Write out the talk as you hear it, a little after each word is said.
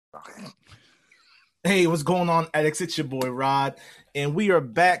Hey, what's going on, addicts? It's your boy Rod, and we are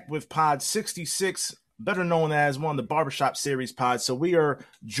back with Pod 66, better known as one of the Barbershop Series pods. So we are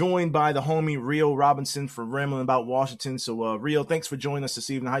joined by the homie Rio Robinson for Rambling About Washington. So Rio, thanks for joining us this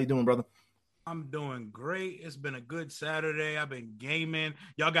evening. How you doing, brother? I'm doing great. It's been a good Saturday. I've been gaming.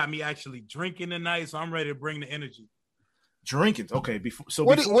 Y'all got me actually drinking tonight, so I'm ready to bring the energy. Drinking, okay.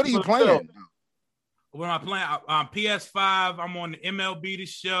 What are you playing? When I play on PS5, I'm on the MLB The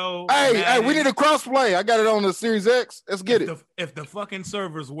Show. Hey, we need a crossplay. I got it on the Series X. Let's get it. If the fucking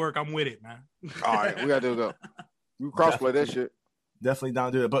servers work, I'm with it, man. All right, we gotta do it. We crossplay that shit. Definitely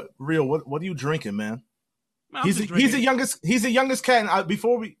down to do it. But Rio, what are you drinking, man? He's the youngest cat. And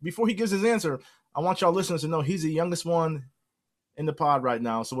before he gives his answer, I want y'all listeners to know he's the youngest one in the pod right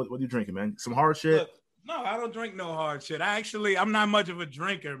now. So what are you drinking, man? Some hard shit. Look, no, I don't drink no hard shit. I'm not much of a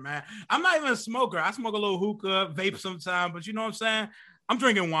drinker, man. I'm not even a smoker. I smoke a little hookah, vape sometimes, but you know what I'm saying? I'm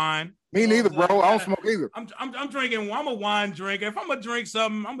drinking wine. Me neither, bro. I don't smoke either. I'm drinking. I'm a wine drinker. If I'm gonna drink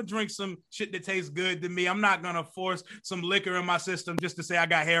something, I'm gonna drink some shit that tastes good to me. I'm not gonna force some liquor in my system just to say I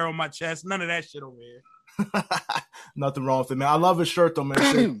got hair on my chest. None of that shit over here. Nothing wrong with it, man. I love his shirt though,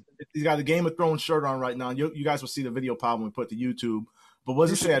 man. He's got a Game of Thrones shirt on right now. You guys will see the video pod when we put to YouTube. But what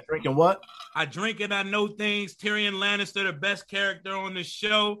does it say? I drinking what? I drink it. I know things. Tyrion Lannister, the best character on the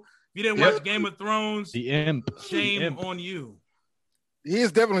show. If you didn't watch Game of Thrones, the imp. Shame on you. He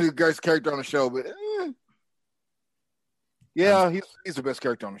is definitely the best character on the show, but yeah, he's the best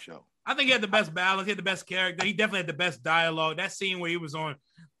character on the show. I think he had the best balance. He had the best character. He definitely had the best dialogue. That scene where he was on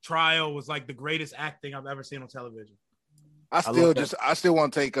trial was like the greatest acting I've ever seen on television. I still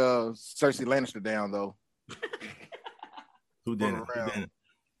want to take Cersei Lannister down though. Who didn't?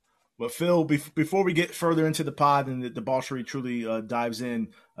 But Phil, before we get further into the pod and the debauchery truly dives in,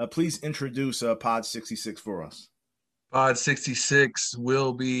 please introduce Pod 66 for us. Pod 66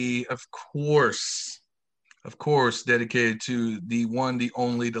 will be, of course, dedicated to the one, the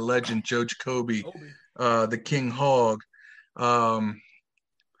only, the legend, Joe Jacoby, the King Hog.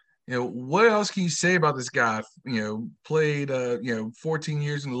 What else can you say about this guy? Played 14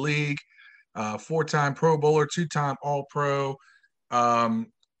 years in the league, 4-time Pro Bowler, 2-time All-Pro.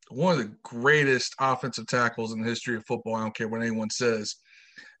 One of the greatest offensive tackles in the history of football. I don't care what anyone says.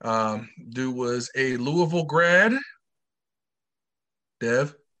 Dude was a Louisville grad.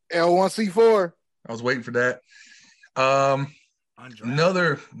 Dev? L1C4. I was waiting for that.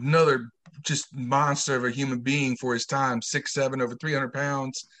 Another just monster of a human being for his time. 6'7", over 300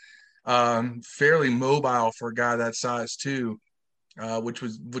 pounds. Fairly mobile for a guy that size too, which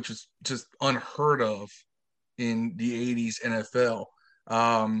was just unheard of in the 80s NFL.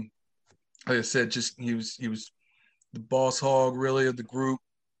 Like I said, just he was the boss hog really of the group.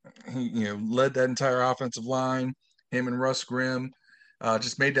 He led that entire offensive line. Him and Russ Grimm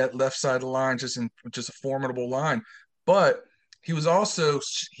just made that left side of the line just a formidable line. But he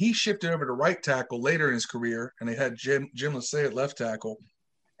shifted over to right tackle later in his career, and they had Jim Lassay at left tackle.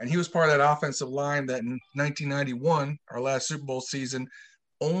 And he was part of that offensive line that in 1991, our last Super Bowl season,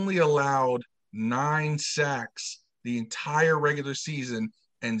 only allowed 9 sacks the entire regular season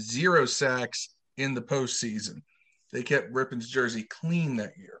and 0 sacks in the postseason. They kept ripping his jersey clean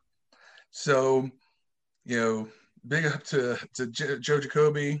that year. So, big up to Joe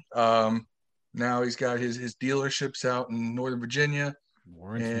Jacoby. Now he's got his dealerships out in Northern Virginia.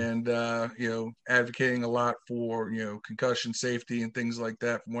 And advocating a lot for concussion safety and things like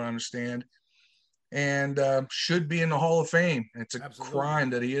that, from what I understand, and should be in the Hall of Fame. It's a crime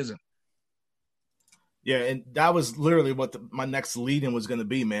that he isn't. Yeah, and that was literally what my next lead-in was going to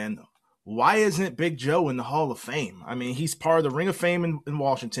be, man. Why isn't Big Joe in the Hall of Fame? I mean, he's part of the Ring of Fame in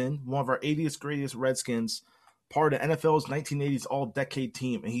Washington, one of our 80th greatest Redskins, part of the NFL's 1980s All-Decade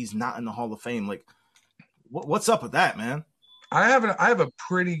team, and he's not in the Hall of Fame. Like, what's up with that, man? I have a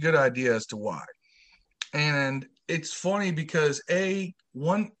pretty good idea as to why. And it's funny because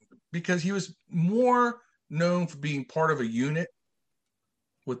because he was more known for being part of a unit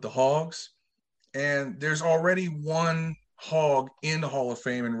with the Hogs. And there's already one Hog in the Hall of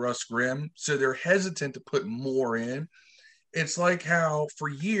Fame in Russ Grimm. So they're hesitant to put more in. It's like how for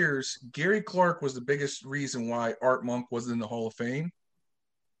years, Gary Clark was the biggest reason why Art Monk wasn't in the Hall of Fame.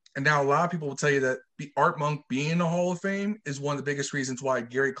 And now a lot of people will tell you that Art Monk being in the Hall of Fame is one of the biggest reasons why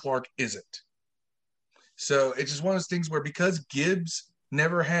Gary Clark isn't. So it's just one of those things where because Gibbs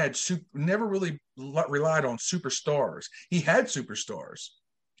never really relied on superstars. He had superstars,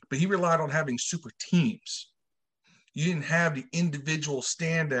 but he relied on having super teams. You didn't have the individual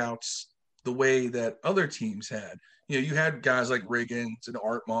standouts the way that other teams had. You had guys like Riggins and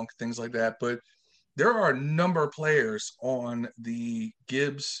Art Monk, things like that, but there are a number of players on the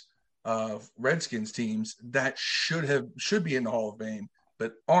Gibbs Redskins teams that should be in the Hall of Fame,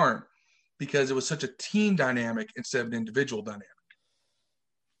 but aren't because it was such a team dynamic instead of an individual dynamic.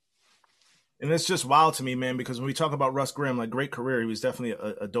 And it's just wild to me, man, because when we talk about Russ Grimm, like great career, he was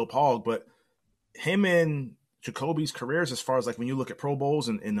definitely a dope hog, but him and Jacoby's careers, as far as like when you look at Pro Bowls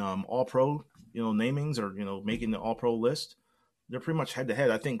and All Pro, namings or making the All Pro list, they're pretty much head to head.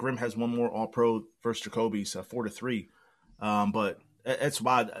 I think Grimm has one more All Pro versus Jacoby's 4-3, but it's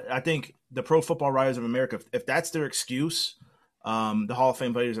wild. I think the Pro Football Writers of America, if that's their excuse, the Hall of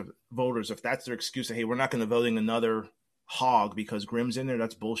Fame voters, if that's their excuse, that hey, we're not going to voting another hog because Grimm's in there,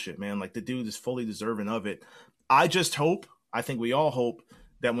 that's bullshit, man. Like the dude is fully deserving of it. I think we all hope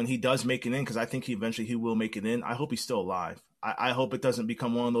that when he does make it in, because I think he will make it in, I hope he's still alive. I hope it doesn't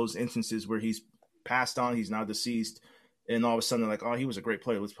become one of those instances where he's passed on, he's now deceased, and all of a sudden they're like, oh, he was a great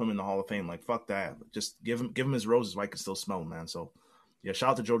player, let's put him in the Hall of Fame. Like, fuck that. Just give him his roses while I can still smell them, man. So, yeah,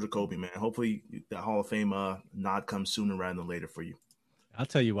 shout out to Joe Jacoby, man. Hopefully that Hall of Fame nod comes sooner rather than later for you. I'll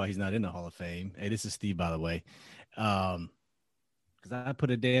tell you why he's not in the Hall of Fame. Hey, this is Steve, by the way. Because I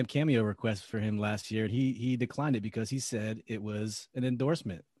put a damn cameo request for him last year, and he declined it because he said it was an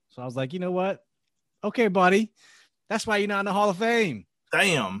endorsement. So I was like, you know what? Okay, buddy. That's why you're not in the Hall of Fame.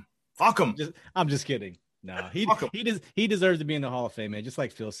 Damn. Fuck him. I'm just kidding. No, he deserves to be in the Hall of Fame, man. Just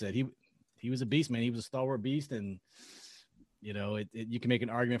like Phil said, he was a beast, man. He was a stalwart beast, and you can make an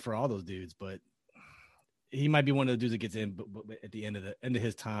argument for all those dudes, but he might be one of the dudes that gets in, but at the end of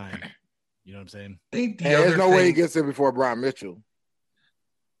his time. You know what I'm saying? I think there's no way he gets in before Brian Mitchell.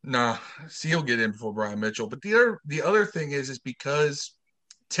 Nah, he'll get in before Brian Mitchell. But the other thing is because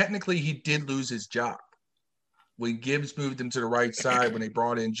technically he did lose his job when Gibbs moved him to the right side when they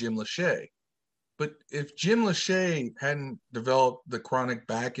brought in Jim Lachey. But if Jim Lachey hadn't developed the chronic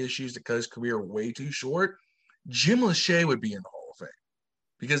back issues that cut his career way too short, Jim Lachey would be in the Hall of Fame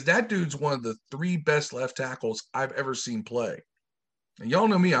because that dude's one of the 3 best left tackles I've ever seen play. And y'all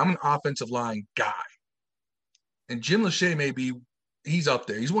know me, I'm an offensive line guy. And Jim Lachey he's up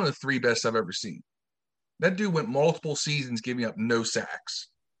there. He's one of the 3 best I've ever seen. That dude went multiple seasons giving up no sacks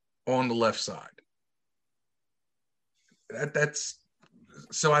on the left side.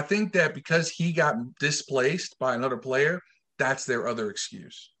 So I think that because he got displaced by another player, that's their other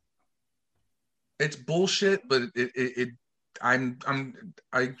excuse. It's bullshit, but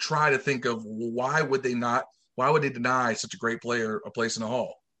I try to think of why would they deny such a great player a place in the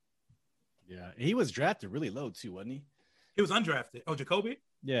Hall? Yeah, he was drafted really low too, wasn't he? He was undrafted. Oh, Jacoby?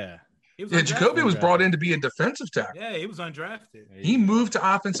 Yeah. Jacoby was brought in to be a defensive tackle. Yeah, he was undrafted. He moved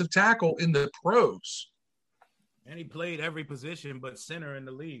to offensive tackle in the pros. And he played every position but center in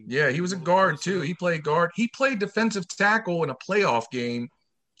the league. Yeah, he was a guard too. He played guard. He played defensive tackle in a playoff game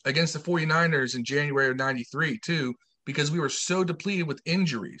against the 49ers in January of 93 too, because we were so depleted with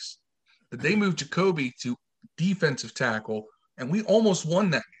injuries that they moved Jacoby to defensive tackle, and we almost won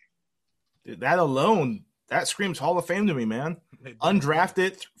that game. Dude, that alone, that screams Hall of Fame to me, man.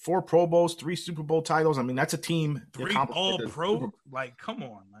 Undrafted, 4 Pro Bowls, 3 Super Bowl titles. I mean, that's a team. 3 All-Pro? Like, come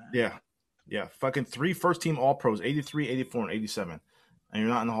on, man. Yeah. Yeah. Fucking 3 first-team All-Pros, 83, 84, and 87. And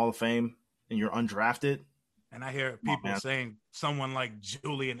you're not in the Hall of Fame, and you're undrafted. And I hear people saying someone like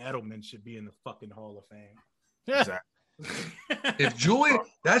Julian Edelman should be in the fucking Hall of Fame. Exactly.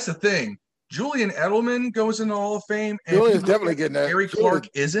 That's the thing. Julian Edelman goes in the Hall of Fame. And Julian's definitely getting that. Gary Clark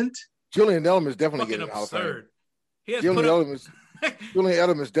isn't. Julian Edelman is definitely getting in the Hall of Fame. Julian Edelman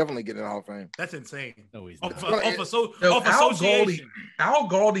is definitely getting in the Hall of Fame. That's insane. No, he's off Al association.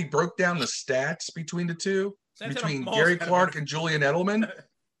 Galdi broke down the stats between the two, between Gary Clark and Julian Edelman,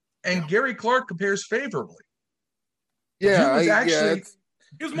 and Gary Clark compares favorably. Yeah, he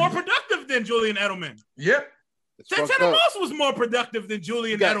was more productive than Julian Edelman. Yep. Santana Moss was more productive than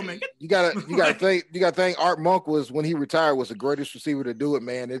Julian Edelman. You gotta think Art Monk was, when he retired, was the greatest receiver to do it,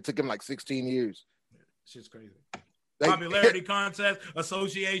 man. It took him like 16 years. Shit's crazy. Popularity contest,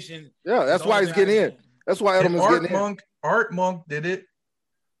 association. Yeah, that's why he's getting in. That's why Edelman's getting in. Art Monk did it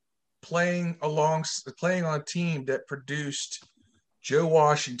playing on a team that produced Joe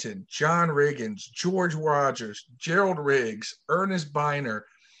Washington, John Riggins, George Rogers, Gerald Riggs, Ernest Biner.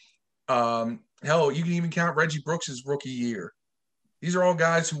 Hell, you can even count Reggie Brooks's rookie year. These are all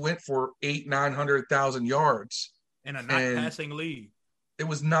guys who went for 800,000-900,000 yards in a not-passing league. It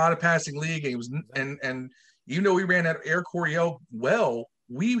was not a passing league. It was, and even though we ran out of Air Coryell well,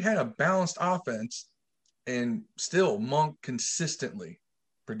 we had a balanced offense, and still Monk consistently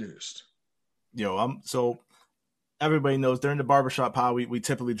produced. So everybody knows during the barbershop pod, we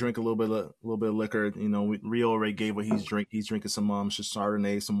typically drink a little bit of liquor. Rio already gave what he's drinking. He's drinking some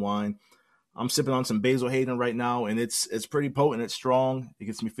Chardonnay, some wine. I'm sipping on some Basil Hayden right now, and it's pretty potent. It's strong. It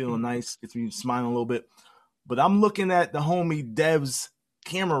gets me feeling nice. Gets me smiling a little bit. But I'm looking at the homie Dev's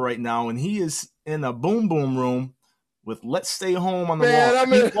camera right now, and he is in a boom boom room with "Let's Stay Home" on the wall.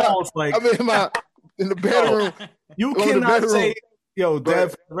 I'm in the bedroom. You cannot say, yo,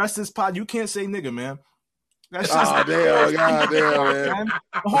 Dev, the rest of this pod, you can't say nigga, man. That's just damn, man.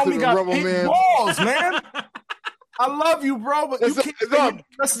 The homie got pink balls, man. I love you, bro, but you can't say the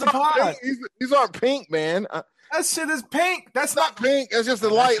rest of the pod. These aren't pink, man. That shit is pink. That's not pink. It's just a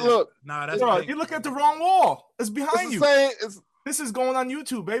light look. Nah, that's bro, pink. you look at the wrong wall. It's behind you. This is going on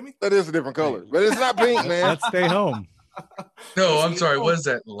YouTube, baby. That is a different color, but it's not pink, man. Let's Stay Home. No, I'm sorry. What is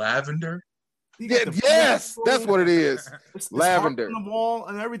that? Lavender? Yes, that's what it is. It's lavender on the wall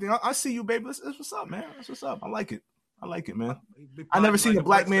and everything. I see you, baby. That's what's up, man. That's what's up. I like it, man. I never seen a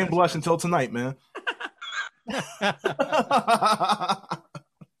black man blush until tonight, man.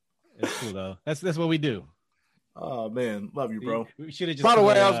 It's cool though. That's what we do. Oh man, love you, bro. We should have just. By the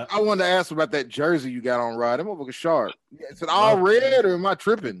way, I wanted to ask about that jersey you got on, Rod. That motherfucker sharp. Is it all red or am I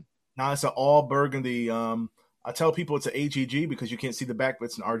tripping? No, it's an all burgundy. I tell people it's an AGG because you can't see the back, but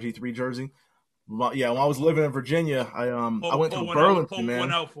it's an RG3 jersey. Well, yeah, when I was living in Virginia, I went to Burlington, man.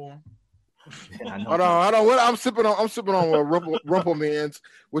 One out for him. Yeah, I know. Hold on. What I'm sipping on Rumpelmans,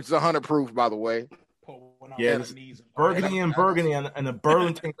 which is 100 proof, by the way. Yeah, burgundy and the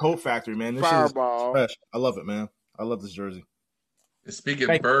Burlington Coat Factory, man. This Fireball. Is fresh. I love it, man. I love this jersey. Speaking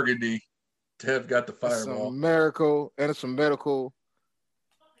of burgundy, Tev got the Fireball. Some Miracle and some medical.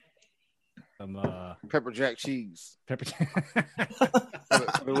 Some pepper jack cheese. for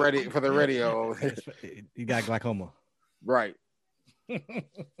the radio. You got glaucoma. Right.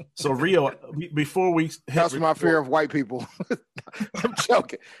 So Rio, before we that's my fear of white people. I'm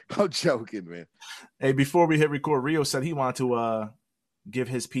joking, man. Hey, before we hit record, Rio said he wanted to give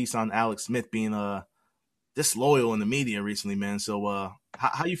his piece on Alex Smith being disloyal in the media recently, man. So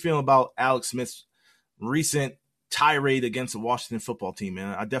how you feeling about Alex Smith's recent tirade against the Washington football team,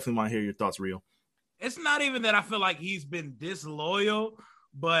 man? I definitely want to hear your thoughts, Rio. It's not even that I feel like he's been disloyal,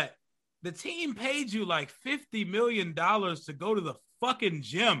 but the team paid you like $50 million to go to the fucking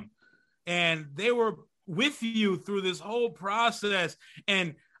gym, and they were with you through this whole process.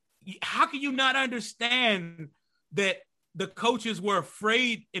 And how can you not understand that the coaches were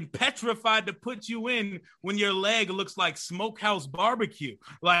afraid and petrified to put you in when your leg looks like Smokehouse Barbecue?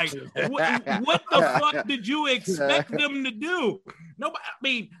 Like, what the fuck did you expect them to do? Nobody. I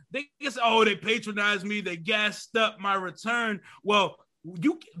mean, they just, they patronized me. They gassed up my return. Well,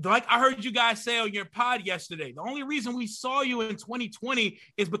 like I heard you guys say on your pod yesterday, the only reason we saw you in 2020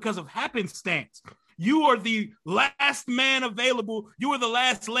 is because of happenstance. You are the last man available. You are the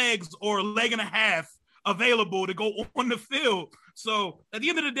last legs or leg and a half available to go on the field. So at the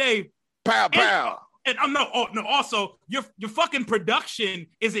end of the day, pow. And I'm also your fucking production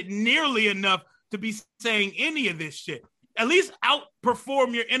isn't nearly enough to be saying any of this shit. At least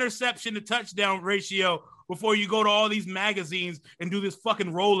outperform your interception to touchdown ratio before you go to all these magazines and do this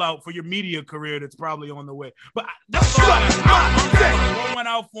fucking rollout for your media career that's probably on the way. But that's all I went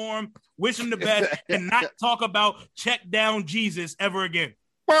out for him, wish him the best, and not talk about check down Jesus ever again.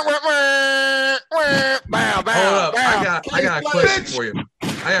 Hold up. I got a question for you.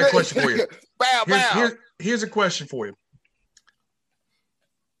 Here's a question for you.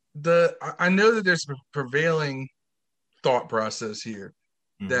 I know that there's a prevailing thought process here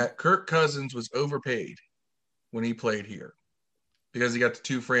that Kirk Cousins was overpaid when he played here because he got the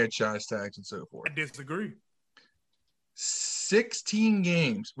 2 franchise tags and so forth. I disagree. 16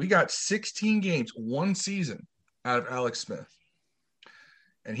 games. We got 16 games, 1 season out of Alex Smith.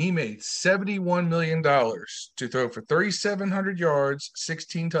 And he made $71 million to throw for 3,700 yards,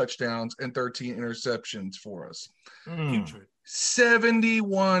 16 touchdowns, and 13 interceptions for us.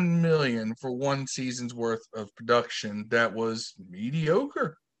 $71 million for 1 season's worth of production that was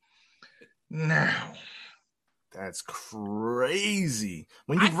mediocre. Now, that's crazy.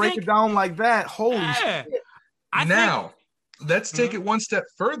 When you break it down like that, holy shit. Let's take it one step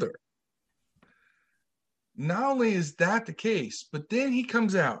further. Not only is that the case, but then he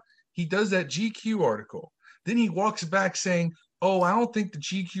comes out, he does that GQ article. Then he walks back saying, I don't think the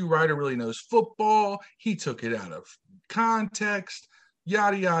GQ writer really knows football. He took it out of context,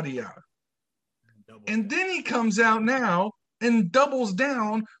 yada, yada, yada. And then he comes out now and doubles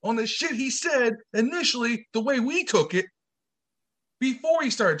down on the shit he said initially, the way we took it, before he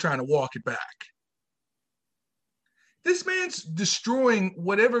started trying to walk it back. This man's destroying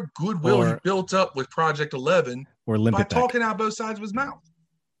whatever goodwill he built up with Project 11 by talking out both sides of his mouth.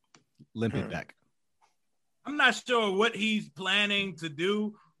 Limp it back. I'm not sure what he's planning to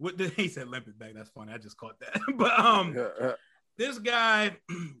do He said limping back. That's funny. I just caught that. But this guy,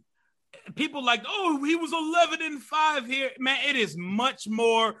 people like, oh, he was 11-5 here. Man, it is much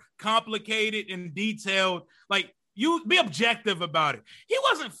more complicated and detailed. Like, you be objective about it. He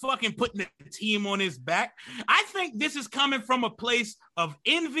wasn't fucking putting the team on his back. I think this is coming from a place of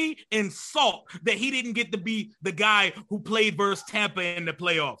envy and salt that he didn't get to be the guy who played versus Tampa in the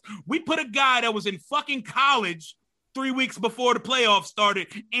playoffs. We put a guy that was in fucking college 3 weeks before the playoffs started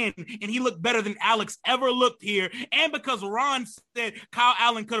in, and he looked better than Alex ever looked here. And because Ron said Kyle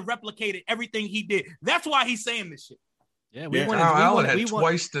Allen could have replicated everything he did. That's why he's saying this shit. Yeah, Kyle Allen had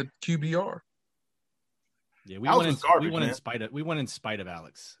twice the QBR. Yeah, we won in spite of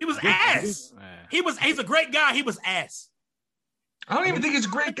Alex. He was ass. He's a great guy. He was ass. I don't even think he's a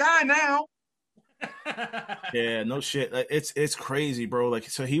great guy now. Yeah, no shit. It's crazy, bro. Like,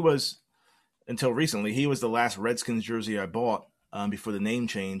 so he was, until recently, he was the last Redskins jersey I bought before the name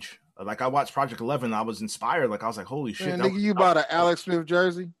change. Like, I watched Project 11, I was inspired. Like, I was like, holy shit. Man, nigga, you bought an Alex Smith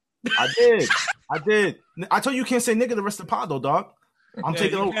jersey? I did. I told you can't say nigga the rest of the pod, though, dog. I'm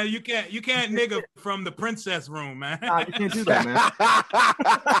taking over. You can't nigga from the princess room, man. Nah, you can't do that, man.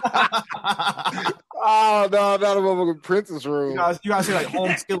 Oh no, not a motherfucking princess room. You guys say like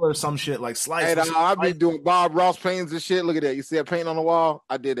home skill or some shit, like slice. Hey, I be doing Bob Ross paintings and shit. Look at that. You see that painting on the wall?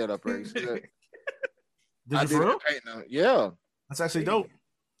 I did that up there. You see that? Did you for real? Yeah. That's actually dope.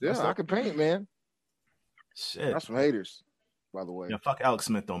 Yeah, I can paint, man. Shit. That's some haters, by the way. Yeah, fuck Alex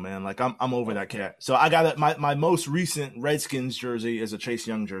Smith though, man. Like I'm over that cat. So I got it. My most recent Redskins jersey is a Chase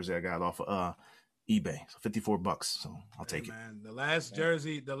Young jersey I got off of eBay. So $54. So I'll take it. Man, the last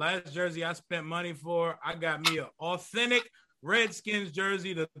jersey I spent money for, I got me an authentic Redskins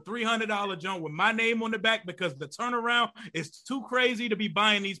jersey, the $300 junk with my name on the back, because the turnaround is too crazy to be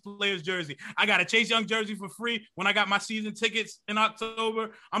buying these players' jersey. I got a Chase Young jersey for free when I got my season tickets in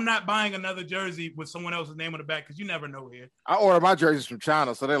October. I'm not buying another jersey with someone else's name on the back because you never know here. I order my jerseys from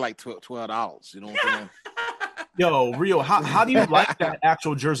China, so they're like $12. You know what I'm saying? Yo, Rio, how do you like that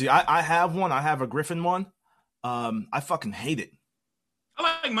actual jersey? I have one. I have a Griffin one. I fucking hate it.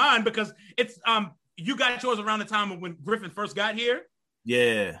 I like mine because it's you got yours around the time of when Griffin first got here.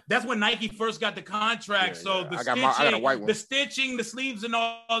 Yeah, that's when Nike first got the contract. Yeah, so yeah. the I stitching, got a white one. the stitching, the sleeves, and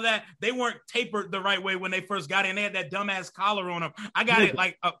all that, they weren't tapered the right way when they first got in. They had that dumbass collar on them. I got it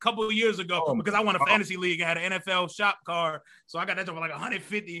like a couple of years ago because I won a fantasy league. I had an NFL shop card, so I got that for like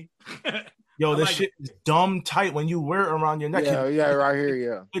 $150. Yo, this shit is dumb tight when you wear it around your neck. Yeah, right here,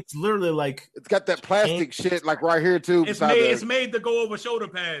 yeah. It's literally like it's got that plastic shit like right here too. It's made to go over shoulder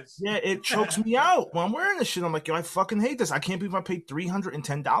pads. Yeah, it chokes me out when I'm wearing this shit. I'm like, yo, I fucking hate this. I can't believe I paid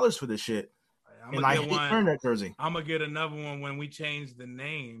 $310 for this shit. And I hate wearing that jersey. I'm gonna get another one when we change the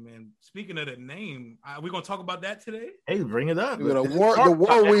name. And speaking of the name, we gonna talk about that today. Hey, bring it up. The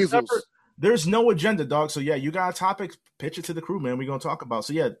war weasels. There's no agenda, dog. So yeah, you got a topic, pitch it to the crew, man. We're gonna talk about.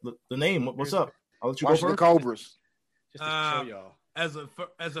 So yeah, the name. What's up? I'll let you go first. The Cobras. Just to show y'all. As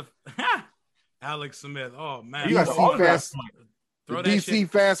a Alex Smith. Oh man, you got fast. Throw DC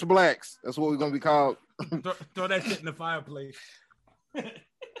shit. Fast Blacks. That's what we're gonna be called. throw that shit in the fireplace.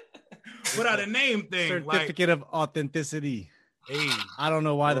 Without a name thing, certificate of authenticity. Hey, I don't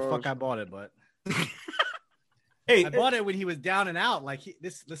know why the fuck I bought it, but I bought it when he was down and out. Like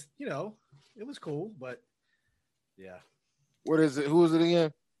this, you know, it was cool, but yeah. What is it? Who is it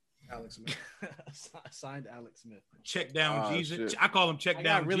again? Alex Smith. Signed Alex Smith. Check down Jesus. Shit. I call him check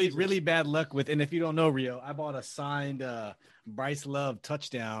down. Really bad luck with. And if you don't know, Rio, I bought a signed Bryce Love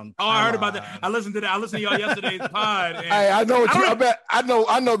touchdown. Oh, I heard about that. I listened to that. I listened to y'all yesterday's pod. And hey, I know what you. I bet I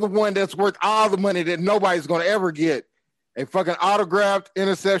know the one that's worth all the money that nobody's gonna ever get. A fucking autographed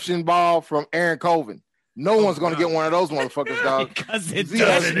interception ball from Aaron Colvin. No one's gonna get one of those motherfuckers, dog. Because he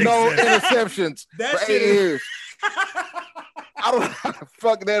has no interceptions for 8 years. I don't know how to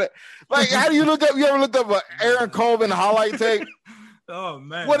fuck that. Like, how do you look up? You ever looked up an Aaron Colvin highlight tape? Oh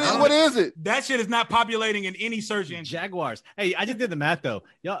man, what is it? That shit is not populating in any search engine. Jaguars. Hey, I just did the math though.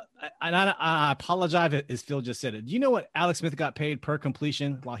 Y'all, I apologize as Phil just said it. Do you know what Alex Smith got paid per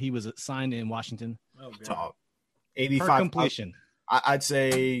completion while he was signed in Washington? Oh god, 85 per completion. I'd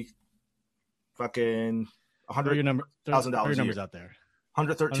say fucking $100,000. Your numbers out there.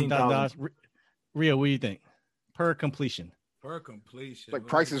 $113,000. Rio, what do you think per completion? Per completion. Like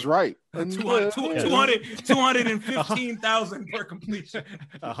Price is Right. 215,000 per completion.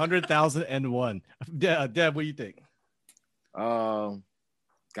 100,001. Deb, what do you think? Gotta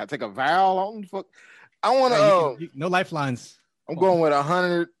take a vowel on. Fuck. I want to. No lifelines. I'm going with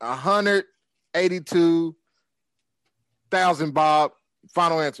 182,000. Bob.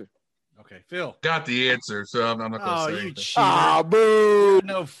 Final answer. Okay, Phil. Got the answer, so I'm not Oh, gonna say you anything. cheater! Ah, boo.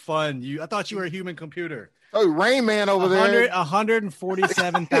 No fun. I thought you were a human computer. Oh, Rain Man over there.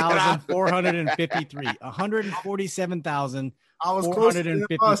 147,453.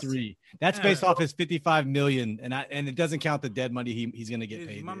 147,453. That's based off his 55 million, and it doesn't count the dead money he's gonna get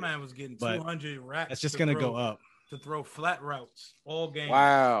paid. My man was getting But 200 racks. That's just gonna go up. To throw flat routes all game.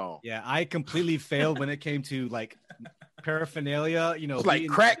 Wow. Yeah, I completely failed when it came to like paraphernalia. You know, It's like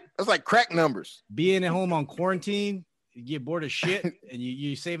crack. It's like crack numbers. Being at home on quarantine, you get bored of shit, and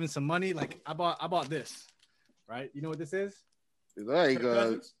you saving some money. Like I bought this, right? You know what this is? It's like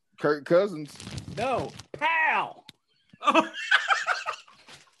Kirk Cousins. No, pal.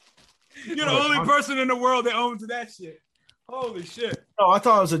 You're the only person in the world that owns that shit. Holy shit. Oh, I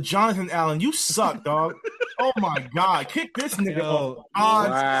thought it was a Jonathan Allen. You suck, dog. Oh my God. Kick this nigga off.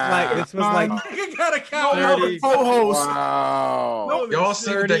 Like this was like You gotta count. Co-host. Wow. Y'all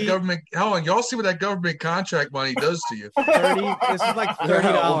see what that government? Hold on, y'all see what that government contract money does to you? 30. This is like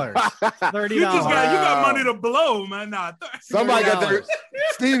 $30. $30. You got money to blow, man. Nah, Somebody got the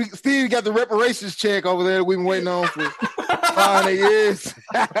Steve got the reparations check over there that we've been waiting on for 5 years.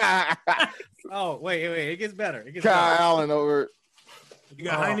 Oh, wait. It gets better. Kyle Allen over. You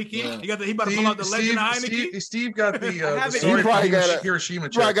got Heineke. Man. He about to pull out the legend of Heineke. Steve got the Hiroshima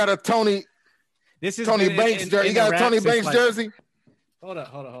check. Probably got a Tony. This is Tony Banks jersey. You got a Tony Banks jersey? Hold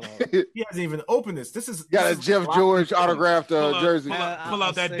on. He hasn't even opened this. This is got a Jeff George autographed jersey. Pull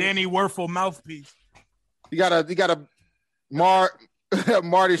out that Danny Werfel mouthpiece. You got a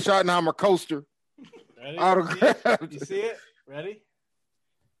Marty Schottenheimer coaster. Ready? Autographed. You see it? Ready?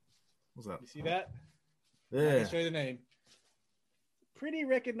 What's up? You see that? Yeah. I can show you the name. Pretty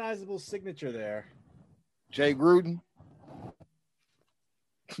recognizable signature there. Jay Gruden.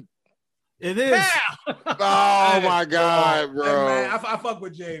 It is. Oh my God, bro! Hey, man, I fuck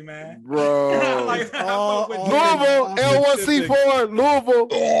with Jay, man. Bro, Louisville,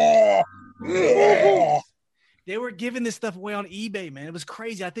 L1C4, Louisville. They were giving this stuff away on eBay, man. It was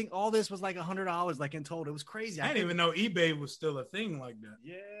crazy. I think all this was like $100, like in total. It was crazy. I didn't even know eBay was still a thing like that.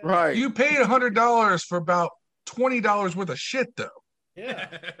 Yeah, right. You paid $100 for about $20 worth of shit, though. Yeah.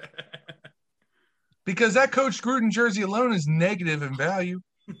 Because that Coach Gruden jersey alone is negative in value.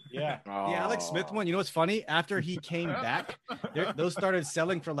 Yeah. The Alex Smith one, you know what's funny? After he came back, those started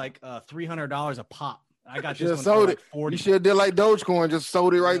selling for like $300 a pop. I got this one for like 40. You should have did like Dogecoin, just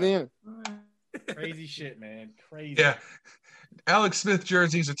sold it right then. Crazy shit, man. Crazy. Yeah. Alex Smith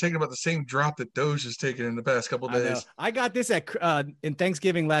jerseys are taking about the same drop that Doge has taken in the past couple of days. I got this in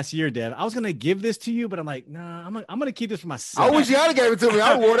Thanksgiving last year, Dev. I was gonna give this to you, but I'm like, nah, I'm gonna keep this for myself. I wish you had gave it to me.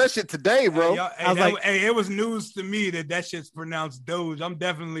 I wore that shit today, bro. Hey, it was news to me that shit's pronounced Doge. I'm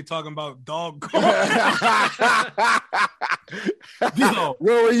definitely talking about dog.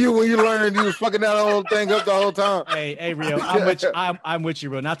 Where were you when you learned you was fucking that whole thing up the whole time? Hey, Rio, I'm with you,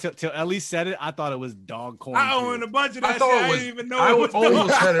 bro. Not till Ellie said it, I thought it was dog corn. I own a bunch of that shit. I didn't even know I it was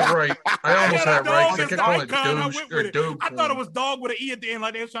almost had it right. I almost had it right. I kept calling it Doge or Doge. I thought it was dog with an E at the end,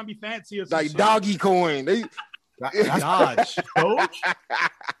 like they was trying to be fancy or something. Like doggy coin. Dodge. Doge?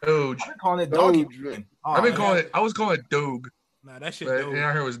 Doge. I'm calling it doggy. I've been calling it. I was calling it Doge. Nah, that shit. And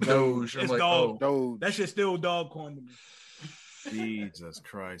I heard it was Doge. I'm it's like, dog. Doge. That shit's still dog coin to me. Jesus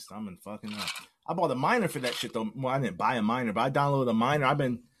Christ, I'm in fucking up. I bought a miner for that shit though. Well, I didn't buy a miner, but I downloaded a miner. I've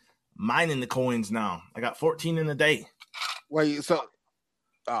been mining the coins now. I got 14 in a day. Wait,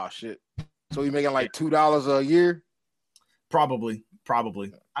 oh shit. So you making like $2 a year? Probably.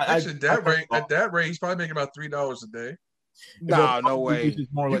 Actually, at that rate, he's probably making about $3 a day. No way. You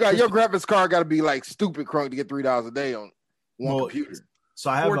got your graphics card got to be like stupid crunk to get $3 a day on one computer. So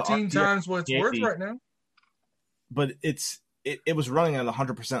I have 14 times what it's worth right now. But it was running at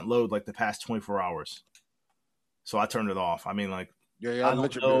 100% load like the past 24 hours. So I turned it off. I mean, like, I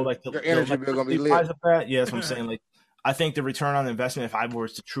don't know, like your energy bill gonna be lit. Yeah, that's what I'm saying. Like, I think the return on investment, if I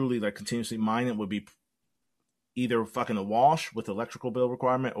was to truly like continuously mine it, would be either fucking a wash with electrical bill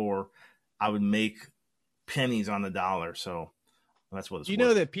requirement, or I would make pennies on the dollar. So that's what it's. You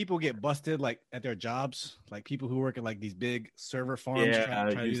know that people get busted like at their jobs, like people who work at like these big server farms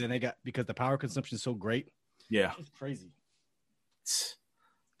trying to do that. They got because the power consumption is so great. Yeah, it's crazy.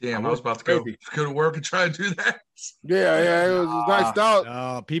 Damn, I was about to go to work and try to do that. Yeah, it was a nice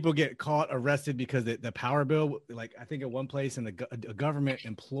thought. People get caught, arrested because the power bill, like I think at one place, and a government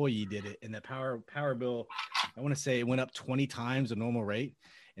employee did it, and the power bill, I want to say it went up 20 times the normal rate,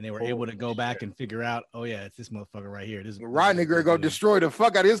 and they were able to go back and figure out, oh yeah, it's this motherfucker right here. This Rodney gonna go destroy the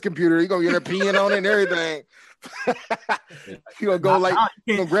fuck out of his computer. He gonna get a peeing on it and everything. He gonna go like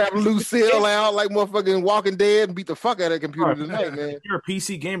he gonna grab Lucille out like motherfucking Walking Dead and beat the fuck out of that computer tonight, man. If you're a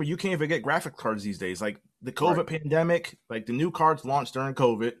PC gamer, you can't even get graphic cards these days. Like the COVID pandemic, like the new cards launched during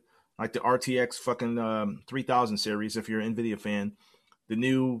COVID, like the RTX fucking 3000 series. If you're an Nvidia fan, the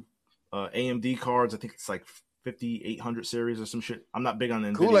new AMD cards, I think it's like 5800 series or some shit. I'm not big on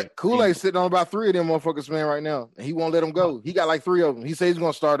Nvidia. Kool-Aid sitting on about 3 of them motherfuckers, man, right now. And he won't let them go. He got like 3 of them. He said he's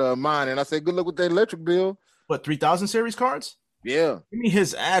gonna start a mine, and I said, good luck with that electric bill. What, 3000 series cards? Yeah. Give me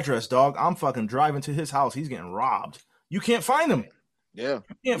his address, dog. I'm fucking driving to his house. He's getting robbed. You can't find him. Yeah.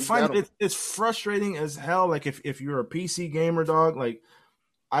 You can't find him. It's frustrating as hell. Like if you're a PC gamer, dog, like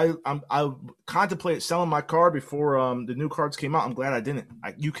I contemplated selling my card before the new cards came out. I'm glad I didn't.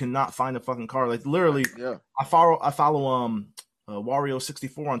 You cannot find a fucking card. Like literally, yeah. I follow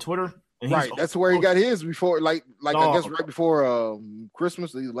Wario64 on Twitter. And right, that's where he got his before, like I guess right before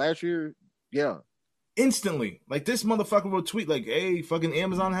Christmas last year. Yeah. Instantly, like this motherfucker will tweet like, "Hey, fucking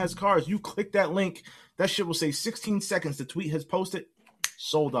Amazon has cards." You click that link, that shit will say 16 seconds. The tweet has posted,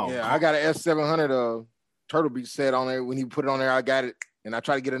 sold out. Yeah, I got an S700 Turtle Beach set on there. When he put it on there, I got it, and I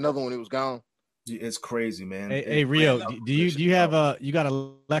tried to get another one. It was gone. It's crazy, man. Hey Rio, do you have you got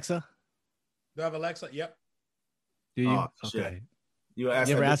Alexa? Do I have Alexa? Yep. Do you? Oh, okay. You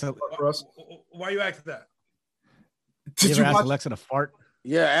ever ask for us? Why you asking that? Did you ask Alexa to fart?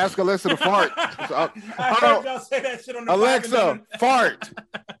 Yeah, ask Alexa to fart. I heard y'all say that shit on the Alexa, fart.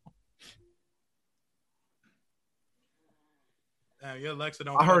 Your Alexa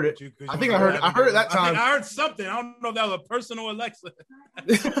don't. I heard it. I think I heard it that time. I heard something. I don't know if that was a personal Alexa.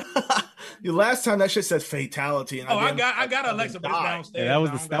 The last time that shit said fatality. And I got Alexa downstairs. Yeah,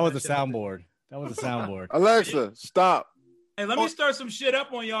 that was the soundboard. That was the soundboard. Alexa, stop. Hey, let me start some shit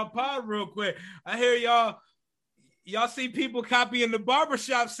up on y'all pod real quick. I hear y'all see people copying the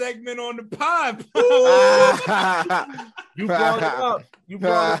barbershop segment on the pod. You brought it up. You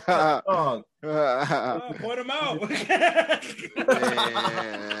brought it up. Point them out. Man,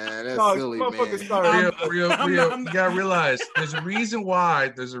 that's silly, man. Real, you gotta realize there's a reason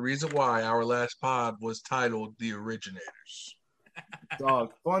why our last pod was titled The Originators.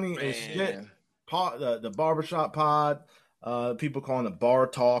 Dog, funny as shit. The barbershop pod. People calling it bar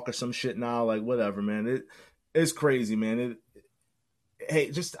talk or some shit now. Like whatever, man. It's crazy, man.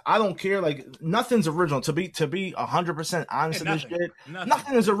 Hey, just I don't care. Like nothing's original. To be 100% honest to this shit,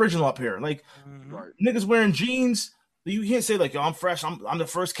 nothing is original up here. Like niggas wearing jeans. You can't say like, yo, I'm fresh. I'm the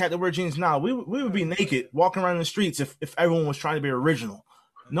first cat to wear jeans. Now we would be naked walking around the streets if everyone was trying to be original.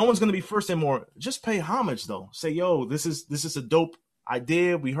 No one's gonna be first anymore. Just pay homage though. Say, yo, this is a dope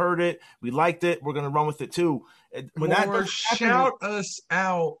idea. We heard it. We liked it. We're gonna run with it too. When that shout us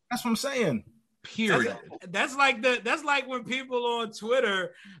out. That's what I'm saying. Period. That's like when people on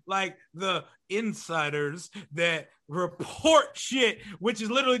Twitter, like the insiders that report shit, which is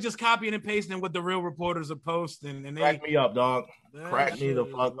literally just copying and pasting what the real reporters are posting. And crack me up, dog. Crack me the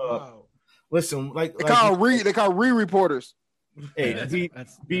fuck up. Listen, they call re-reporters. Hey,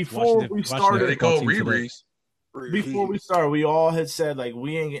 before we started, they call re-re's. Before we started, we all had said like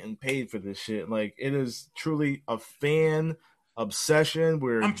we ain't getting paid for this shit. Like it is truly a fan obsession.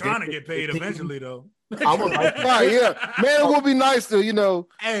 I'm trying to get paid eventually, though. I would like, yeah, man, it would be nice to,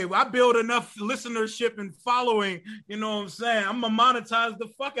 Hey, I build enough listenership and following. You know what I'm saying? I'm gonna monetize the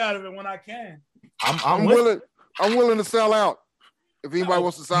fuck out of it when I can. I'm willing to sell out if anybody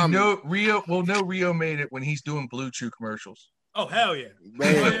wants to sign me. Rio made it when he's doing Blue Chew commercials. Oh hell yeah!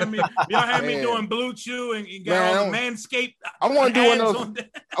 Man. Y'all had me doing Blue Chew and you got all the Manscaped. I want to do one of those.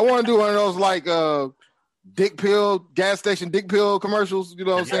 I want to do one of those like dick pill, gas station dick pill commercials. You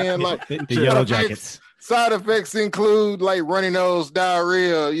know what I'm saying? Like the yellow jackets. Side effects include like runny nose,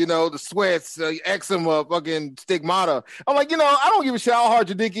 diarrhea, the sweats, eczema, fucking stigmata. I'm like, I don't give a shit how hard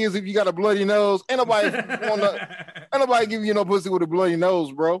your dick is if you got a bloody nose. Ain't nobody give you no pussy with a bloody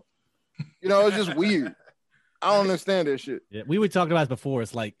nose, bro. It's just weird. I don't understand that shit. Yeah, we were talking about this before.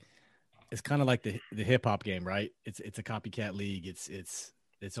 It's like it's kind of like the hip hop game, right? It's a copycat league. It's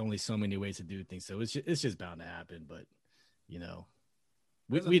only so many ways to do things, so it's just bound to happen. But we know.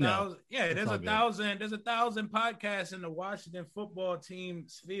 Yeah, there's a thousand podcasts in the Washington football team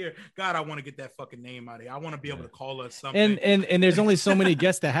sphere. God, I want to get that fucking name out of here. I want to be able to call us something. And there's only so many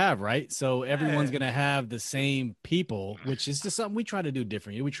guests to have, right? So everyone's gonna have the same people, which is just something we try to do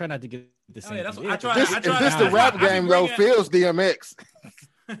differently. We try not to get the same. That's people. what I try. If this the rap game though, feels DMX.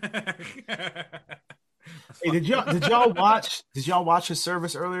 Hey, did y'all watch his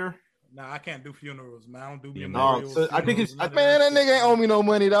service earlier? Nah, I can't do funerals, man. I don't do Yeah, memorials. so I think it's- funerals, Man, none that of nigga ain't owe me no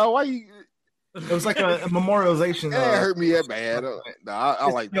money, dog. Why you? It was like a memorialization. It ain't hurt me that bad. Nah, I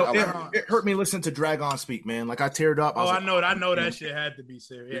like. Yo, I like it hurt me listening to Dragon speak, man. Like I teared up. Oh, was I like, know that shit had to be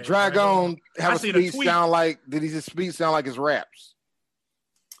serious. Yeah, Dragon have I a seen a speech tweet. sound like? Did his speech sound like his raps?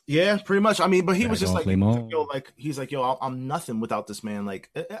 Yeah, pretty much. I mean, but he was just like, Flame on. he's like, yo, I'm nothing without this man. Like,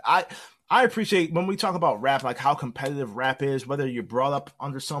 I appreciate when we talk about rap, like how competitive rap is, whether you're brought up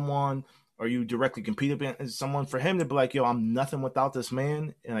under someone or you directly compete against someone. For him to be like, yo, I'm nothing without this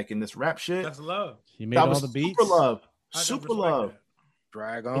man, and like in this rap shit, That's love. He made that all was the beats. super love, I can super respect love. that.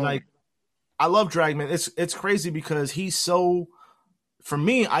 Dragon. Like, I love Drag, man. It's crazy because he's so. For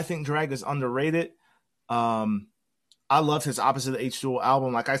me, I think Drag is underrated. I love his Opposite H2O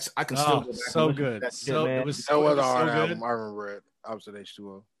album. Like I can still Oh, go back so and listen to good. that shit, So man. it was That so, was it a was hard so album. good. I remember it. Opposite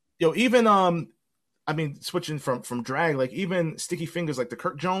H2O. Yo, even I mean, switching from Drag, like even Sticky Fingers, like the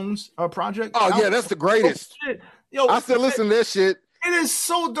Kirk Jones project. Oh yeah, album, that's the greatest. shit. Yo, I still listen to that shit. It is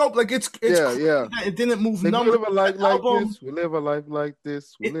so dope. Like it's Yeah, crazy yeah. that it didn't move Like, we numbers. live a life That like album, this. We live a life like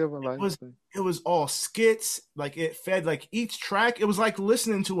this. We live a life. it was all skits. Like it fed like each track. It was like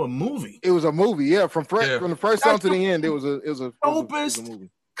listening to a movie. It was a movie, yeah. From the first song That's to the the end, it was a dopest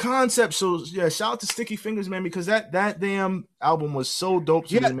movie. Concept. So yeah, shout out to Sticky Fingers, man, because that damn album was so dope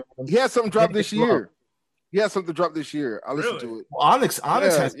to Yeah, me, man. he had something drop Yeah, this it's love. year. He had something drop this year. I listened to it. Well, Onyx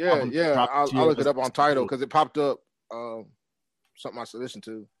has Yeah. I'll look it up on Tidal because it popped up. Something I should listen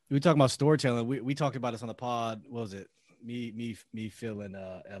to. We talking about storytelling. We talked about this on the pod. What was it? Me, Phil, and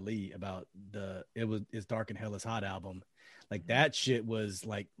Lee about it's Dark and Hell is Hot album. Like that shit was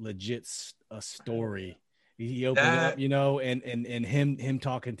like legit a story. He opened it up, you know, and him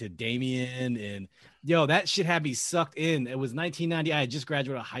talking to Damien and yo, that shit had me sucked in. It was 1990. I had just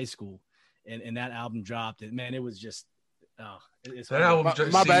graduated high school, and that album dropped. And man, it was just it's That album.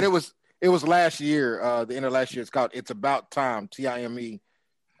 My bad. It was last year. The end of last year. It's called "It's About Time." TIME.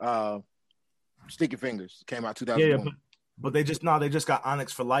 Sticky Fingers came out 2001. Yeah, but they just got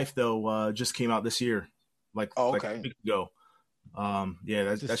Onyx for Life though. Just came out this year, like like a week ago. Yeah,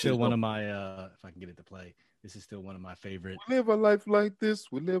 that's still one of my. If I can get it to play, this is still one of my favorite. We live a life like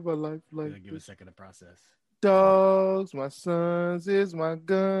this. We live a life like Give it a this. second to process. Dogs, my sons is my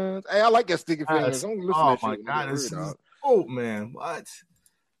guns. Hey, I like that Sticky Fingers. I'm listen Oh to that my shit. god, this is man. What?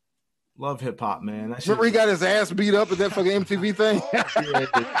 Love hip hop, man. That Remember he got his ass beat up at that fucking MTV thing? That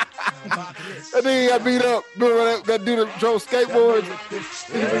nigga got beat up. Remember that dude that drove skateboards?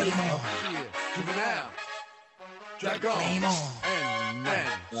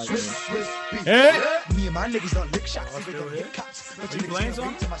 Hey! Me and my niggas don't lick shots. We don't hit cops. But you playing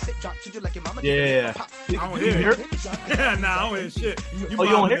something? to my sit drop to you like your mama. Yeah. I don't hear it. Nah, I don't hear shit. You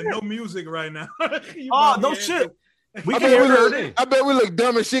don't hear hear no music right now. Oh no shit. We I can hear bet, it. I bet we look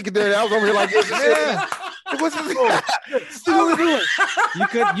dumb as shit there. I was over here like this. Yeah. What's this? What we doing?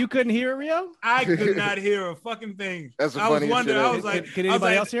 You couldn't hear it, Rio? I could not hear a fucking thing. That's the I was funniest wondering. shit I ever. was like, Can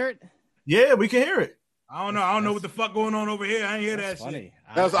anybody else hear it? Yeah, we can hear it. I don't know. I don't know what the fuck going on over here. I ain't hear that shit. Funny.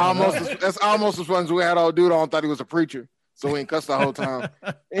 That's almost as fun as we had our dude on thought he was a preacher. So we ain't cussed the whole time.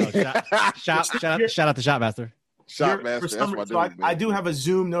 Shout out to Shopmaster. Shopmaster. For some That's reason, what I do have a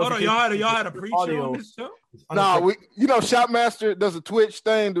Zoom Hold on, notification. y'all had a preacher Audio. on this show? No, Shopmaster does a Twitch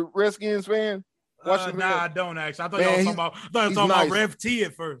thing, the Redskins fan. Nah, I don't actually. I thought Man, y'all was he's talking about nice. Rev T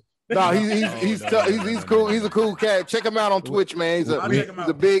at first. No, he's cool. He's a cool cat. Check him out on Twitch, man. He's I'll check him out.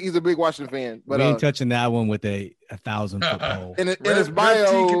 a big Washington fan. But we ain't touching that one with a 1,000-foot pole. in his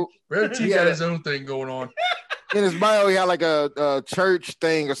bio, Rev T got his own thing going on. in his bio, he had like a church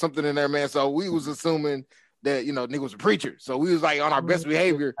thing or something in there, man. So we was assuming that nigga was a preacher. So we was like on our best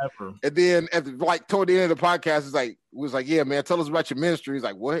behavior. Ever. And then toward the end of the podcast, we was like, yeah, man, tell us about your ministry. He's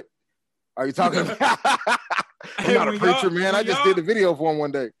like, what are you talking about? I'm not a preacher, man. I just did the video for him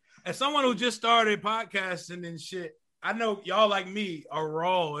one day. As someone who just started podcasting and shit, I know y'all like me are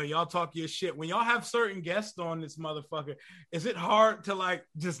raw and y'all talk your shit. When y'all have certain guests on this motherfucker, is it hard to like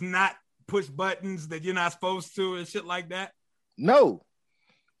just not push buttons that you're not supposed to and shit like that? No.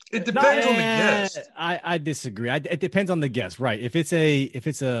 It depends on the guest. I disagree. It depends on the guest, right? If it's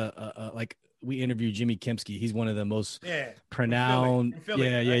a like we interviewed Jimmy Kempski, he's one of the most pronounced. Philly,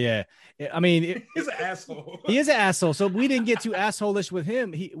 yeah. I mean, he's an asshole. He is an asshole. So we didn't get too asshole-ish with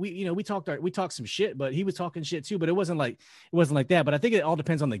him. We talked some shit, but he was talking shit too. But it wasn't like that. But I think it all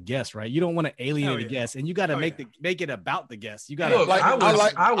depends on the guest, right? You don't want to alienate the guest, and you got to make it about the guest. You got to.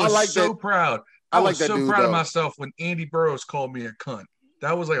 I was so proud. I was that so dude, proud of though. myself when Andy Burroughs called me a cunt.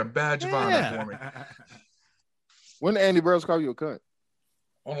 That was like a badge of honor for me. When did Andy Burroughs call you a cunt?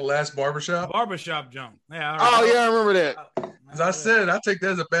 On the last barbershop. Barbershop jump. Yeah. Oh yeah, I remember that. As I said, I take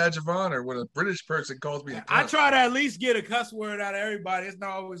that as a badge of honor when a British person calls me a I cunt. try to at least get a cuss word out of everybody. It's not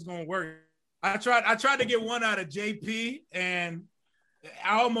always going to work. I tried to get one out of JP, and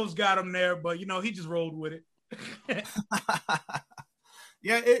I almost got him there, but he just rolled with it.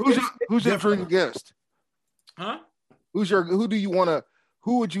 Yeah. Who's your dream guest? Huh? Who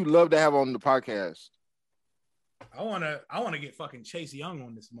would you love to have on the podcast? I wanna get fucking Chase Young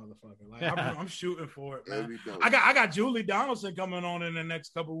on this motherfucker. Like I'm shooting for it, man. That'd be dope. I got Julie Donaldson coming on in the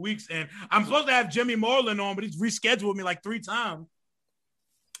next couple of weeks, and I'm supposed to have Jimmy Moreland on, but he's rescheduled me like 3 times.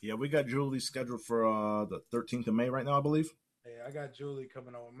 Yeah, we got Julie scheduled for the 13th of May right now, I believe. Yeah, I got Julie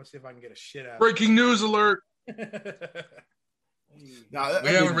coming on. I'm gonna see if I can get a shit out. Breaking news alert. Now, We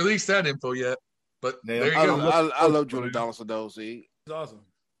haven't released that info yet, but Yeah, there you go. I love Julie Donaldson though. See, She's awesome.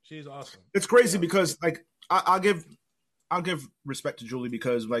 She's awesome. It's crazy because like I'll give respect to Julie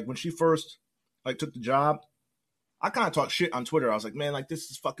because like when she first like took the job, I kind of talked shit on Twitter. I was like, man, like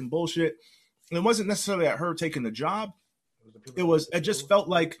this is fucking bullshit. And it wasn't necessarily at her taking the job. It just felt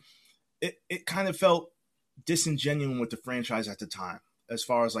like it kind of felt disingenuous with the franchise at the time. As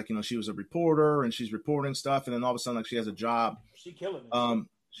far as like, she was a reporter and she's reporting stuff, and then all of a sudden like she has a job. She killing it.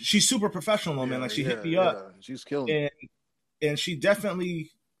 She's super professional, man. Like she hit me up. She's killing it. And she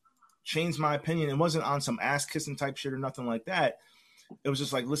definitely changed my opinion. It wasn't on some ass kissing type shit or nothing like that. It was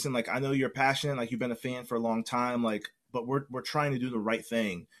just like, listen, like I know you're passionate, like you've been a fan for a long time, like, but we're trying to do the right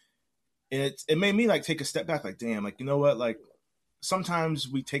thing. And it made me like take a step back, like, damn, like, you know what? Like sometimes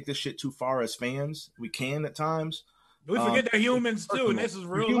we take this shit too far as fans. We can at times. We forget they're humans too, and this is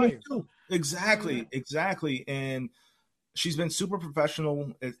real life. Too. Exactly. And she's been super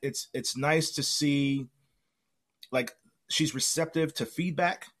professional. It's nice to see, like, she's receptive to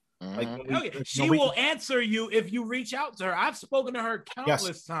feedback. Mm-hmm. Like she will answer you if you reach out to her. I've spoken to her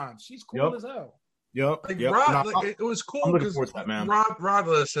countless times. She's cool as hell. Yep. Rod, it was cool because man. Rod let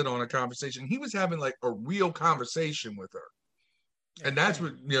us in on a conversation. He was having like a real conversation with her. And that's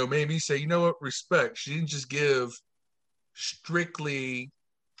what made me say, you know what, respect. She didn't just give strictly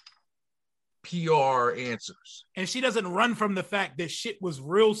PR answers. And she doesn't run from the fact that shit was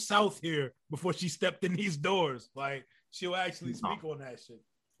real south here before she stepped in these doors. Like she'll actually speak on that shit.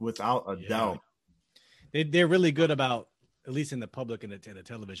 Without a doubt. They're really good about, at least in the public and the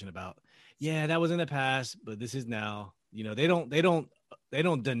television, about, that was in the past, but this is now. They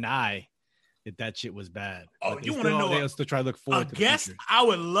don't deny that shit was bad. Oh, you want to know? They still try to look forward to a guest the future. I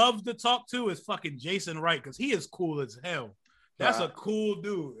would love to talk to is fucking Jason Wright, because he is cool as hell. That's a cool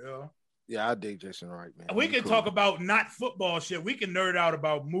dude, Yeah, I dig Jason Wright, man. We can talk about not football shit. We can nerd out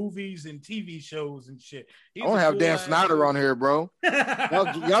about movies and TV shows and shit. I don't have Dan Snyder on here, bro.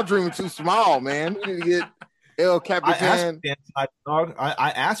 y'all dreaming too small, man. We need to get El Capitan.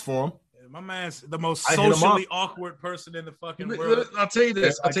 I asked for him. My man's the most socially awkward person in the fucking world. I'll tell you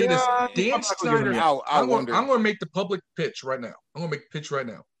this. Dan Snyder. I'm going to make the public pitch right now.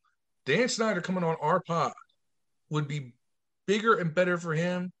 Dan Snyder coming on our pod would be bigger and better for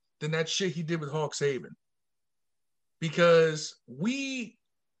him than that shit he did with Hawks Haven. Because we,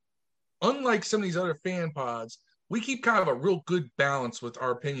 unlike some of these other fan pods, we keep kind of a real good balance with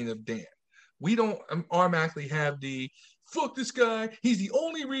our opinion of Dan. We don't automatically have the fuck this guy. He's the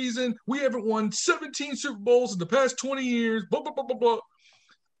only reason we haven't won 17 Super Bowls in the past 20 years. Blah, blah, blah, blah, blah.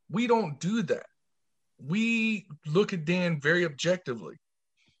 We don't do that. We look at Dan very objectively.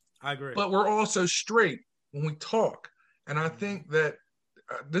 I agree. But we're also straight when we talk. And I think that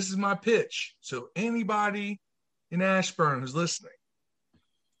this is my pitch. So anybody in Ashburn who's listening,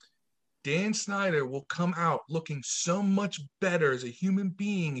 Dan Snyder will come out looking so much better as a human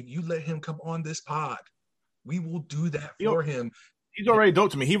being if you let him come on this pod. We will do that for him. He's already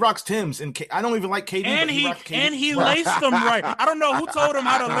dope to me. He rocks Tim's, and I don't even like KD. And he laced them right. I don't know who told him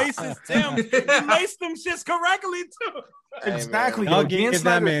how to lace his Tim's. He laced them shits correctly too. Exactly. Y'all give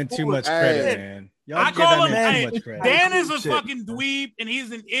that man too much credit, man. I call him, Dan is a fucking dweeb and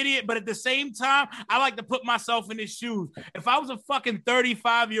he's an idiot, but at the same time, I like to put myself in his shoes. If I was a fucking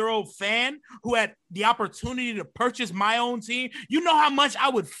 35-year-old fan who had the opportunity to purchase my own team, you know how much I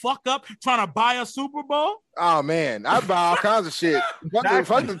would fuck up trying to buy a Super Bowl? Oh, man. I'd buy all kinds of shit.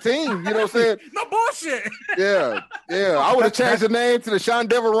 Fuck the team. You know what I'm saying? No bullshit. Yeah. I would have changed the name to the Sean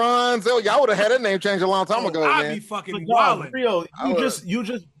Deverons. Y'all would have had that name changed a long time ago, I'd man. be fucking wildin'. Rio, you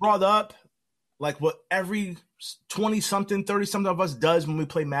just brought up like what every 20-something, 30-something of us does when we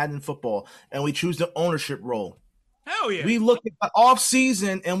play Madden football and we choose the ownership role. Hell yeah. We look at the off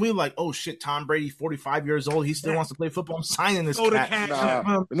season and we're like, oh shit, Tom Brady, 45 years old. He still wants to play football. I'm signing this cat.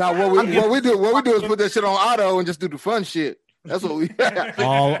 Nah, what we do is put that shit on auto and just do the fun shit. That's what we.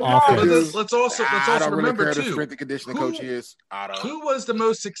 All But offense. let's also I don't really remember care who the too. strength and conditioning Who- coach is. I don't. Who was the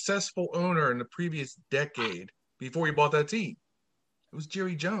most successful owner in the previous decade before he bought that team? It was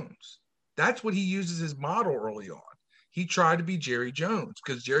Jerry Jones. That's what he used as his model early on. He tried to be Jerry Jones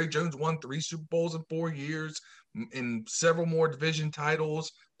because Jerry Jones won 3 Super Bowls in 4 years and several more division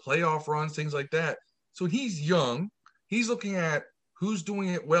titles, playoff runs, things like that. So he's young. He's looking at who's doing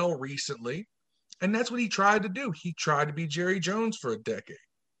it well recently. And that's what he tried to do. He tried to be Jerry Jones for a decade.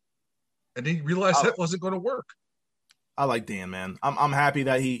 And he realized that wasn't going to work. I like Dan, man. I'm happy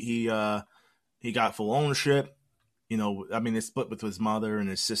that he got full ownership. You know, I mean, it's split with his mother and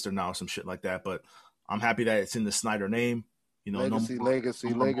his sister now, or some shit like that. But I'm happy that it's in the Snyder name. You know, Legacy.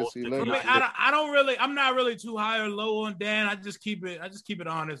 For me, I'm not really too high or low on Dan. I just keep it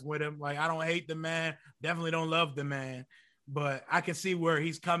honest with him. Like, I don't hate the man, definitely don't love the man, but I can see where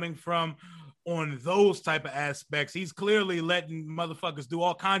he's coming from on those type of aspects. He's clearly letting motherfuckers do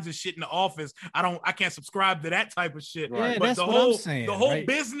all kinds of shit in the office. I can't subscribe to that type of shit. Yeah, but that's the what whole I'm saying, the whole right?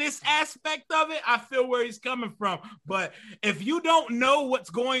 business aspect of it, I feel where he's coming from. But if you don't know what's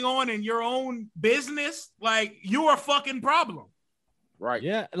going on in your own business, like, you're a fucking problem. Right.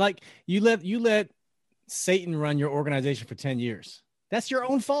 Yeah, like you let Satan run your organization for 10 years. That's your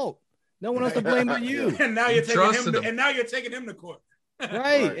own fault. No one else to blame but you. And now You you're taking trusted him. him. And now you're taking him to court.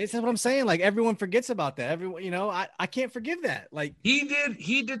 Right. It's what I'm saying. Like, everyone forgets about that. Everyone, I can't forgive that. Like, He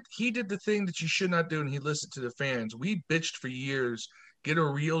did the thing that you should not do, and he listened to the fans. We bitched for years. Get a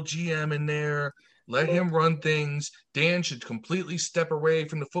real GM in there. Let him run things. Dan should completely step away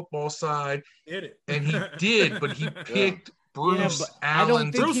from the football side, Did it? and he did. But he picked Bruce but I don't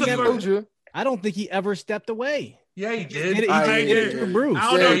Allen. think to he do ever- it. I don't think he ever stepped away. Yeah, he He did. did it- I he did it did. through Bruce.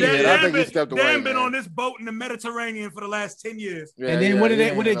 I don't Yeah, know. he did. I think he stepped away, Dan been man. on this boat in the Mediterranean for the last 10 years. Yeah, And then yeah, what did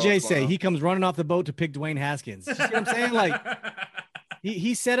yeah, what did no, Jay it's say? fine. He comes running off the boat to pick Dwayne Haskins. You see what I'm saying? Like,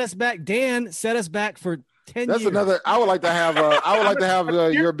 he set us back. Dan set us back for 10 That's years. another. I would like to have.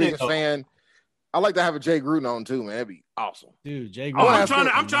 Your biggest though. fan. I like to have a Jay Gruden on too, man. That'd be awesome. Dude, Jay. I wanna Gruden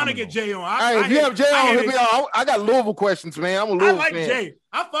have I'm trying to get Jay on. Hey, if you have Jay on, hit me on. I got Louisville questions, man. I'm a I Louisville like fan. Jay.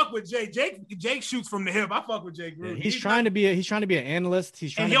 I fuck with Jay. Jake shoots from the hip. I fuck with Jay Gruden. He's trying to be an analyst.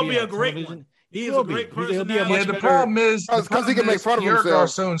 He's trying And to he'll be be a great television. one. He is will a great be. He'll be a personality. Yeah, much the better. problem is Because he can make fun of Pierre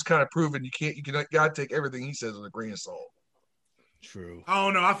himself. Garcon's kind of proven you gotta take everything he says with a grain of salt. True. I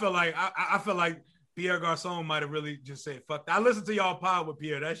don't know. I feel like Pierre Garcon might have really just said, fuck that. I listened to y'all pod with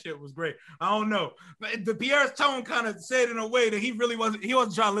Pierre. That shit was great. I don't know. But the Pierre's tone kind of said in a way that he wasn't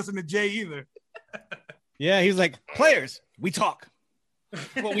trying to listen to Jay either. Yeah, he's like, players, we talk.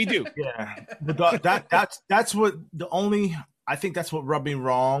 That's what we do. Yeah, but that's what I think that's what rubbed me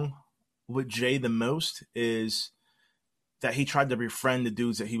wrong with Jay the most is that he tried to befriend the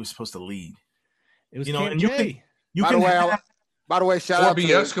dudes that he was supposed to lead. It was You know, Camp and you Jay. You By can the way, have- By the way, shout Or out be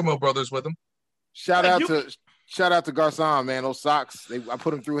to Eskimo brothers with him. shout out to Garcon, man. Those socks, I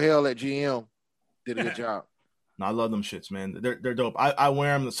put them through hell at GM. Did a good job. No, I love them shits, man. They're dope. I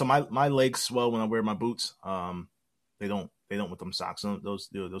wear them, so my legs swell when I wear my boots. They don't with them socks. Those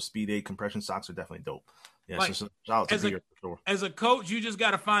Speed 8 compression socks are definitely dope. Yeah, Like, so shout out to as a- Pierre for sure. As a coach, you just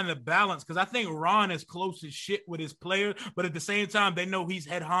got to find the balance because I think Ron is close as shit with his players, but at the same time, they know he's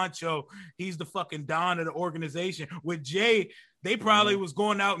head honcho. He's the fucking don of the organization. With Jay, they probably was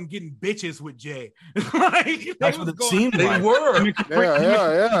going out and getting bitches with Jay. Like, That's what it seemed They like. were. Yeah.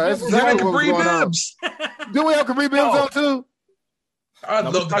 That's They had exactly what was Capri going on. bibs. Do we have Capri Bibs on too? I'd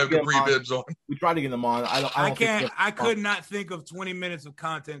No, love to we have tried to Capri get 'em bibs on. We tried to get them on. I could not think of 20 minutes of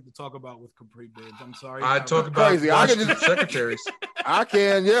content to talk about with Capri Bibs. I'm sorry. I talk about Crazy. I could Washington just- secretaries. I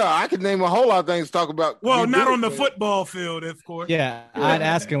can name a whole lot of things to talk about. Well, Capri not Bibs, on the man. football field, of course. Yeah, I'd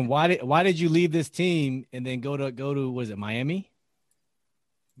ask him why did you leave this team and then go to was it Miami?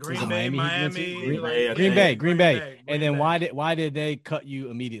 Green Was it Bay, Miami he Miami, went to? Green Bay, I Green think. Bay, Green Bay. And then Green Bay. why did they cut you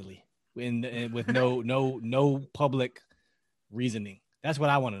immediately with no public reasoning? That's what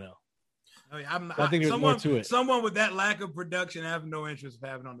I want to know. I think there's more to it. Someone with that lack of production, I have no interest of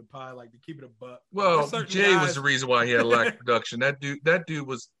having on the pod, like to keep it a buck. Well, There's certain Jay was guys- the reason why he had lack of production. That dude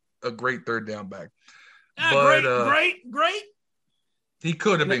was a great third down back. Ah, but, great. He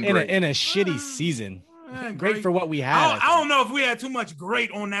could have been great. in a shitty season. Eh, Great for what we had. I don't know if we had too much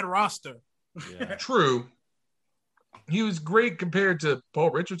great on that roster. Yeah. True. He was great compared to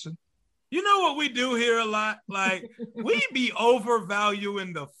Paul Richardson. You know what we do here a lot? Like, we be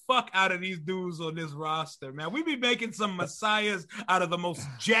overvaluing the fuck out of these dudes on this roster, man. We be making some messiahs out of the most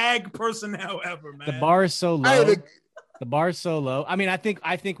jag personnel ever, man. The bar is so low. Hey, the bar is so low. I mean, I think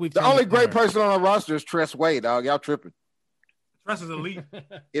we've the turned only the great corner. person on our roster is Tress Way, dog. Y'all tripping. Tress is elite.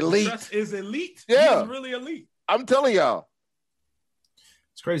 Elite. Tress is elite. Yeah. He's really elite. I'm telling y'all.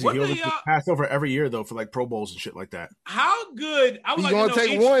 It's crazy. What He the always y'all- gets passed over every year though for like Pro Bowls and shit like that. How good? I would He's like gonna to know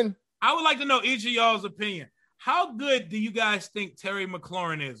take each, one. I would like to know each of y'all's opinion. How good do you guys think Terry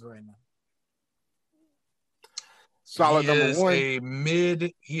McLaurin is right now? Solid number one.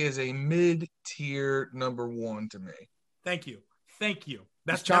 He is a mid-tier number one to me. Thank you.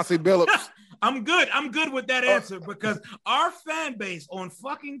 That's Chauncey Billups. I'm good with that answer because our fan base on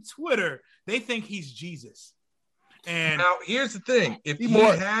fucking Twitter, they think he's Jesus. And Now, here's the thing: if He's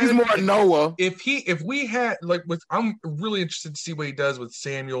more Noah. if we had like with, I'm really interested to see what he does with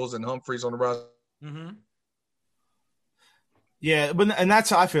Samuels and Humphreys on the roster. Mhm. Yeah, and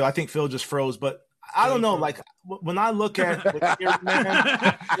that's how I feel. I think Phil just froze, but I don't know. Like when I look at man,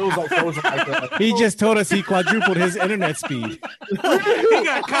 it feels like He just told us he quadrupled his internet speed. He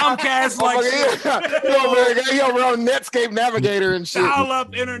got Comcast like shit. He over on Netscape Navigator and shit. Dial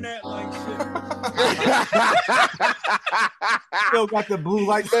up internet like shit. Phil got the blue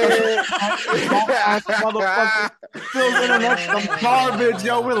light. Motherfucker. Phil's internet some garbage,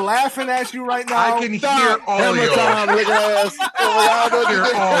 yo. We're laughing at you right now. I can hear all of y'all. I can hear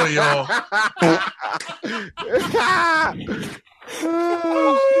all of y'all.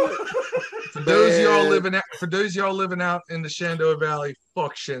 For those of y'all living out in the Shenandoah Valley,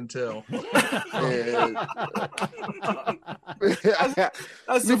 fuck Chantel.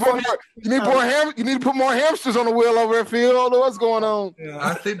 That's you, the you need to put more hamsters on the wheel over there, Phil. I don't know what's going on.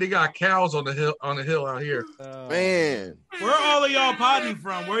 I think they got cows on the hill out here. Man. Where all of y'all potting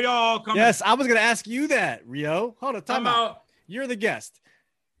from? Where y'all all coming? Yes, I was gonna ask you that, Rio. Hold on, time I'm out. out. You're the guest.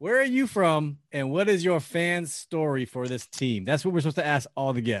 Where are you from, and what is your fan story for this team? That's what we're supposed to ask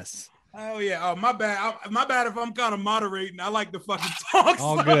all the guests. Oh yeah. Oh my bad. My bad if I'm kind of moderating. I like to fucking talk.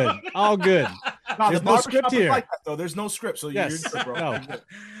 All so- good. All good. There's no script here. Like that, though. There's no script, so Yes. you're good, bro. No.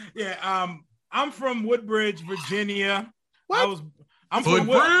 Yeah. I'm from Woodbridge, Virginia. What? I'm from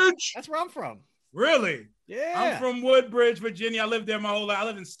Woodbridge? That's where I'm from. Really? Yeah. I'm from Woodbridge, Virginia. I lived there my whole life. I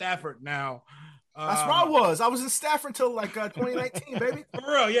live in Stafford now. That's where I was. I was in Stafford until like 2019, baby. For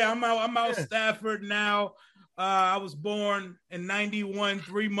real, yeah. I'm out Stafford now. I was born in 91,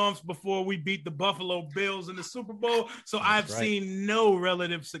 3 months before we beat the Buffalo Bills in the Super Bowl. So I've right. seen no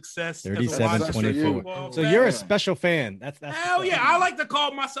relative success. as a 37-24. football So fan. you're a special fan. That's Hell yeah. I like to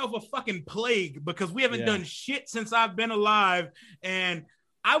call myself a fucking plague because we haven't done shit since I've been alive. And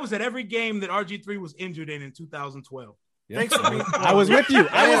I was at every game that RG3 was injured in 2012. Thanks for being I was with you.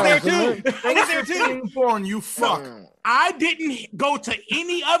 I was there too. I was there too. Born, you fuck. I didn't go to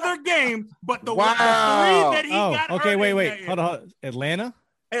any other game but the, Wow. the three that he Oh, got okay. hurt Wait. in that year. Hold on. Atlanta?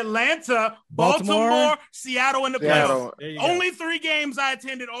 Atlanta, Baltimore? Baltimore, Seattle, and the playoffs. There you go. Only 3 games I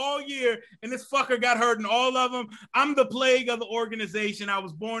attended all year, and this fucker got hurt in all of them. I'm the plague of the organization. I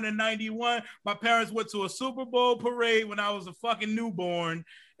was born in 91. My parents went to a Super Bowl parade when I was a fucking newborn,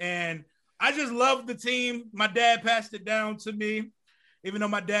 and I just loved the team. My dad passed it down to me. Even though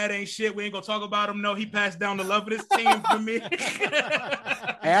my dad ain't shit, we ain't gonna talk about him. No, he passed down the love of this team for me.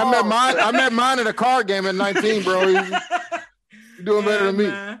 Hey, I met mine at a card game at 19, bro. You're doing better than me.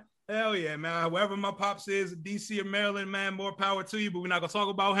 Man. Hell yeah, man. Wherever my pops is, DC or Maryland, man, more power to you, but we're not gonna talk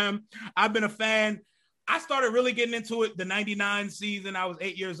about him. I've been a fan. I started really getting into it the 99 season. I was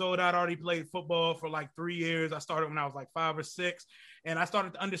 8 years old. I'd already played football for like 3 years. I started when I was like 5 or 6. And I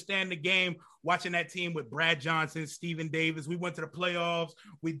started to understand the game watching that team with Brad Johnson, Stephen Davis. We went to the playoffs.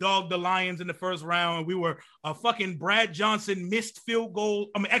 We dogged the Lions in the first round. And we were a fucking Brad Johnson missed field goal,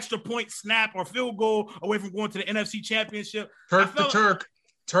 extra point snap or field goal away from going to the NFC Championship. Turk the Turk.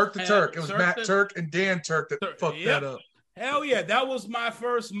 It was Turk Matt the- Turk and Dan Turk that fucked Yep. that up. Hell yeah. That was my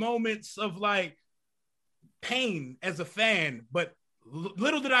first moments of like pain as a fan. But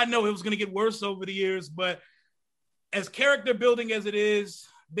little did I know it was going to get worse over the years. But as character building as it is,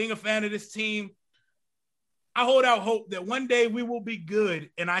 being a fan of this team, I hold out hope that one day we will be good.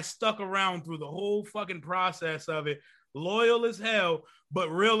 And I stuck around through the whole fucking process of it, loyal as hell, but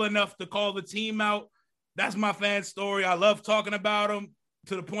real enough to call the team out. That's my fan story. I love talking about them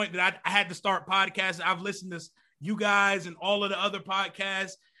to the point that I had to start podcasts. I've listened to you guys and all of the other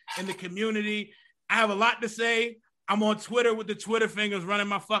podcasts in the community. I have a lot to say. I'm on Twitter with the Twitter fingers running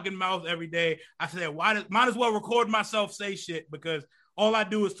my fucking mouth every day. I said, might as well record myself say shit because all I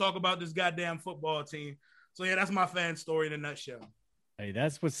do is talk about this goddamn football team. So yeah, that's my fan story in a nutshell. Hey,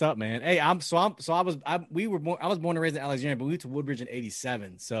 that's what's up, man. Hey, I was born and raised in Alexandria, but we moved to Woodbridge in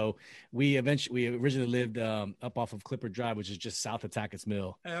 '87. So we originally lived up off of Clipper Drive, which is just south of Tackett's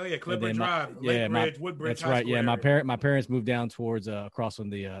Mill. Hell yeah, Clipper And then Drive, Lake Bridge, Woodbridge. That's High right. School Yeah, area. my parents moved down towards across from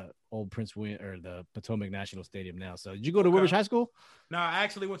the old Prince William or the Potomac National Stadium now. So did you go to Woodbridge High School? No, I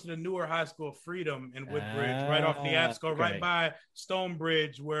actually went to the newer high school, Freedom in Woodbridge, right off Neabsco, right by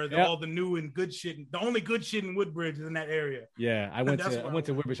Stonebridge, where all the new and good shit. The only good shit in Woodbridge is in that area. Yeah, I went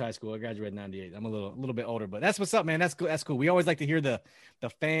to Woodbridge High School. I graduated in '98. I'm a little bit older, but that's what's up, man. That's cool. That's cool. We always like to hear the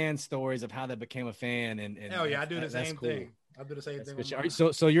fan stories of how they became a fan. And hell yeah, I do the same thing. I do the same thing.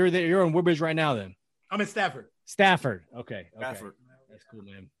 So you're there. You're in Woodbridge right now, then. I'm in Stafford. Okay. Stafford. That's cool,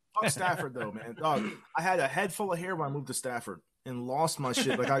 man. Fuck Stafford though, man. Dog, I had a head full of hair when I moved to Stafford and lost my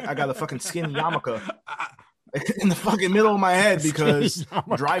shit. Like I got a fucking skinny yarmulke in the fucking middle of my head because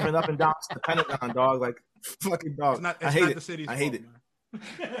driving up and down to the Pentagon, dog. Like fucking dog. I hate it. I hate it.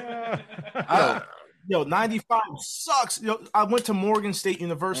 Yo, 95 sucks. Yo, I went to Morgan State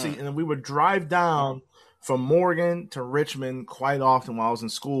University and we would drive down from Morgan to Richmond quite often while I was in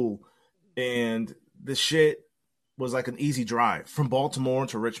school, and the shit was like an easy drive from Baltimore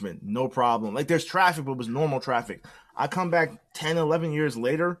to Richmond, no problem. Like there's traffic, but it was normal traffic. I come back 10, 11 years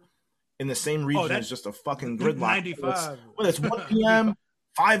later in the same region. It's just a fucking gridlock. 95. It's 1 p.m.,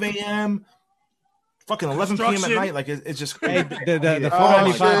 5 a.m., fucking 11 p.m. at night. Like it's just crazy. Hey, the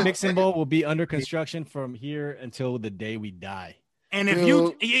 495 Mixon Bowl will be under construction from here until the day we die. And if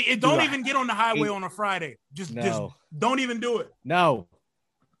you don't even get on the highway on a Friday, just don't even do it. No,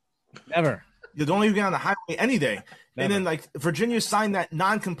 never. You don't even get on the highway any day. Never. And then like Virginia signed that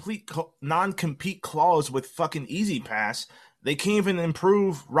non-compete clause with fucking Easy Pass. They can't even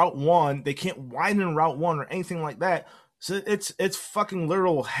improve Route 1. They can't widen Route 1 or anything like that. So it's fucking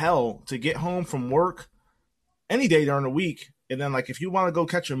literal hell to get home from work any day during the week. And then like if you want to go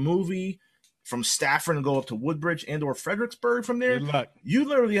catch a movie from Stafford and go up to Woodbridge and or Fredericksburg from there, you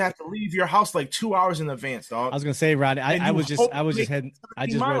literally have to leave your house like 2 hours in advance, dog. I was gonna say, Rodney, I just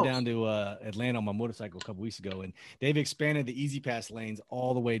rode down to Atlanta on my motorcycle a couple weeks ago, and they've expanded the Easy Pass lanes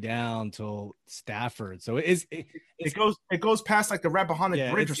all the way down till Stafford. So it goes past like the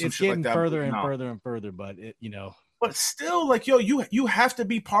Rappahannock Bridge or some shit like that. Further and further and further, but But still, like, yo, you have to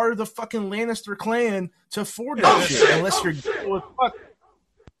be part of the fucking Lannister clan to afford that shit, unless you're with fuck.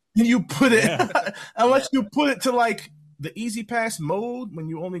 You put it unless you put it to like the Easy Pass mode when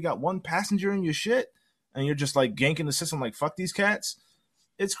you only got one passenger in your shit and you're just like ganking the system like fuck these cats.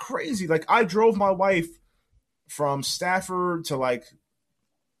 It's crazy. Like I drove my wife from Stafford to like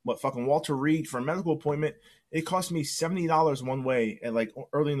fucking Walter Reed for a medical appointment. It cost me $70 one way at like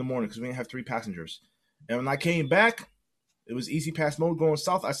early in the morning because we didn't have 3 passengers. And when I came back, it was Easy Pass mode going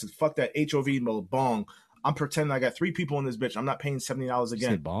south. I said, fuck that HOV mode, bong. I'm pretending I got 3 people in this bitch. I'm not paying $70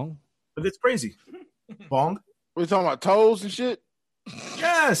 again. Bong? But it's crazy. Bong? We're talking about tolls and shit?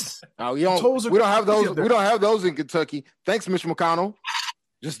 Yes. Oh, we don't have those. We don't have those in Kentucky. Thanks, Mitch McConnell.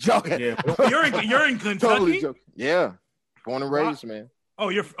 Just joking. Yeah. You're in Kentucky? Totally joking. Yeah. Born and raised, man. Oh,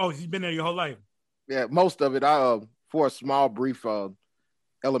 you've been there your whole life. Yeah, most of it. For a small, brief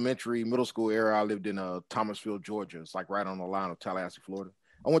elementary, middle school era, I lived in Thomasville, Georgia. It's like right on the line of Tallahassee, Florida.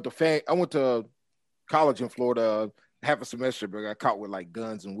 I went to college in Florida half a semester, but I got caught with like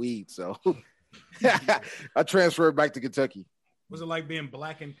guns and weed. So I transferred back to Kentucky. What's it like being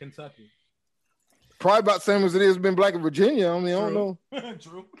black in Kentucky? Probably about the same as it is being black in Virginia. I mean, I don't know.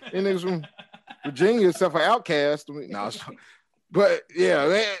 True. And it's from Virginia, except for Outcast. I mean, but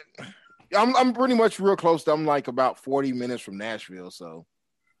yeah, I'm pretty much real close. I'm like about 40 minutes from Nashville, so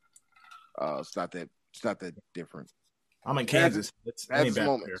it's not that different. I'm in Kansas. That's the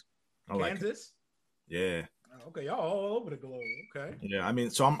moment. Kansas. Yeah. Okay, y'all all over the globe. Okay. Yeah, I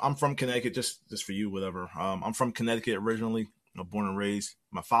mean, so I'm from Connecticut, just for you, whatever. I'm from Connecticut originally, born and raised.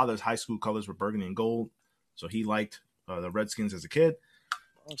 My father's high school colors were burgundy and gold, so he liked the Redskins as a kid.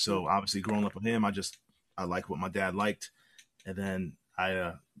 Okay. So obviously, growing up with him, I liked what my dad liked, and then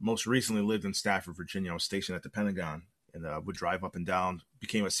I most recently lived in Stafford, Virginia. I was stationed at the Pentagon, and would drive up and down.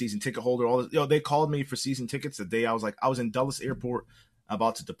 Became a season ticket holder. All this, they called me for season tickets the day I was in Dulles Airport,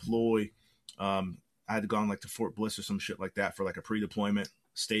 about to deploy. I had to go on like to Fort Bliss or some shit like that for like a pre-deployment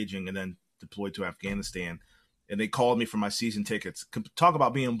staging, and then deployed to Afghanistan. And they called me for my season tickets. Talk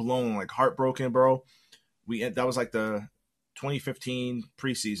about being blown, like heartbroken, bro. That was like the 2015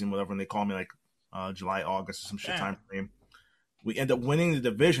 preseason, whatever. When they called me like July, August or some shit time frame. We end up winning the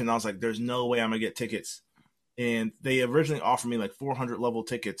division. I was like, there's no way I'm gonna get tickets. And they originally offered me like 400 level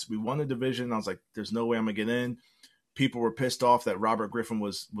tickets. We won the division. I was like, there's no way I'm gonna get in. People were pissed off that Robert Griffin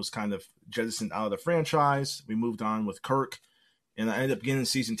was kind of jettisoned out of the franchise. We moved on with Kirk, and I ended up getting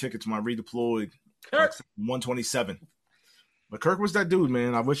season tickets when I redeployed. Like 127. But Kirk was that dude,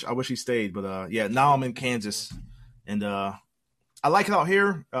 man. I wish he stayed. But yeah, now I'm in Kansas, and I like it out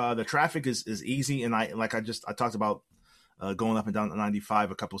here. The traffic is easy, and I talked about going up and down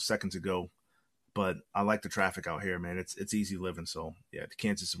 95 a couple seconds ago. But I like the traffic out here, man. It's easy living. So yeah,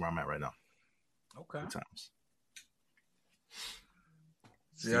 Kansas is where I'm at right now. Okay. Good times.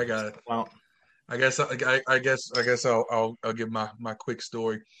 See, I got it. Well, I guess I'll give my quick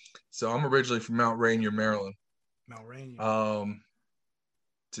story. So I'm originally from Mount Rainier, Maryland. Mount Rainier.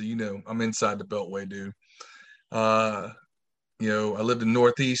 So I'm inside the Beltway, dude. I lived in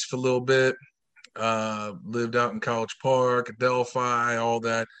Northeast for a little bit. Lived out in College Park, Delphi, all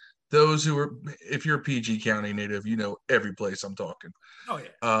that. Those who are, if you're a PG County native, you know every place I'm talking. Oh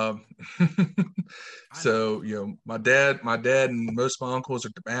yeah. So my dad and most of my uncles are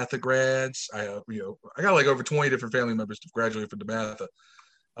DeMatha grads. I got like over 20 different family members to graduate from DeMatha,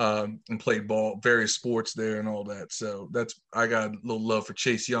 and played ball, various sports there and all that. So I got a little love for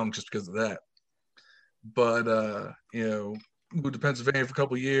Chase Young just because of that. But moved to Pennsylvania for a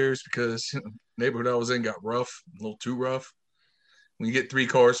couple of years because the neighborhood I was in got rough, a little too rough. When you get 3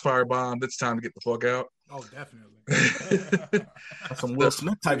 cars firebombed, it's time to get the fuck out. Oh, definitely. that's some Will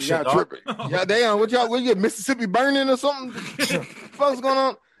Smith type shit. Y'all Dog. tripping. Yeah, damn. What you get Mississippi burning or something? What's going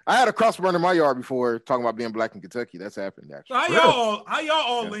on? I had a cross burn in my yard before talking about being black in Kentucky. That's happened actually. So how y'all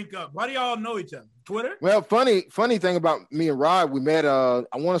all link up? Why do y'all know each other? Twitter? Well, funny thing about me and Rod, we met. I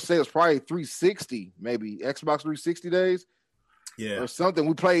want to say it was probably 360, maybe Xbox 360 days, or something.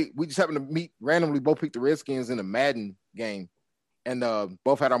 We just happened to meet randomly. Both picked the Redskins in a Madden game, and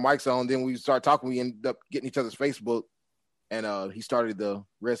both had our mics on. Then we started talking. We ended up getting each other's Facebook, and he started the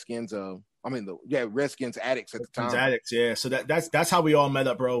Redskins. Redskins Addicts at the time. Addicts, yeah. So that's how we all met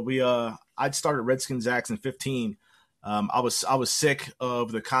up, bro. I'd started Redskins Addicts in 15. I was sick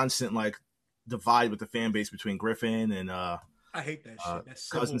of the constant like divide with the fan base between Griffin and I hate that shit. That's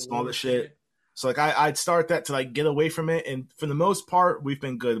Cousins and all this shit. So like I'd start that to like get away from it, and for the most part, we've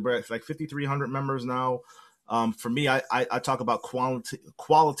been good. We're at like 5,300 members now. For me, I talk about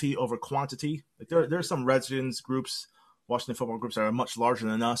quality over quantity. Like there's some Redskins groups, Washington football groups that are much larger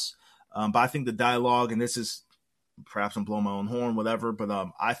than us. But I think the dialogue, and this is perhaps I'm blowing my own horn, whatever. But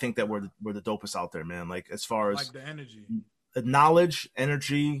I think that we're the dopest out there, man. Like as far as like the energy, knowledge,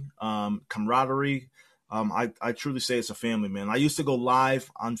 energy, camaraderie. I truly say it's a family, man. I used to go live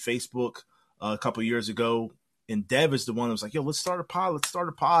on Facebook a couple years ago, and Dev is the one that was like, "Yo, let's start a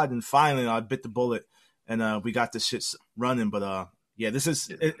pod." And finally, I bit the bullet, and we got this shit running. But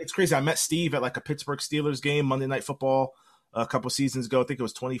it's crazy. I met Steve at like a Pittsburgh Steelers game, Monday Night Football, a couple seasons ago. I think it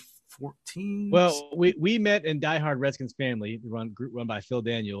was 2014. Well, we met in Die Hard Redskins Family, the group run by Phil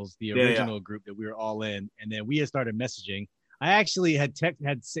Daniels, the original group that we were all in, and then we had started messaging. I actually had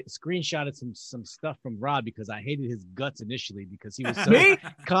screenshotted some stuff from Rod because I hated his guts initially because he was so Wait,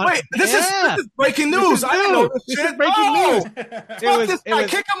 this is breaking news. I didn't know this shit. Is breaking news.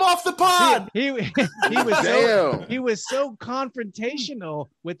 Kick him off the pod. He was so confrontational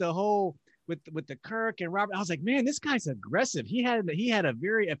with the whole with the Kirk and Robert. I was like, man, this guy's aggressive. He had a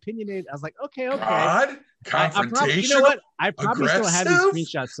very opinionated. I was like, okay. God, confrontation. You know what? I probably still have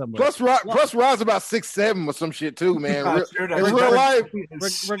these screenshots somewhere. Plus Rod's about 6'7" or some shit too, man. In real life.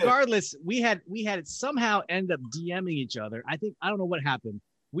 Regardless, we had somehow ended up DMing each other. I don't know what happened.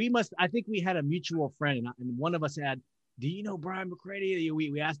 I think we had a mutual friend, and one of us had, do you know Brian McCready?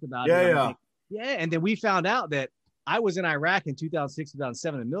 We asked about it. Yeah. Like, yeah. And then we found out that I was in Iraq in 2006,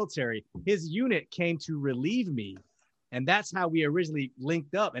 2007 in the military. His unit came to relieve me. And that's how we originally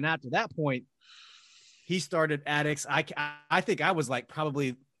linked up. And after that point, he started Addicts. I think I was like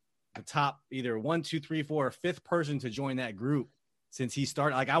probably the top either 1, 2, 3, 4, or 5th person to join that group since he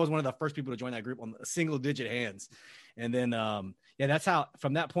started. Like I was one of the first people to join that group on single digit hands. And then, that's how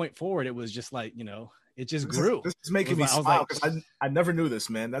from that point forward, it was just like, it just grew. This is making me smile because I never knew this,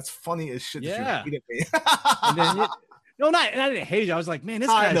 man. That's funny as shit. Yeah. That you hated me. And then and I didn't hate you. I was like, man, this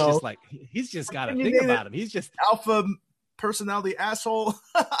guy's just like, he's just got to think about him. He's just alpha personality asshole.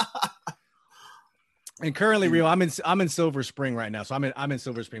 And currently, Rio, I'm in Silver Spring right now. So I'm in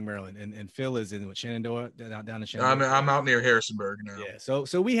Silver Spring, Maryland, and Phil is in Shenandoah, down in Shenandoah. I'm out near Harrisonburg now. Yeah. So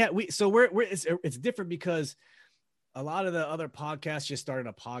it's different because a lot of the other podcasts just started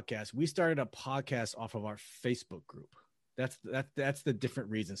a podcast. We started a podcast off of our Facebook group. That's the different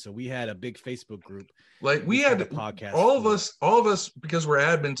reason. So we had a big Facebook group. Like we had a podcast. All of us, because we're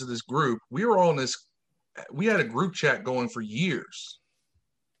admin to this group, we were all in this. We had a group chat going for years.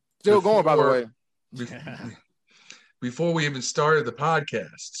 Still going, by the way. Before we even started the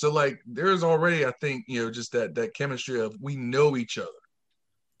podcast. So like there's already, I think, just that chemistry of we know each other.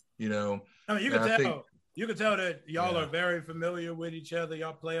 I mean, you can tell that y'all are very familiar with each other.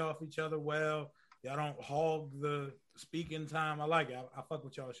 Y'all play off each other well. Y'all don't hog the speaking time. I like it. I fuck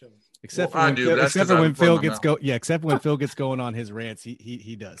with y'all show. Except Well, I for when do, Phil, but that's except 'cause for I when Phil run my gets except when Phil gets going on his rants,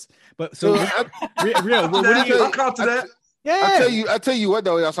 he does. But So so Rio, what do you? I'll call to that. Yeah, I tell you what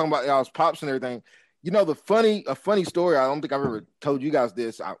though, y'all talking about y'all's pops and everything. You know, a funny story. I don't think I've ever told you guys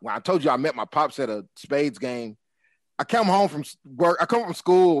this. When I told you I met my pops at a Spades game. I come home from work. I come from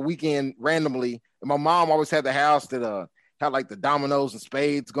school a weekend randomly, and my mom always had the house that had like the dominoes and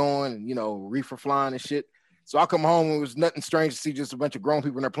spades going, and reefer flying and shit. So I come home and it was nothing strange to see just a bunch of grown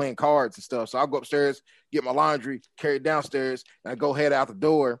people in there playing cards and stuff. So I go upstairs, get my laundry, carry it downstairs, and I go head out the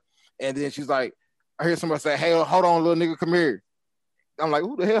door. And then she's like, I hear somebody say, "Hey, hold on, little nigga, come here." I'm like,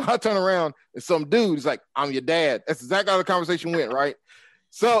 "Who the hell?" I turn around and some dude is like, "I'm your dad." That's exactly how the conversation went, right?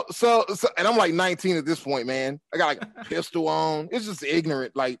 So, and I'm like 19 at this point, man. I got like a pistol on. It's just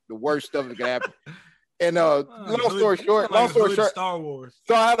ignorant, like the worst stuff that could happen. And long story short, Star Wars.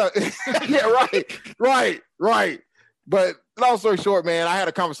 So I had a yeah, right. But long story short, man, I had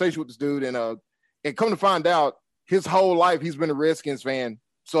a conversation with this dude, and come to find out, his whole life he's been a Redskins fan.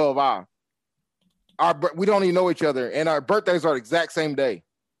 So have I. We don't even know each other, and our birthdays are the exact same day.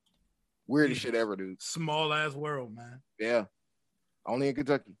 Weirdest shit ever, dude. Small ass world, man. Yeah, only in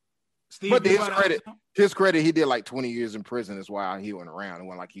Kentucky. Steve, But to his credit, he did like 20 years in prison. That's why he went around. It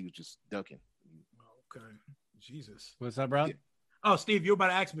wasn't like he was just ducking. Okay, Jesus. What's up, bro? Oh, Steve, you're about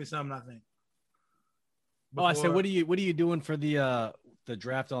to ask me something, I think. Oh, I said, what are you doing for the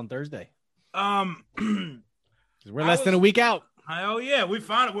draft on Thursday? 'Cause we're less than a week out. Hell yeah, we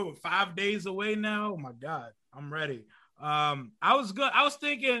found it. We're 5 days away now. Oh my God, I'm ready. I was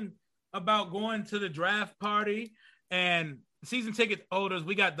thinking about going to the draft party, and season ticket holders,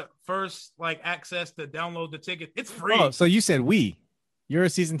 we got the first access to download the ticket. It's free. Oh, so you said you're a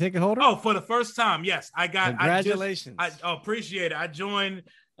season ticket holder? Oh, for the first time, yes. I got. Congratulations. I appreciate it. I joined.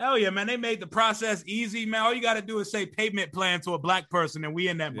 Hell yeah, man! They made the process easy, man. All you got to do is say payment plan to a black person, and we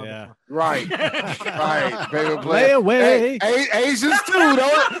in that motherfucker. Right. Payment plan. Lay away. Hey, Asians too.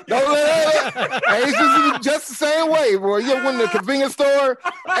 Don't let Asians just the same way, boy. You ever went to the convenience store,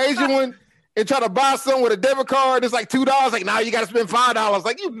 Asian one, and try to buy something with a debit card? It's like $2. Like, now you got to spend $5.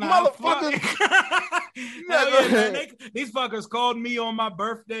 Like, you motherfucker. Hell yeah, man. These fuckers called me on my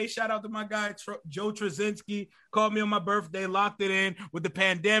birthday. Shout out to my guy Joe Trzynski. Called me on my birthday, locked it in with the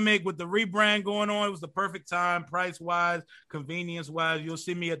pandemic, with the rebrand going on. It was the perfect time, price-wise, convenience-wise. You'll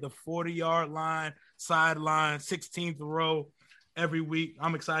see me at the 40-yard line, sideline, 16th row every week.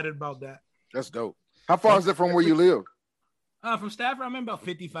 I'm excited about that. That's dope. How far is it from where you live? From Stafford, I'm in about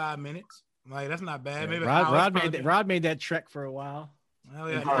 55 minutes. Like, that's not bad. Maybe Rod made that trek for a while. Hell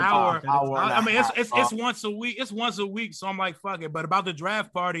yeah, an hour. I mean, it's once a week. It's once a week, so I'm like, fuck it. But about the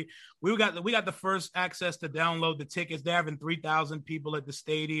draft party, we got the first access to download the tickets. They're having 3,000 people at the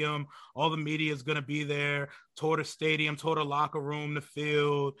stadium. All the media is gonna be there. Tour the stadium, tour the locker room, the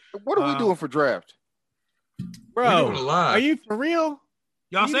field. What are we doing for draft, bro? Are you for real?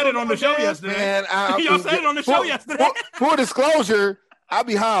 Y'all said it on the show yesterday. Man, y'all said it on the show yesterday. Full disclosure, I'll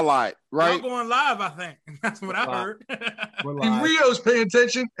be highlight, right? Y'all going live, I think. That's what I heard. And Rio's paying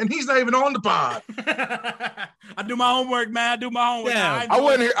attention, and he's not even on the pod. I do my homework, man. I do my homework. Yeah. I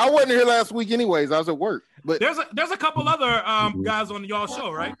wasn't here last week, anyways. I was at work. But there's a couple other guys on y'all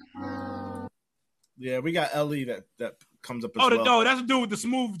show, right? Yeah, we got Ellie that comes up as well. Oh, that's the dude with the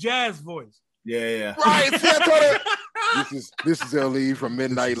smooth jazz voice. Yeah. Right. This is Ellie from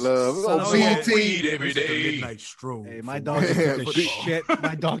Midnight Love. BT every day. Midnight Stroll. Hey, my dog just took a shit.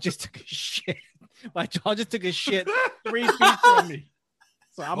 My dog just took a shit. My dog just took a shit 3 feet from me.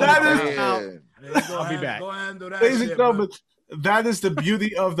 So I'm I'll be back. Go ahead and do that. Ladies and gentlemen, that is the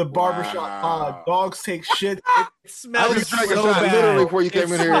beauty of the barbershop pod. Dogs take shit. It smells so bad. Literally before you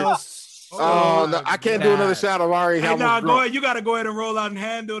came in here. Oh, no, I can't do another shot of Ari. Hey, go ahead. You got to go ahead and roll out and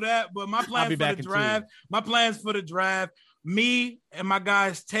handle that. But my plans for the draft, me and my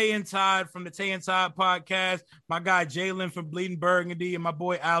guys Tay and Todd from the Tay and Todd podcast, my guy Jalen from Bleeding Burgundy, and my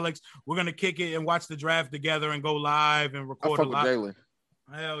boy Alex, we're gonna kick it and watch the draft together and go live and record a lot.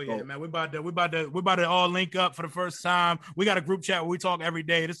 Hell yeah, man. We about to all link up for the first time. We got a group chat where we talk every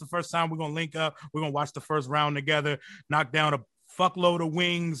day. This is the first time we're gonna link up. We're gonna watch the first round together, knock down a fuckload of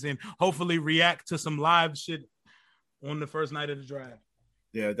wings, and hopefully react to some live shit on the first night of the draft.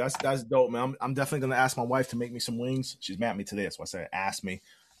 Yeah, that's dope, man. I'm definitely gonna ask my wife to make me some wings. She's mad at me today, so I said ask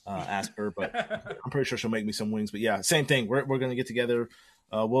her, but I'm pretty sure she'll make me some wings. But yeah, same thing. We're gonna get together.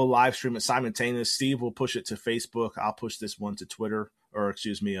 We'll live stream it simultaneous. Steve will push it to Facebook. I'll push this one to Twitter, or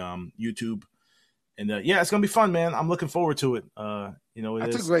YouTube. And yeah, it's gonna be fun, man. I'm looking forward to it. I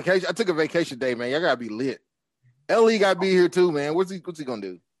took a vacation day, man. Y'all gotta be lit. Ellie got to be here too, man. What's he gonna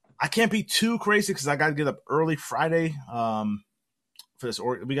do? I can't be too crazy because I got to get up early Friday. For this,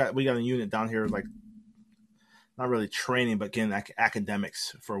 we got a unit down here like not really training, but getting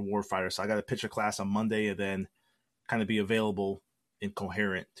academics for a warfighter. So I got to pitch a class on Monday and then kind of be available and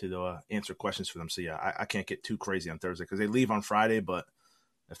coherent to answer questions for them. So yeah, I can't get too crazy on Thursday because they leave on Friday. But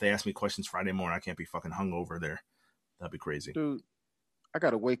if they ask me questions Friday morning, I can't be fucking hungover there. That'd be crazy, dude. I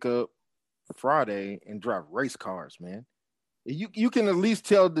got to wake up Friday and drive race cars, man. You can at least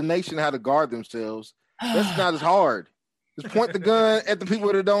tell the nation how to guard themselves. That's not as hard. Just point the gun at the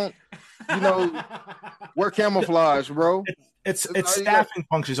people that don't, wear camouflage, bro. It's staffing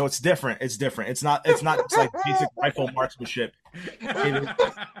function, so it's different. It's different. It's not just like basic rifle marksmanship. It is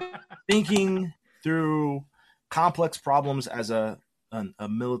thinking through complex problems as a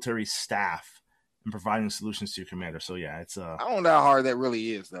military staff and providing solutions to your commander. So yeah, it's I don't know how hard that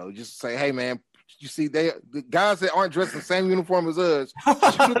really is, though. Just say, hey man, you see the guys that aren't dressed in the same uniform as us,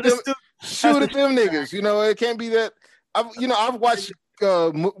 shoot at them niggas. It can't be that. I've watched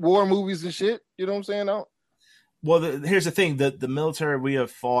war movies and shit. You know what I'm saying? Well, here's the thing: the military, we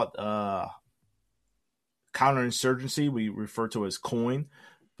have fought counterinsurgency. We refer to as COIN,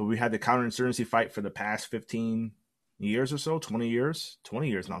 but we had the counterinsurgency fight for the past 15 years or so, 20 years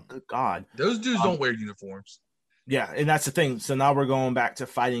now. Good God, those dudes don't wear uniforms. Yeah, and that's the thing. So now we're going back to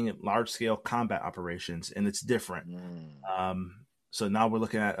fighting large-scale combat operations, and it's different. So now we're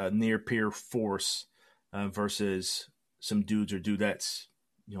looking at a near-peer force versus some dudes or dudettes,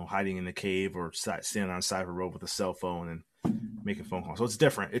 hiding in the cave or standing on the side of a road with a cell phone and making phone calls. So it's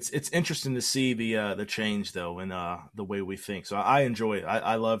different. It's interesting to see the change though in the way we think. So I enjoy it.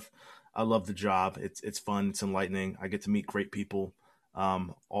 I love the job. It's fun. It's enlightening. I get to meet great people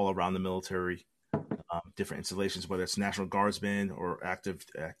all around the military, different installations, whether it's National Guardsmen or active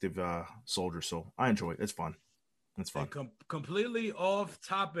soldiers. So I enjoy it. It's fun. It's fun. Completely off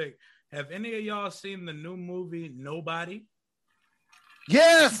topic. Have any of y'all seen the new movie Nobody?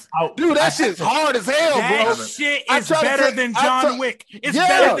 Yes, dude, that shit's hard as hell, bro. That shit is better than John Wick. It's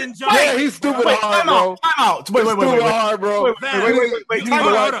better than John Wick. Yeah, he's stupid hard, bro. Time out. Wait. Stupid hard, bro. Wait.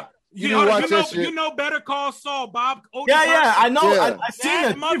 Hold up. You know Better Call Saul, Bob. Yeah, I know. Yeah. I've seen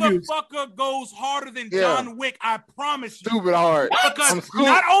that the motherfucker goes harder than John Wick. I promise you. Stupid hard. Because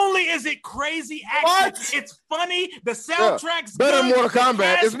not only is it crazy action, it's funny. The soundtrack's better than good. Mortal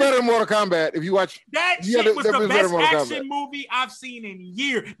Kombat. It's better than Mortal Kombat. If you watch that shit, was the best action movie I've seen in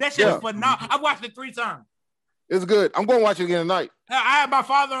years. That shit was phenomenal. I watched it 3 times. It's good. I'm going to watch it again tonight. I had my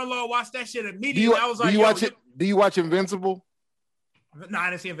father-in-law watch that shit immediately. I was like, do you watch Invincible? No, I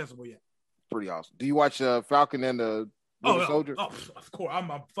didn't see Invincible yet. Pretty awesome. Do you watch Falcon and the Winter Soldier? Oh, of course. I'm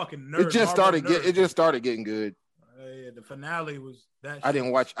a fucking nerd. It just started getting good. The finale was that shit. I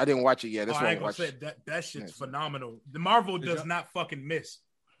didn't watch it yet. That's I ain't gonna say that shit's phenomenal. The Marvel does not fucking miss.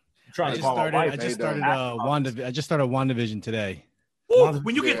 I just started WandaVision today. Ooh,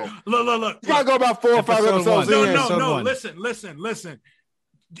 when you get look. You gotta go about 4 or 5 episodes. No. Listen.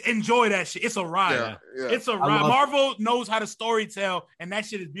 Enjoy that shit. It's a ride. Yeah. It's a ride. Marvel knows how to story tell, and that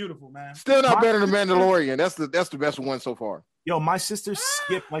shit is beautiful, man. Still not better than Mandalorian. That's the best one so far. Yo, my sister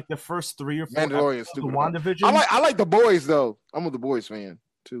skipped like the first 3 or 4 Mandalorian stupid. WandaVision. I like The Boys though. I'm a The Boys fan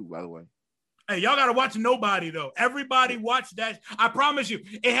too, by the way. Hey, y'all gotta watch Nobody though. Everybody watch that. I promise you,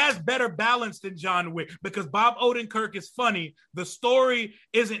 it has better balance than John Wick because Bob Odenkirk is funny. The story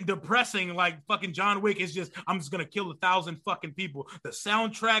isn't depressing like fucking John Wick. It's just I'm just gonna kill 1,000 fucking people. The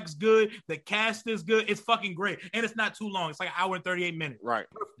soundtrack's good. The cast is good. It's fucking great, and it's not too long. It's like an hour and 38 minutes. Right.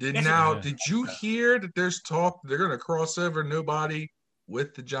 Did you hear that there's talk they're gonna cross over Nobody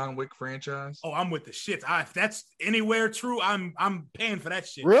with the John Wick franchise? Oh, I'm with the shit. If that's anywhere true, I'm paying for that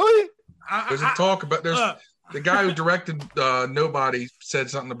shit. Really? There's a talk about the guy who directed Nobody said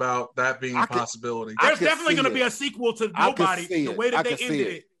something about that being a possibility. There's definitely going to be a sequel to Nobody. The way that they ended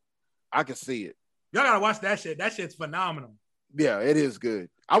it. I can see it. Y'all got to watch that shit. That shit's phenomenal. Yeah, it is good.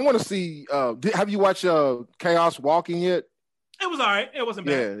 I want to see. Have you watched Chaos Walking yet? It was all right. It wasn't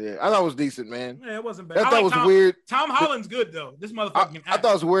bad. Yeah. I thought it was decent, man. Yeah, it wasn't bad. I thought it was weird. Tom Holland's good though. This motherfucker. I thought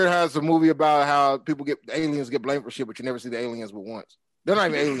it was weird how it's a movie about how aliens get blamed for shit, but you never see the aliens but once. They're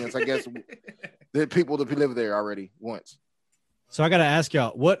not even aliens, I guess. They're people that live there already once. So I got to ask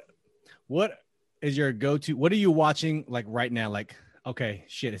y'all, what is your go-to? What are you watching like right now? Like, okay,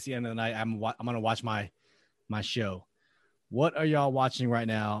 shit, it's the end of the night. I'm going to watch my show. What are y'all watching right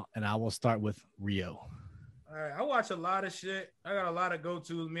now? And I will start with Rio. All right, I watch a lot of shit. I got a lot of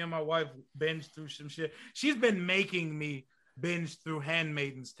go-tos. Me and my wife binge through some shit. She's been making me binge through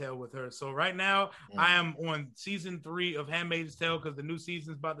Handmaid's Tale with her. So right now I am on season 3 of Handmaid's Tale because the new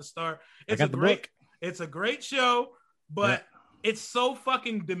season's about to start. It's a great show, but it's so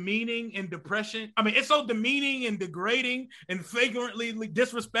fucking demeaning and depression. I mean, it's so demeaning and degrading and flagrantly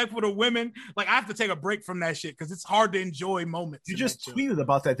disrespectful to women. Like, I have to take a break from that shit because it's hard to enjoy moments. You just tweeted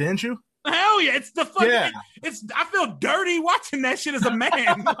about that, didn't you? Hell yeah! It's the fucking. Yeah. It's. I feel dirty watching that shit as a man.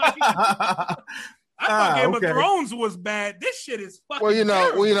 Like, I thought Game of Thrones was bad. This shit is fucking. Well, you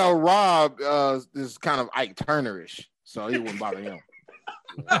know, Rob is kind of Ike Turner-ish, so he wouldn't bother him.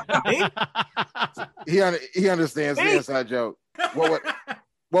 He understands the inside joke. What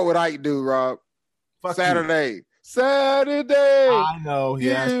would Ike do, Rob? Fuck Saturday. I know.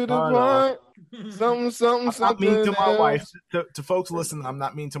 Yes. Something. I'm not mean to my wife. To folks listening, I'm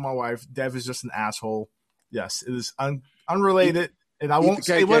not mean to my wife. Dev is just an asshole. Yes, it is unrelated, and I won't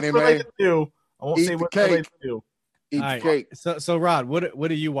say what's related to. I won't say what's related to. Eat the cake. So Rod,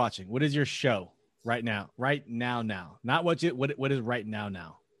 what are you watching? What is your show right now? Right now. Not what is right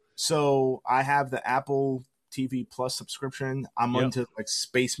now. So I have the Apple TV Plus subscription. I'm into like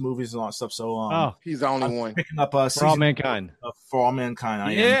space movies and all that stuff. So he's the only one picking up For All Mankind. For All Mankind.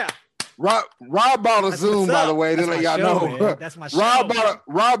 I am. Rob bought a Zoom, by the way. Just let y'all know. Man. That's my show.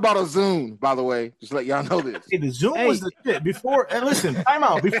 Rob bought a Zoom, by the way. Just let y'all know this. Hey, the Zoom was the shit before. And listen, time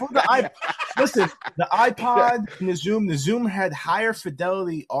out. Before the iPod and the Zoom had higher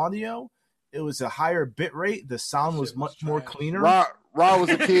fidelity audio. It was a higher bit rate. The sound was much more cleaner. Rob was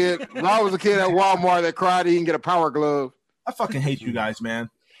a kid. Rob was a kid at Walmart that cried he didn't get a power glove. I fucking hate you guys, man.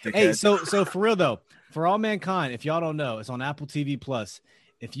 Hey, so for real though, For All Mankind, if y'all don't know, it's on Apple TV Plus.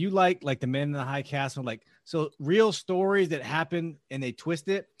 If you like the Men in the High Castle, so real stories that happen and they twist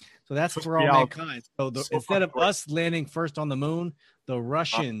it. So that's For All Mankind. So instead of us landing first on the moon, the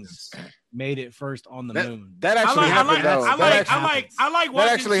Russians made it first on the moon. That actually happened, though. I like watching that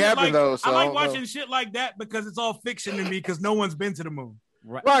actually happened, though. So, I like watching shit like that because it's all fiction to me because no one's been to the moon.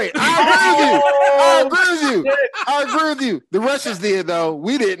 Right. I agree with you. The Russians did, though.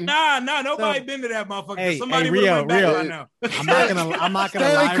 We didn't. Nah, nobody been to that motherfucker. Somebody Rio, I know. I'm not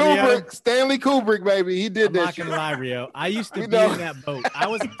gonna lie, Rio. Stanley Kubrick, baby. He did that. I'm not gonna lie, Rio. I used to be in that boat. I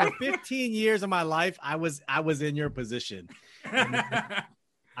was for 15 years of my life. I was in your position.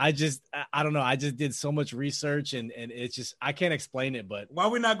 I don't know. I just did so much research and it's just, I can't explain it, but why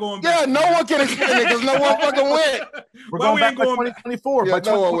we not going back? Yeah, no one can explain it because no one fucking went. We're going back to 2024. Yeah,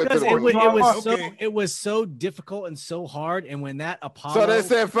 no one went to the it was so difficult and so hard. And when that Apollo. So they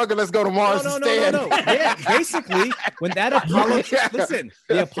said, fuck it, let's go to Mars instead. No. Yeah, basically, when that Apollo, listen,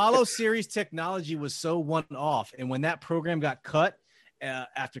 the Apollo series technology was so one off. And when that program got cut,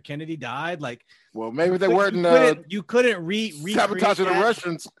 after Kennedy died, well, maybe they weren't. You couldn't sabotaging the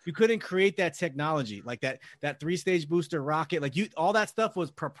Russians. You couldn't create that technology, like that 3-stage booster rocket, all that stuff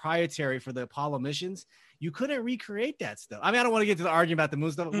was proprietary for the Apollo missions. You couldn't recreate that stuff. I mean, I don't want to get to the argument about the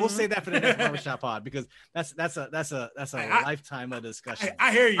moon stuff. We'll save that for the next barbershop pod because that's a lifetime of discussion.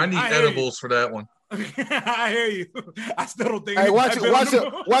 I hear you. I need edibles for that one. I hear you. I still don't think. Hey,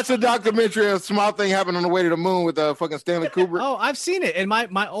 watch a documentary of Small Thing Happened on the Way to the Moon with fucking Stanley Kubrick. Oh, I've seen it. And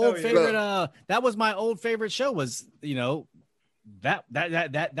my old favorite. That was my old favorite show. Was that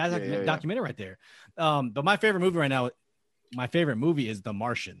documentary right there. But my favorite movie right now. My favorite movie is The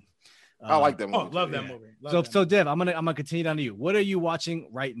Martian. I like that movie. Love that movie. So Dev, I'm gonna continue down to you. What are you watching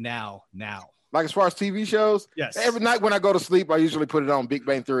right now? Like as far as TV shows, yes. Every night when I go to sleep, I usually put it on Big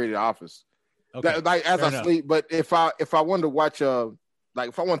Bang Theory, The Office. Okay. As I sleep. But if I wanted to watch if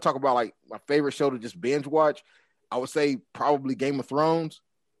I want to talk about my favorite show to just binge watch, I would say probably Game of Thrones.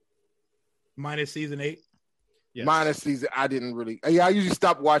 Minus season 8. Yes. Minus season, I didn't really. I usually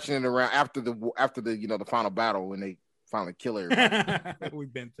stop watching it around after the the final battle when they finally kill everybody.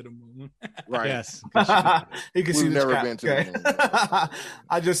 We've been to the moon, right? Yes, you can see We've never been to the moon.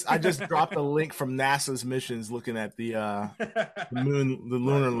 I just dropped a link from NASA's missions looking at the moon, the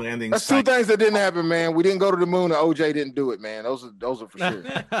lunar landing. That's two things that didn't happen, man. We didn't go to the moon, and OJ didn't do it, man. Those are for sure.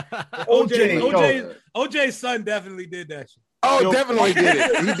 OJ's son definitely did that shit. Oh, definitely did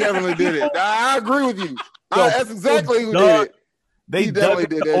it. He definitely did it. I agree with you. That's exactly who did it. They definitely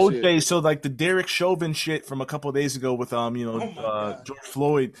did that OJ shit. So the Derek Chauvin shit from a couple of days ago with George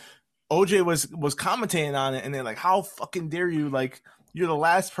Floyd, OJ was commentating on it, and they're like, "How fucking dare you? You're the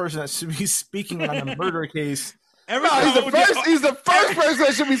last person that should be speaking on a murder case." He's the first person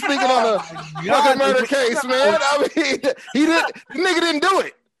that should be speaking on a fucking murder case, man. I mean, the nigga didn't do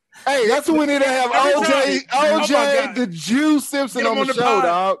it. Hey, that's who we need to have. OJ, the Jew Simpson on the show,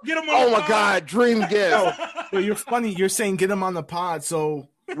 dog. Oh my God, dream guest. Well, you're funny. You're saying get him on the pod, so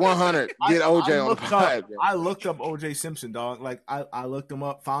 100. Get OJ on the pod. I looked up OJ Simpson, dog. I looked him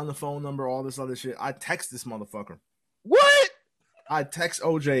up, found the phone number, all this other shit. I text this motherfucker. What? I text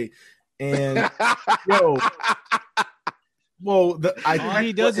OJ, and yo, Well, All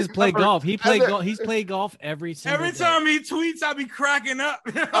he does is play golf. He's played golf every single Every day. time he tweets, I be cracking up.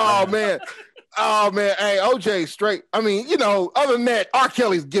 Oh man. Hey, OJ straight. I mean, other than that, R.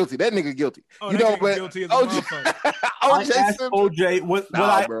 Kelly's guilty. That nigga guilty. Oh, you that know, nigga but guilty as a OJ, motherfucker. I OJ asked Simpson. OJ what Nah,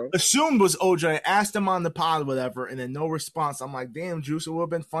 I bro. assumed was OJ. I asked him on the pod, whatever, and then no response. I'm like, damn, Juice, it would have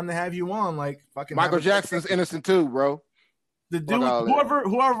been fun to have you on. Like, fucking Michael Jackson's innocent too, bro. The dude, all that.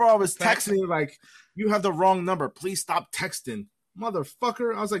 whoever I was texting, like, you have the wrong number. Please stop texting,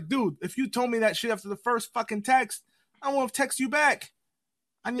 motherfucker. I was like, dude, if you told me that shit after the first fucking text, I won't text you back.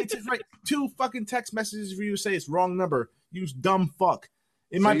 I need to write 2 fucking text messages for you to say it's wrong number. You dumb fuck.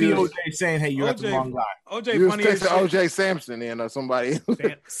 It might be OJ saying, hey, you're at the wrong guy. OJ You was funny as texting shit. OJ Sampson or somebody.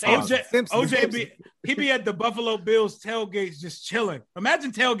 OJ be at the Buffalo Bills tailgates just chilling.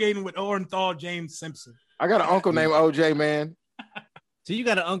 Imagine tailgating with Orenthal James Simpson. I got an uncle named OJ, man. So you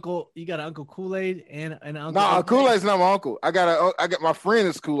got an uncle Kool-Aid and an uncle. Nah, OJ? Kool-Aid's not my uncle. I got my friend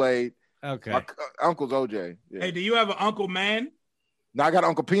is Kool-Aid. Okay. My uncle's OJ. Yeah. Hey, do you have an Uncle Man? No, I got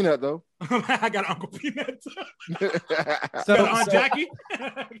Uncle Peanut though. I got Uncle Peanut. So, Aunt Jackie.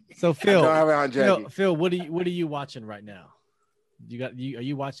 So Phil, I don't have Aunt Jackie. Phil, what are you watching right now? Are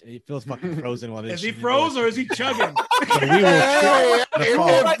you watching? Phil's fucking frozen while this. Is he froze or is he chugging?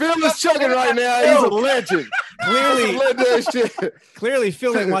 If Phil is chugging right now, he's a legend. Clearly,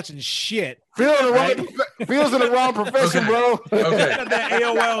 Phil ain't watching shit. Phil's in the wrong profession, bro. Okay. Got that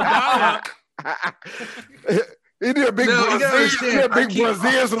AOL dial-up. He did a big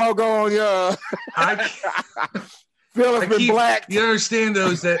Brazilian logo on you. Phil has been black. You understand,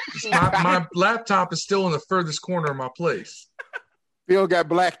 though, is that my laptop is still in the furthest corner of my place. Phil got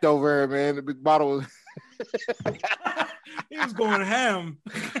blacked over here, man. The big bottle. He was going ham.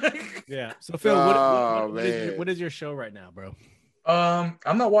 Yeah. So Phil, what is your show right now, bro?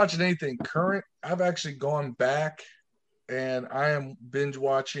 I'm not watching anything current. I've actually gone back, and I am binge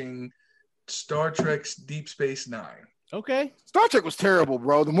watching Star Trek's Deep Space Nine. Okay. Star Trek was terrible,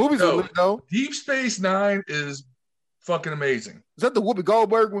 bro. The movies are lit, though. Deep Space Nine is fucking amazing. Is that the Whoopi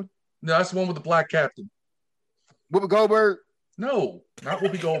Goldberg one? No, that's the one with the black captain. Whoopi Goldberg? No, not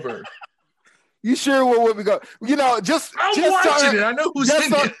Whoopi Goldberg. You sure what Whoopi Goldberg? I'm watching it. I know who's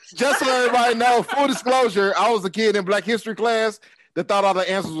in it. Just so everybody know, full disclosure, I was a kid in Black History class that thought all the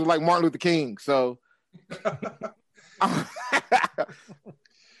answers were like Martin Luther King. So,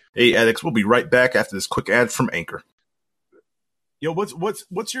 Hey, addicts, we'll be right back after this quick ad from Anchor. Yo,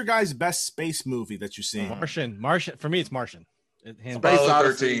 what's your guys' best space movie that you've seen? Martian. For me, it's Martian. Space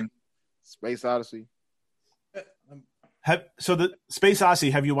Odyssey. 13. Space Odyssey. So the Space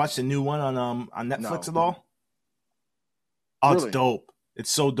Odyssey, have you watched the new one on Netflix at all? Oh, Really? it's dope.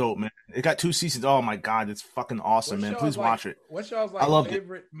 It's so dope, man. It got 2 seasons. Oh my god, it's fucking awesome, man. Please watch it. What's y'all's I loved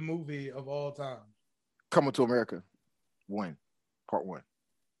favorite movie of all time? Coming to America. Part 1.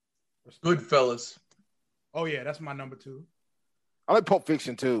 Goodfellas. Oh yeah, that's my number 2. I like Pulp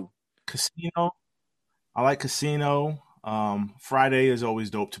Fiction too. Casino. I like Casino. Friday is always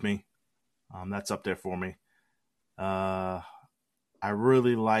dope to me. That's up there for me. I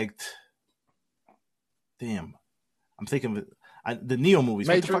really liked. Damn, I'm thinking of it. The Neo movies.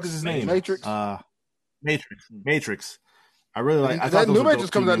 Matrix. What the fuck is his name? Matrix. Matrix. I really like. I That thought those new were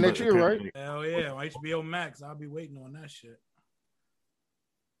Matrix dope comes too, out man, next but year, right? apparently- Hell yeah, on HBO Max. I'll be waiting on that shit.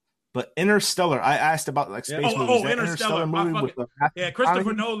 But Interstellar, I asked about like space movies. That Interstellar, movie with the Yeah,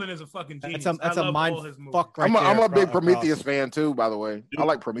 Christopher Nolan is a fucking genius. That's I a love mind all his movies. fuck right I'm a big across. Prometheus fan too, by the way. I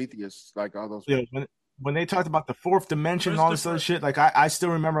like Prometheus, like all those. Yeah, when they talked about the fourth dimension and all this other shit, like I still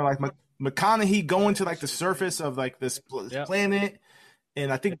remember like McConaughey going to like the surface of like this planet,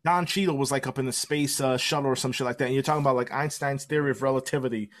 and I think Don Cheadle was like up in the space shuttle or some shit like that. And you're talking about like Einstein's theory of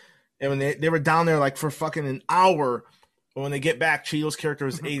relativity, and when they were down there like for fucking an hour. But when they get back, Cheadle's character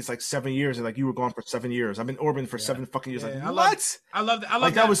is aged like 7 years, and like you were gone for 7 years. I've been orbiting for 7 fucking years. Yeah, like what? I love that.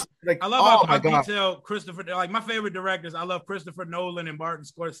 Like that was like I love how my God. detailed Christopher. Like my favorite directors, I love Christopher Nolan and Martin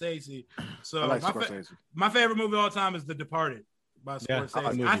Scorsese. So I like Scorsese. my favorite movie of all time is The Departed by Yeah,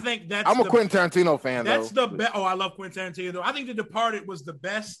 Scorsese. I think that's. I'm a Quentin Tarantino fan. That's though. the best. Oh, I love Quentin Tarantino. I think The Departed was the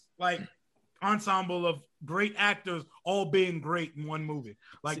best like ensemble of great actors all being great in one movie.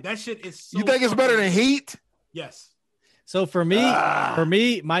 Like that shit is. So You think it's better than Heat? Yes. So for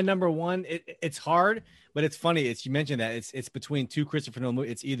me, my number one, it's hard, but it's funny. You mentioned that it's between 2 Christopher Nolan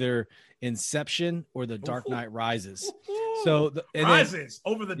movies. It's either Inception or The Dark Knight Rises. So Rises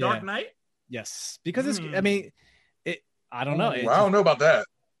over The Dark Knight. Yes, because it's. I mean, I don't know. I don't know about that.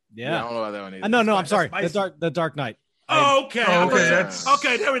 Yeah, I don't know about that one either. No, I'm sorry. The Dark Knight. Oh, okay. Okay,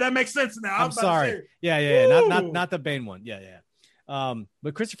 okay. That makes sense now. I'm sorry. Yeah. Not the Bane one. Yeah.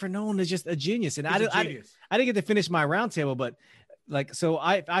 But Christopher Nolan is just a genius, and He's a I genius. didn't get to finish my roundtable, but like, so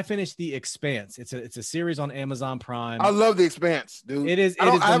I finished The Expanse. It's a series on Amazon Prime. I love The Expanse, dude. It is. I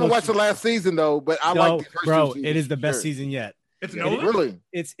haven't watched the last season though, but I like the first bro. two seasons, It is the for best sure. season yet. It's Nolan. Really?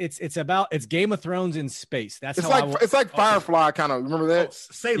 It's Game of Thrones in space. That's It's how like it's like Firefly kind of. Remember Oh, that?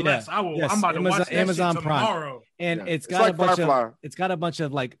 say Yeah. less. I will. Yes, I'm about to watch that Amazon shit Prime. tomorrow. and Yeah. it's It's got like a bunch Firefly. of it's got a bunch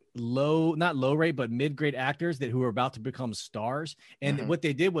of like not low rate but mid-grade actors who are about to become stars. And Mhm. what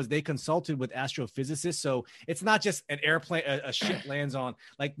they did was they consulted with astrophysicists, so it's not just an airplane a ship lands on,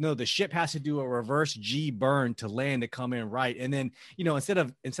 like, no, the ship has to do a reverse G burn to land to come in right. And then, you know, instead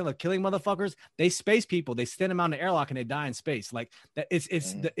of killing motherfuckers, they space people, they send them out in the airlock and they die in space. Like that,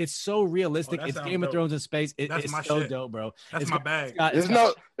 it's so realistic. Oh, that It's sounds Game of dope. Thrones in space. That's It's my so shit. dope, bro. That's It's my got- bag.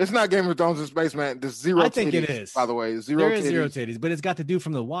 It's not Game of Thrones in space, man. There's zero. I think it titties, is. By the way, There zero is zero titties. titties, but it's got the dude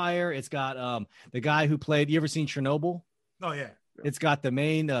from The Wire. It's got the guy who played. You ever seen Chernobyl? Oh yeah. It's got the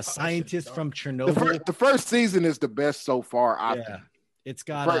main shit's scientist dark. from The Chernobyl. first season is the best so far. I Yeah, think. it's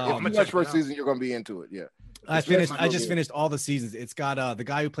got. If I'ma you check watch it first out. season, you're gonna be into it. Yeah. I It's finished. really I just good. finished all the seasons. It's got the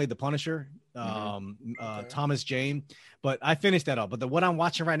guy who played the Punisher, Okay. Thomas Jane. But I finished that all. But the what I'm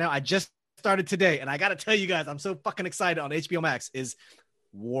watching right now, I just started today, and I got to tell you guys, I'm so fucking excited on HBO Max. Is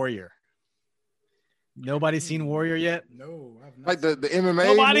Warrior. Nobody's seen Warrior yet? No, I've not. Like the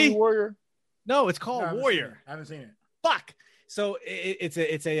MMA Nobody? movie Warrior. No, it's No, I called haven't seen Warrior. it. I haven't seen it. Fuck. So it's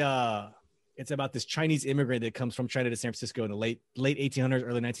about this Chinese immigrant that comes from China to San Francisco in the late 1800s,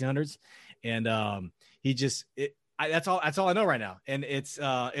 early 1900s, and that's all I know right now. And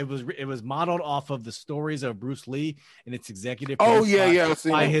it was modeled off of the stories of Bruce Lee, and it's executive Oh produced yeah, by, I've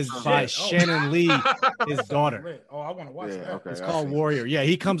seen by it. his Shit. by Oh. Shannon Lee, his daughter. Lit. Oh, I want to watch Yeah, that. okay. It's I've called seen it. Warrior. Yeah,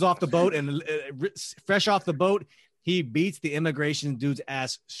 he comes off the boat and fresh off the boat, he beats the immigration dude's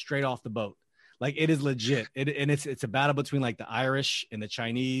ass straight off the boat. Like, it is legit. It's a battle between like the Irish and the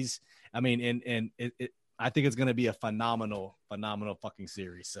Chinese. I mean, I think it's gonna be a phenomenal fucking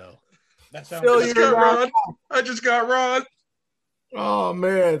series. So That sounds Phil, I just you're got right. Ron. I just got Ron. Oh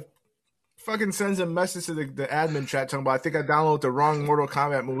man, fucking sends a message to the admin chat talking about I think I downloaded the wrong Mortal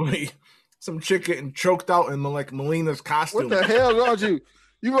Kombat movie. Some chick getting choked out in like Melina's costume. What the hell wrong with you?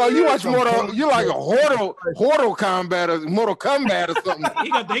 You watch Mortal? You like a Mortal Kombat or something? He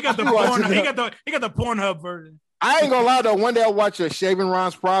got the You watching porn. that? He got the Pornhub version. I ain't gonna lie though. One day I watch a Shaving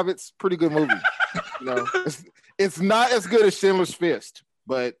Ron's Privates. Pretty good movie. You know, it's not as good as Schindler's Fist,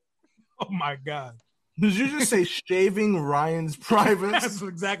 but Oh my god, Did you just say shaving Ryan's privates? that's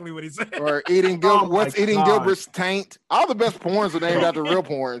exactly what he said. or eating Oh my what's eating God. Gilbert's taint. All the best porns are named after real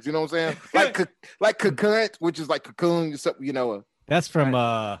porns. You know what I'm saying? Like Cocoon, which is like Cocoon. You know, that's from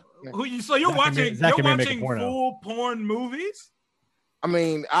Who you? So you're Zach watching? Zach You're can make a watching porno. full porn movies? I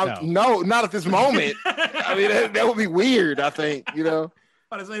mean, No. no, not at this moment. I mean, that would be weird. I think, you know.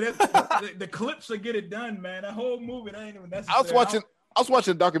 I was say that the clips will get it done, man. That whole movie, that ain't even necessary. I was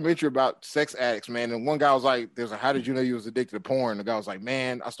watching a documentary about sex addicts, man, and one guy was like, how did you know you was addicted to porn? The guy was like,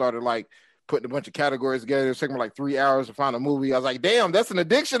 man, I started like putting a bunch of categories together. It was taking me like 3 hours to find a movie. I was like, damn, that's an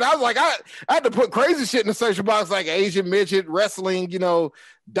addiction. I was like, I had to put crazy shit in the search box, like Asian midget, wrestling, you know,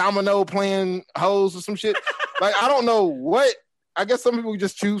 domino playing hoes or some shit. Like, I don't know what. I guess some people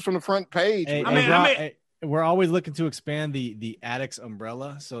just choose from the front page. Hey, I mean- Rob, hey, we're always looking to expand the addicts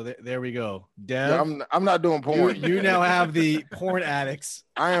umbrella. So there we go. Dev, Yeah, I'm not doing you, porn. you now have the porn addicts.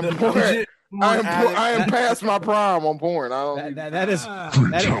 I am The porn. midget porn addict. I am past my prime on porn. I don't.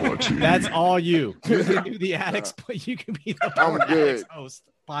 That's all you. You can do the addicts, but you can be the I'm porn good. addicts host.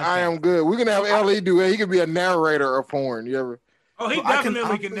 Podcast. I am good. We're gonna have Le do it. He could be a narrator of porn. You ever? Oh, he Well, I can-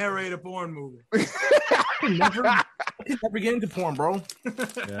 definitely can narrate a porn movie. I can never get into porn, bro.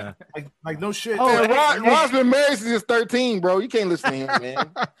 Yeah. Like no shit. Oh, Man, hey, Rod's been married since he's 13, bro. You can't listen to him,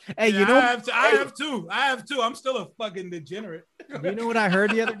 man. Hey, Yeah, you know, I have two. I'm still a fucking degenerate. you know what I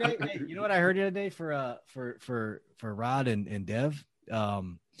heard the other day? Hey, you know what I heard the other day for Rod and Dev?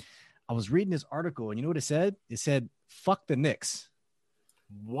 I was reading this article, and you know what it said? It said, "Fuck the Knicks."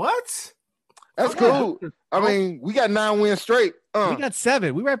 What? That's cool. I mean, we got 9 wins straight. We got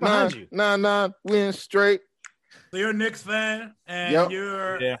 7. We right behind you. 9 wins straight. So you're a Knicks fan, and Yep.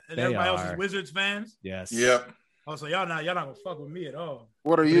 Yeah, and they everybody else is are. Wizards fans. Yes. Yep. Oh, so y'all not gonna fuck with me at all.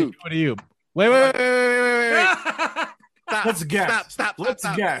 What are you? What are you? Wait. Stop. Let's guess. Stop. Let's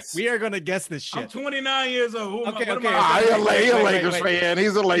guess. We are gonna guess this I'm shit. 29 years old. Who am I- Okay, what am okay. I- Ah, he a wait, Lakers wait. fan.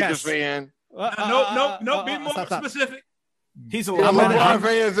 He's a Lakers Yes. fan. No, be more Stop. specific. He's a Yeah, LeBron. LeBron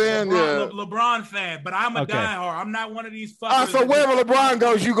fans in. LeBron fan, but I'm a Okay. diehard. I'm not one of these fuckers. So wherever LeBron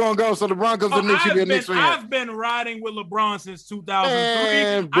goes, you gonna go. So LeBron goes to the Knicks, you be a Knicks fan. I've been riding with LeBron since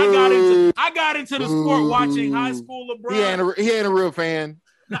 2003. Man, I got into the sport watching high school LeBron. He ain't a real fan.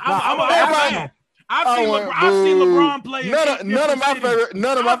 I'm a fan. I've seen LeBron play. None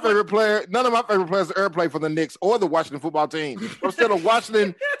of my favorite players ever played for the Knicks or the Washington football team. I'm still a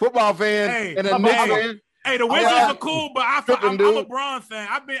Washington football fan and a Knicks fan. Hey, the Wizards are cool, but I'm a Bron fan.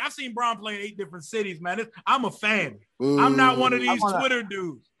 I've seen Bron play in 8 different cities, man. I'm a fan. I'm not one of these Twitter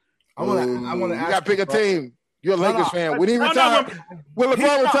dudes. I want to. You got to pick a team. You're a Lakers fan. When he retire, when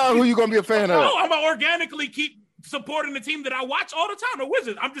LeBron retire, who you gonna be a fan of? No, I'm gonna organically keep supporting the team that I watch all the time, the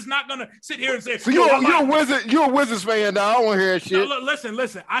Wizards. I'm just not gonna sit here and say. So you're a Wizard. You're a Wizards fan, dog. I don't want to hear that shit. No,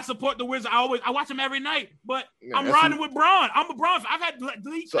 listen. I support the Wizards. I watch them every night, but I'm riding with Bron. I'm a Bron fan. I've had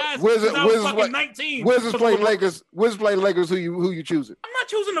league pass since I was fucking 19. Wizards play Lakers. Wizards play Lakers. Who you choosing? I'm not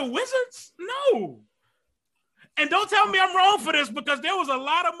choosing the Wizards. No. And don't tell me I'm wrong for this because there was a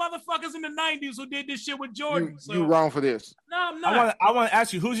lot of motherfuckers in the 90s who did this shit with Jordan. You wrong for this. No, I'm not. I want to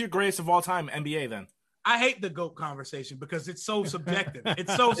ask you, who's your greatest of all time NBA then? I hate the GOAT conversation because it's so subjective.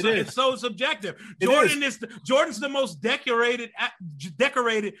 It's so subjective. Jordan's the most decorated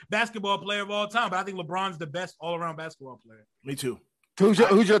basketball player of all time, but I think LeBron's the best all-around basketball player. Me too. Who's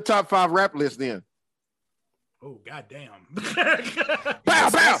your top 5 rap list then? Oh, goddamn. Bow.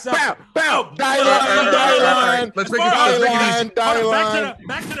 Dylan. Let's make it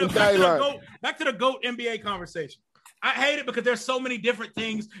Back to the GOAT NBA conversation. I hate it because there's so many different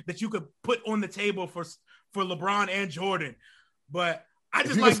things that you could put on the table for LeBron and Jordan. But I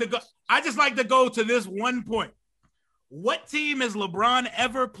just like to go to this one point. What team has LeBron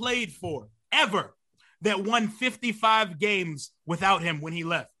ever played for? Ever that won 55 games without him when he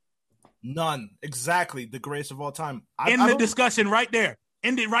left? None. Exactly. The greatest of all time. Discussion right there.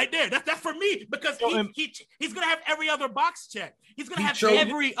 End it right there. That's for me because he's going to have every other box check. He's going to have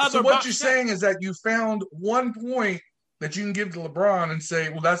every other So what box you're check. saying is that you found one point that you can give to LeBron and say,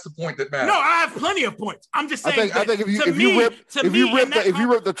 well, that's the point that matters. No, I have plenty of points. I'm just saying. I think if you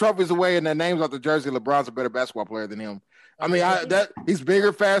rip the trophies away and the names off the jersey, LeBron's a better basketball player than him. I mean, he's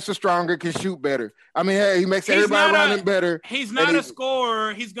bigger, faster, stronger, can shoot better. I mean, he makes everybody around him better. He's not a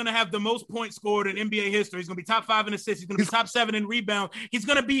scorer. He's going to have the most points scored in NBA history. He's going to be top 5 in assists. He's going to be top 7 in rebounds. He's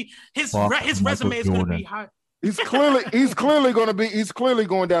going to be his resume is going to be high. He's clearly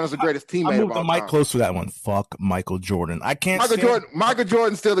going down as the greatest teammate. I moved the mic close to that one. Fuck Michael Jordan. I can't. Michael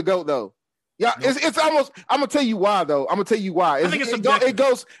Jordan's still the GOAT though. Yeah, it's almost. I'm gonna tell you why though. I think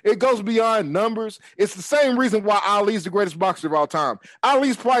it goes beyond numbers. It's the same reason why Ali's the greatest boxer of all time.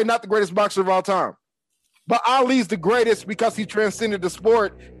 Ali's probably not the greatest boxer of all time, but Ali's the greatest because he transcended the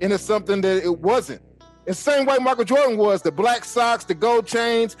sport into something that it wasn't. The same way Michael Jordan was, the black socks, the gold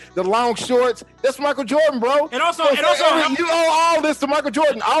chains, the long shorts. That's Michael Jordan, bro. And also, you owe all this to Michael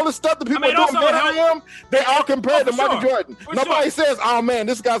Jordan. All the stuff that people are doing better than him, they all compared to Michael Jordan. Nobody says, "Oh man,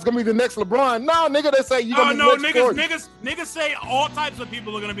 this guy's gonna be the next LeBron." No, nigga, they say you're gonna be the next niggas say all types of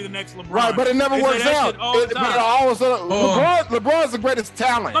people are gonna be the next LeBron. Right, but it never works out. LeBron's the greatest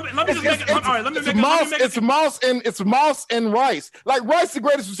talent. It's Moss and Rice. Like Rice, the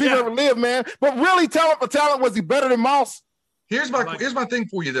greatest receiver ever lived, man. But really, talent for talent, was he better than Moss? Here's my thing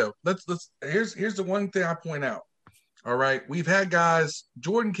for you though. Here's the one thing I point out. All right, we've had guys.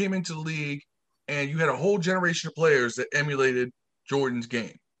 Jordan came into the league, and you had a whole generation of players that emulated Jordan's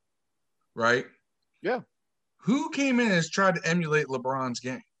game. Right? Yeah. Who came in and has tried to emulate LeBron's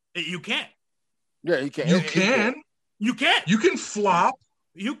game? You can't. Yeah, you can. You can. You can't. You can flop.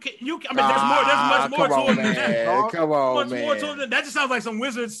 You can. I mean, there's much more to it than that. Come on, man. More to it than that. Just sounds like some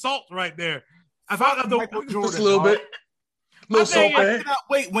wizard salt right there. Just a little bit.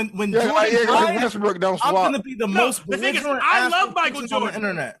 Wait, when Jordan died, Westbrook don't swap. I'm gonna be the most. The thing is, I love Michael Jordan. On the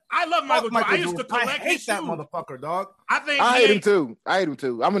internet. I love Michael Jordan. I used to collect. I hate that motherfucker, dog. I hate him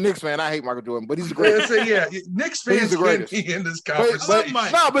too. I'm a Knicks fan. I hate Michael Jordan, but he's the greatest. Knicks fans can't be in this conversation.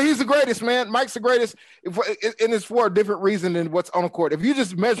 But he's the greatest, man. Mike's the greatest, and it's for a different reason than what's on the court. If you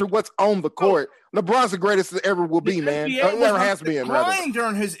just measure what's on the court, LeBron's the greatest that ever will be, man. Ever has been, rather.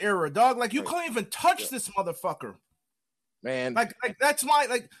 During his era, dog. Like you couldn't even touch this motherfucker. Man, like that's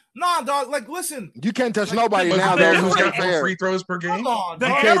nah, dog. Like, listen, you can't touch nobody now. Who's got 4 free throws per game? The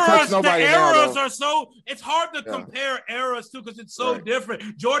eras are so. It's hard to compare eras too because it's so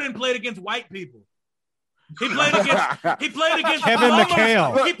different. Jordan played against white people. He played against Kevin plumbers.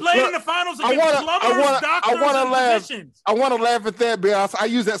 McHale. He played in the finals against plumbers, doctors, and physicians. I want to laugh at that, because I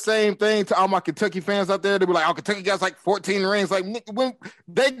use that same thing to all my Kentucky fans out there. They be like, "Oh, Kentucky got like 14 rings." Like, when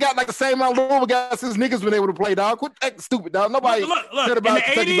they got like the same amount of Louisville guys since niggas been able to play, dog. Quit acting stupid, dog. Nobody cared about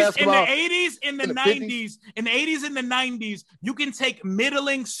Kentucky basketball. In the 80s, in the 90s, in the 80s and the 90s, you can take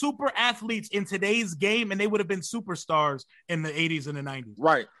middling super athletes in today's game, and they would have been superstars in the 80s and the 90s.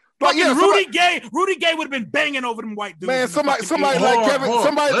 Right. Like, Rudy Gay would have been banging over them white dudes. Man, somebody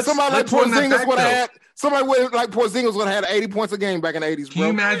like Porzingis would have had. Somebody like Porzingis would have had 80 points a game back in the 80s. Can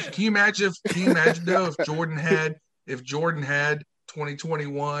you imagine though if Jordan had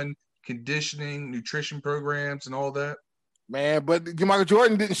 2021 conditioning, nutrition programs, and all that? Man, but Michael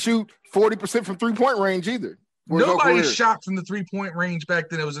Jordan didn't shoot 40% from 3-point range either. Nobody shot from the 3-point range back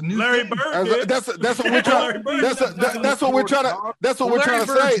then. It was a new Larry thing. Bird. That's what we're trying. That's what we're trying to. That's what we're trying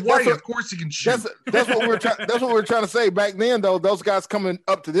to say. White, of course he can shoot. That's what we're trying. That's what we're trying to say. Back then, though, those guys coming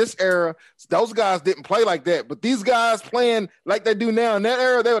up to this era, those guys didn't play like that. But these guys playing like they do now in that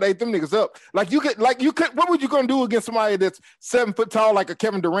era, they would ate them niggas up. You could. What would you gonna do against somebody that's 7 foot tall like a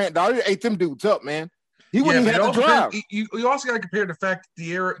Kevin Durant? Dog, you ate them dudes up, man. He wouldn't even have to drive. You also got to compare the fact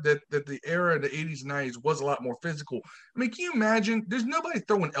that the era of the 80s and 90s was a lot more physical. I mean, can you imagine? There's nobody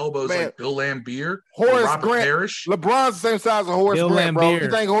throwing elbows like Bill Laimbeer, Horace Robert Grant. Parrish. LeBron's the same size as Horace Grant, bro.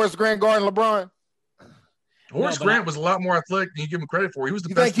 You think Horace Grant guarding LeBron? Horace Grant was a lot more athletic than you give him credit for. He was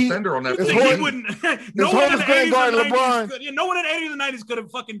the best defender on that team. No one in the 80s and 90s could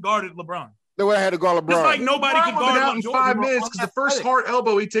have fucking guarded LeBron. They would have had to guard LeBron. Just like nobody could guard out in 5 minutes because the first hard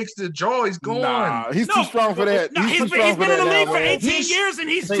elbow he takes to the jaw, he's gone. Nah, he's too strong for that. No, he's been in the league for 18 years and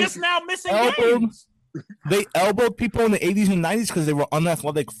he's just now missing games. They elbowed people in the 80s and 90s because they were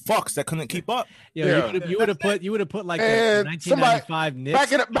unathletic fucks that couldn't keep up. Yeah. You would have put like a 1995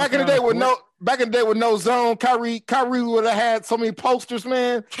 Knicks. Back in the day with no zone, Kyrie would have had so many posters,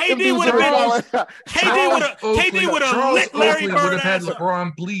 man. KD would have lit Larry Bird. Would have had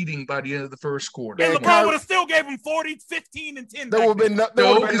LeBron bleeding by the end of the first quarter. And LeBron would have still gave him 40, 15, and 10. There would have been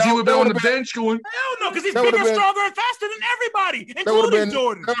because he would have been on the bench going. Hell no, because he's bigger, stronger, and faster than everybody, including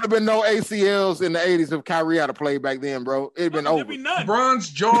Jordan. There would have been no ACLs in the 80s if Kyrie had to play back then, bro. It'd been over. LeBron's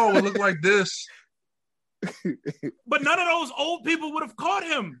jaw would look like this. But none of those old people would have caught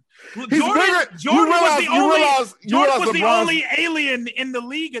him. Jordan was the only alien in the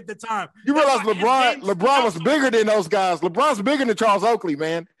league at the time. You realize LeBron was bigger than those guys. LeBron's bigger than Charles Oakley,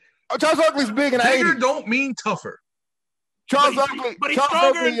 man. Charles Oakley's big in the 80s. Bigger don't mean tougher. But he's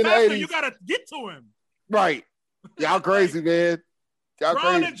stronger and faster. You got to get to him. Right. Y'all crazy, man.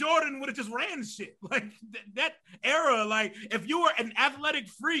 Ron and Jordan would have just ran shit. Like that era, like if you were an athletic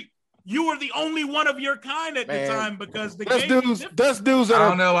freak, you were the only one of your kind at the time because the game that's dudes that I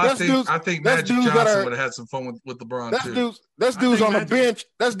don't know. I think Magic Johnson would have had some fun with LeBron too. That's dudes on the bench.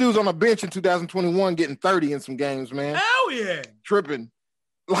 That's dudes on the bench in 2021 getting 30 in some games, man. Hell yeah. Tripping.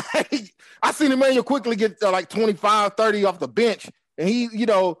 Like I seen Emmanuel quickly get like 25, 30 off the bench. And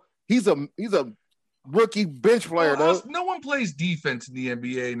he's a rookie bench player, though. No one plays defense in the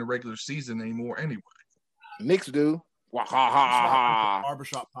NBA in the regular season anymore anyway. Knicks do.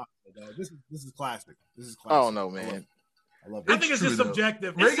 Barbershop pop. This is classic. I don't know, man. I love it. I think it's just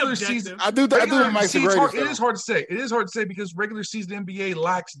subjective. Regular season. I do. It is hard to say. It is hard to say because regular season NBA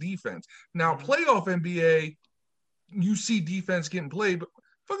lacks defense. Now, playoff NBA, you see defense getting played, but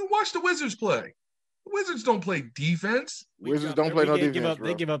fucking watch the Wizards play. The Wizards don't play defense. Wizards don't play no defense.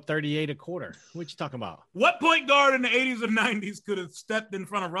 They give up 38 a quarter. What you talking about? What point guard in the 80s and 90s could have stepped in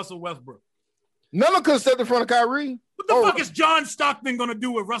front of Russell Westbrook? None of could have stepped in front of Kyrie. What the fuck is John Stockton going to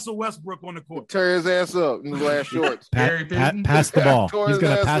do with Russell Westbrook on the court? Tear his ass up in the last shorts. Pass the ball. He's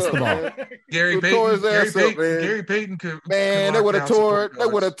going to pass the ball. Gary Payton could. Man, they would have tore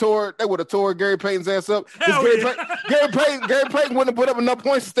Gary Payton's ass up. Gary Payton wouldn't have put up enough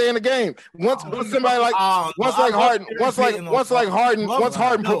points to stay in the game. Once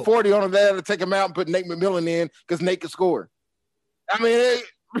Harden put 40 on him, they had to take him out and put Nate McMillan in because Nate could score. I mean,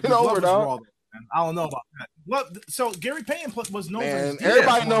 over, dog. I don't know about that. So Gary Payton was known for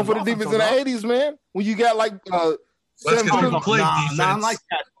everybody known for the defense in the 80s, man. When you got like let's get to play defense. Like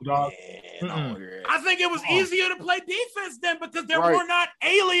that, dog. I think it was easier to play defense then because there were not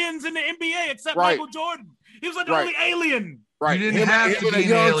aliens in the NBA except Michael Jordan. He was like the only alien. Right. You didn't have to be an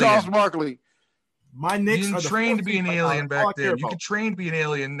alien. Charles Barkley. My Knicks you didn't train to be an alien back then. You can train to be an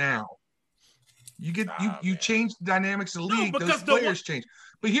alien now. You change the dynamics of the league. Those players change.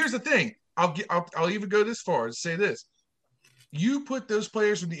 But here's the thing. I'll even go this far as say this. You put those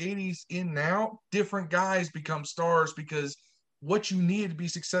players from the 80s in now, different guys become stars because what you needed to be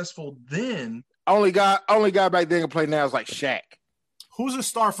successful then Only guy back then can play now is like Shaq. Who's a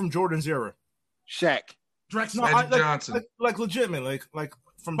star from Jordan's era? Shaq. Drexler. No, Magic Johnson. like legitimate, like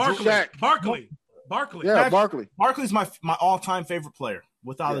from Barkley. Shaq. Barkley. Yeah, Barkley. Barkley's my all-time favorite player,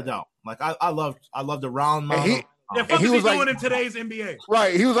 without a doubt. Like I loved the round mound. Yeah, fuck he is he was like- doing in today's NBA?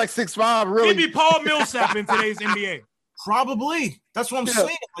 Right. He was like 6'5", He'd really. be Paul Millsap in today's NBA. Probably. That's what I'm Yeah.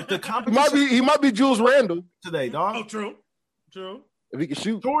 saying. Like the competition He might be Jules Randle today, dog. Oh, true. if he can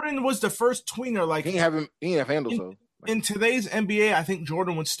shoot. Jordan was the first tweener. Like He ain't have handles though. in today's NBA, I think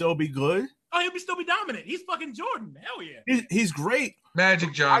Jordan would still be good. Oh, he'll still be dominant. He's fucking Jordan. Hell yeah. He's great.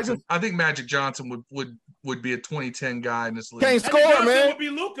 Magic Johnson. I think Magic Johnson would be a 2010 guy in this league. Can't Magic score, Johnson man. would be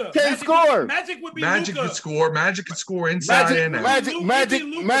Luka. Can't score. Magic would be Magic Luka. could score. Magic could score inside and out.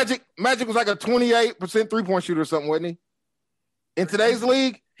 Magic was like a 28% 3-point shooter or something, wasn't he? In today's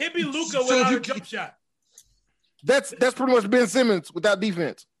league, He'd be Luka So without you a jump shot. that's pretty much Ben Simmons without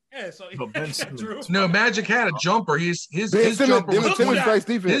defense. Yeah, so But Ben Simmons- true. No, Magic had a jumper. His Ben Simmons, jumper Ben was Simmons 20. plays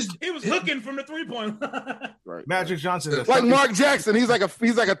defense. He was hooking from the 3-point line. Right. Magic Johnson. is Like Mark Jackson, he's like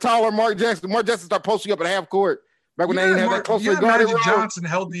a taller Mark Jackson. Mark Jackson started posting up at half court back when they didn't have that closely guarded Magic role. Johnson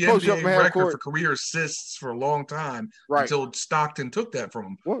held the Post up NBA from half record court. for career assists for a long time Right. until Stockton took that from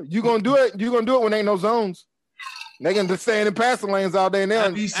him. Well, you gonna do it. You gonna do it when ain't no zones. They can just stand in passing lanes all day now.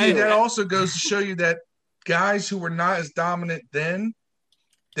 And you see, that also goes to show you that guys who were not as dominant then,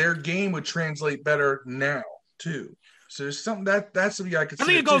 their game would translate better now too. So there's something that's something I could. I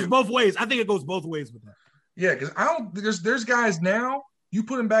think it goes both ways. I think it goes both ways with that. Yeah, because I don't. There's guys now. You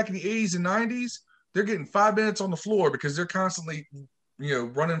put them back in the 80s and 90s, they're getting 5 minutes on the floor because they're constantly,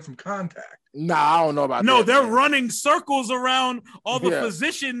 running from contact. Nah, I don't know about that. No, they're man. running circles around all the Yeah.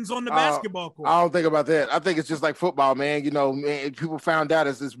 positions on the basketball court. I don't think about that. I think it's just like football, man. Man, people found out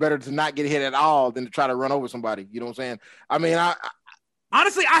it's better to not get hit at all than to try to run over somebody. You know what I'm saying? I mean,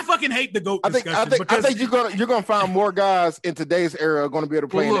 Honestly, I fucking hate the GOAT I think you're gonna find more guys in today's era going to be able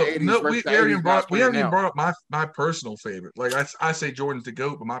to play in the 80s. We haven't even brought up my personal favorite. Like I say, Jordan's the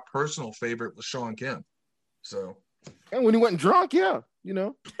GOAT, but my personal favorite was Sean Kemp. So, and when he wasn't drunk, yeah,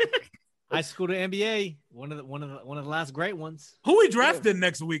 High school to NBA, one of the last great ones. Who we drafted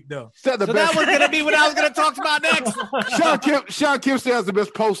next week though? Set the So best. that was gonna be what I was gonna talk about next. Sean Kemp still has the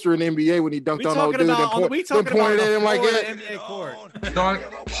best poster in the NBA when he dunked on old dude and pointed at him like that. NBA court.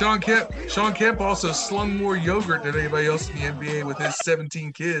 Sean Kemp also slung more yogurt than anybody else in the NBA with his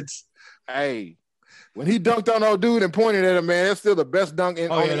 17 kids. Hey, when he dunked on old dude and pointed at him, man, that's still the best dunk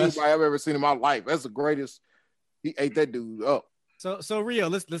on anybody I've ever seen in my life. That's the greatest. He ate that dude up. So Rio,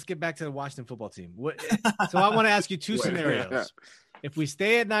 let's get back to the Washington football team. So I want to ask you two scenarios. If we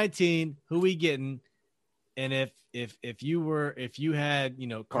stay at 19, who we getting? And if you had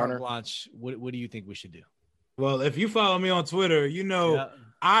carte blanche, what do you think we should do? Well, if you follow me on Twitter,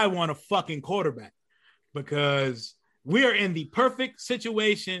 I want a fucking quarterback because we are in the perfect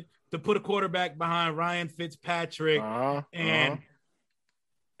situation to put a quarterback behind Ryan Fitzpatrick. And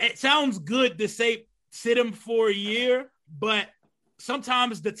it sounds good to say sit him for a year, but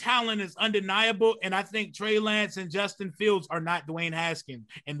sometimes the talent is undeniable, and I think Trey Lance and Justin Fields are not Dwayne Haskins,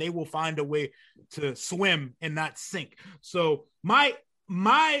 and they will find a way to swim and not sink. So my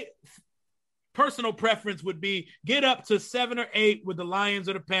personal preference would be get up to 7 or 8 with the Lions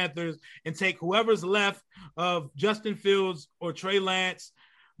or the Panthers and take whoever's left of Justin Fields or Trey Lance,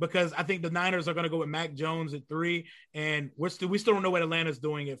 because I think the Niners are going to go with Mac Jones at 3, and we still don't know what Atlanta's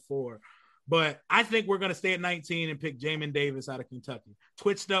doing at 4. But I think we're going to stay at 19 and pick Jamin Davis out of Kentucky.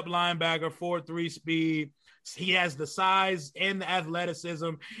 Twitched up linebacker, 4.3 speed. He has the size and the athleticism.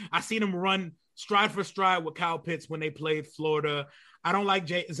 I seen him run stride for stride with Kyle Pitts when they played Florida. I don't like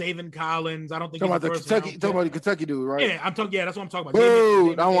Zaven Collins. I don't think talking about the Kentucky dude, right? Yeah, that's what I'm talking about.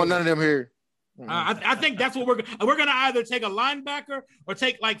 Boo, I don't want none of them here. I think that's what we're going to either take a linebacker or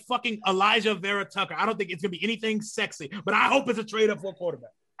take like fucking Elijah Vera Tucker. I don't think it's going to be anything sexy, but I hope it's a trade up for a quarterback.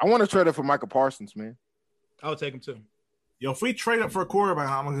 I want to trade up for Michael Parsons, man. I'll take him too. Yo, if we trade up for a quarterback,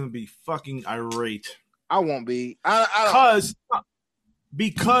 I'm going to be fucking irate. I won't be.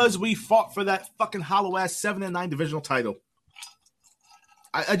 Because we fought for that fucking hollow ass 7-9 divisional title.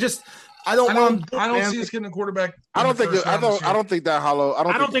 I don't see us getting a quarterback. I don't think that hollow.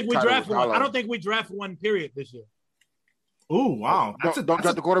 I don't think we draft one. I don't think we draft one. Period this year. Oh wow! Don't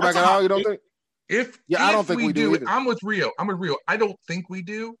draft the quarterback at all. You don't think? I don't think we do. I'm with Rio. I don't think we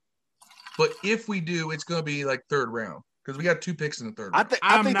do, but if we do, it's going to be like 3rd round because we got 2 picks in the 3rd round.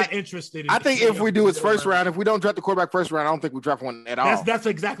 I'm not interested. I think if we do, it's 1st round. If we don't draft the quarterback 1st round, I don't think we draft one at all. That's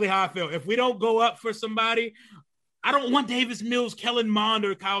exactly how I feel. If we don't go up for somebody, I don't want Davis Mills, Kellen Mond,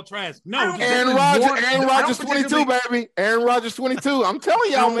 or Kyle Trask. No, Aaron Rodgers 22, baby. Aaron Rodgers 22. I'm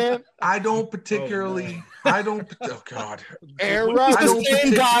telling y'all, man. I don't particularly. Oh God. Aaron This Rodgers. is the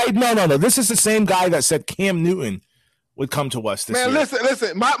same guy. No. This is the same guy that said Cam Newton would come to us this year.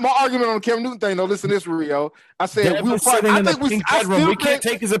 Listen. My argument on the Cam Newton thing, though. Listen to this, Rio. I said we were sitting in the probably. pink bedroom. We can't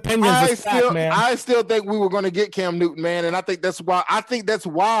take his opinions as fact, man. I still think we were going to get Cam Newton, man, and I think that's why.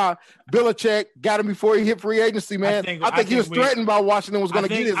 Belichick got him before he hit free agency, man. I think he was threatened by Washington was going to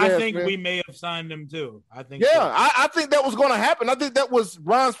get his ass. I think man. we may have signed him too. I think. Yeah, so. I think that was going to happen. I think that was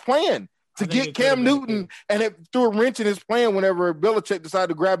Ron's plan to get Cam Newton, and it threw a wrench in his plan whenever Belichick decided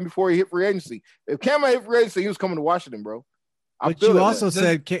to grab him before he hit free agency. If Cam had hit free agency, he was coming to Washington, bro. But you also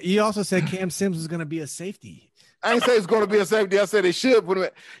said Cam Sims was going to be a safety. I ain't say it's going to be a safety. I said they should put him.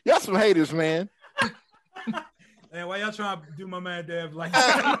 Y'all some haters, man. Hey, why y'all trying to do my man Dev like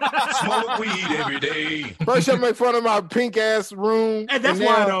smoke weed every day? First, y'all make fun of my pink ass room. And that's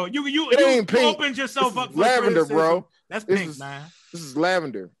why though. You opened yourself up for lavender, bro. That's pink, man. This is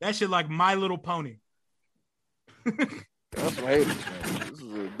lavender. That shit like My Little Pony. That's some haters, man. This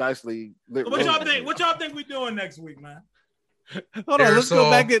is a nicely lit. What y'all think? What y'all think we doing next week, man? Hold on, let's go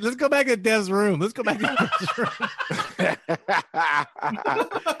back to Dev's room. Let's go back to Dev's room.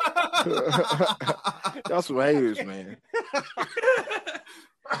 Y'all some haters, man.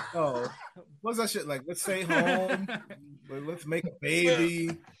 Oh, what's that shit like? Let's stay home. Let's make a baby.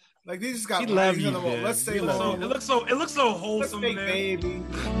 Like these just got. Love you, let's stay home. It looks so wholesome, let's make baby.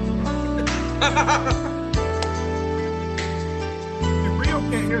 Rio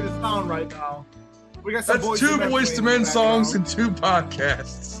can't hear the sound right now. We got some That's two Boyz II Men songs and 2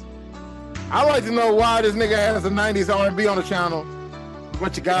 podcasts. I'd like to know why this nigga has the 90s R&B on the channel.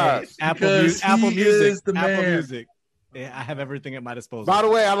 What you got? Apple Music. Yeah, I have everything at my disposal. By the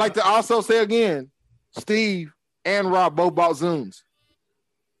way, I'd like to also say again, Steve and Rob both bought Zooms.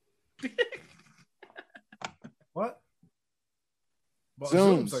 What?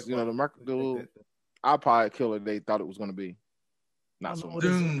 Zooms, like you know, the iPod killer they thought it was going to be. Not so much.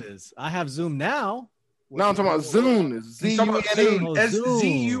 Is. I have Zoom now. No, I'm talking about Zune. Z-U-N-E.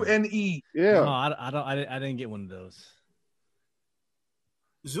 S-Z-U-N-E. Yeah. No, I didn't get one of those.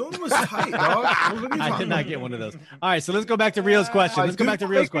 Zoom was tight, dog. I did not get one of those. All right, so let's go back to Rio's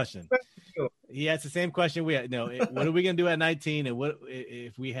question. He asked the same question we had. No, what are we gonna do at 19? And what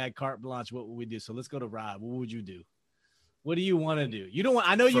if we had carte blanche? What would we do? So let's go to Rob. What would you do? What do you want to do? You don't want.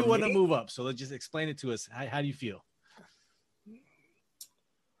 I know you want to move up. So let's just explain it to us. How do you feel?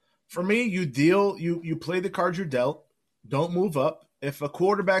 For me, you play the cards you're dealt. Don't move up. If a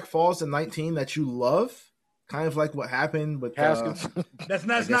quarterback falls to 19 that you love, kind of like what happened with Haskins. That's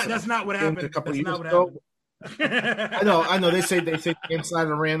not what happened. A couple that's years not ago. what happened. I know. They say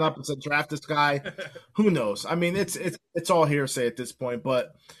Insider ran up and said draft this guy. Who knows? I mean, it's all hearsay at this point.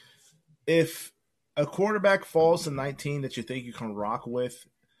 But if a quarterback falls to 19 that you think you can rock with,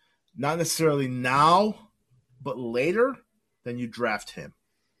 not necessarily now, but later, then you draft him.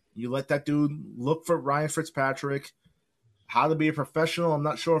 You let that dude look for Ryan Fitzpatrick, how to be a professional. I'm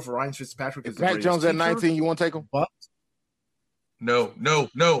not sure if Ryan Fitzpatrick is Mac Jones at 19. You want to take him? But No,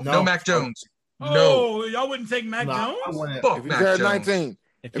 Mac Jones. Oh, y'all wouldn't take Mac Jones? Fuck If he's Mac there at Jones. 19.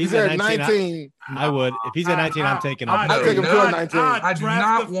 If He's there at 19. I would. If he's at 19, I'm taking him. I'd take him to a 19. I do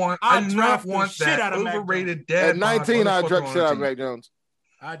not want that of overrated dad. At 19, I'd draft motherfucker shit out on of the Mac Jones.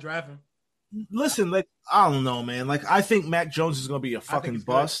 I draft him. Listen, like I don't know, man. Like I think Mac Jones is going to be a fucking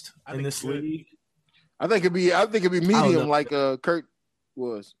bust in this league. I think it'd be medium like Kurt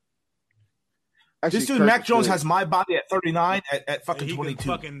was. Actually, This dude, Kurt Mac Jones, good. has my body at 39 at fucking He 22. can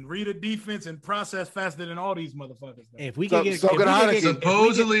fucking read a defense and process faster than all these motherfuckers. If we So- could get, so if we could could Heineke. get-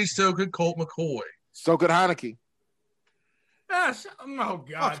 Supposedly, so could Colt McCoy. So could Heineke. Oh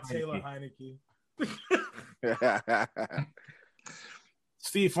God, Fuck Taylor Heineke. Heineke.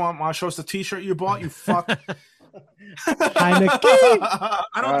 Steve, want to show us the T-shirt you bought? You fuck. Heineke. I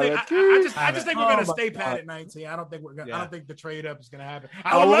don't think. I just think we're gonna Oh, stay my pat God. at 19. I don't think we're gonna. Yeah. I don't think the trade up is gonna happen. Oh,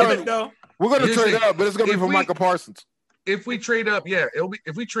 I would we're love gonna- it though. We're going to Here's trade the- up, but it's going to be if for we- Michael Parsons. If we trade up,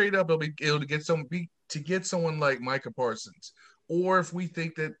 if we trade up, it'll get someone like Micah Parsons, or if we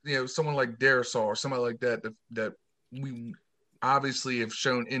think that someone like Darisaw or somebody like that we obviously have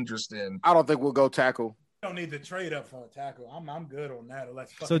shown interest in. I don't think we'll go tackle. Don't need to trade up for a tackle. I'm good on that.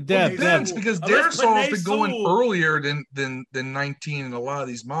 So, Deb, Depends because Darisaw has been going earlier than 19 in a lot of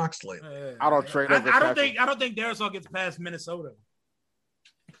these mocks lately. I don't trade up. I don't think Darisaw gets past Minnesota.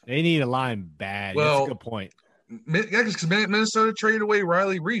 They need a line bad. Well, That's a good point. Yeah, because Minnesota traded away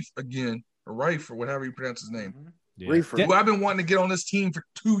Riley Reif again, or Reif, or whatever you pronounce his name. Reefer. De- who I've been wanting to get on this team for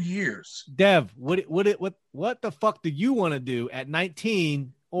 2 years. Dev, what the fuck do you want to do at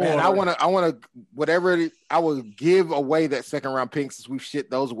 19? Or Man, I want to, I would give away that second round pick since we've shit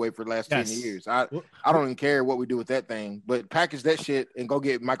those away for the last 10 Yes. years. I don't even care what we do with that thing, but package that shit and go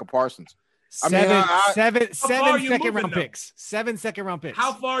get Michael Parsons. seven far are you second moving, round though? picks. 7 second round picks.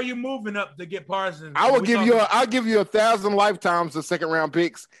 How far are you moving up to get Parsons? I'll We give you talking- 1,000 lifetimes of second round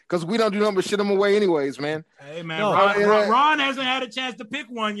picks because we don't do nothing but shit them away anyways, man. Hey man, No. Ron hasn't had a chance to pick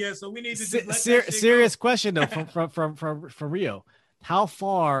one yet, so we need to just let that shit Serious question though from Rio.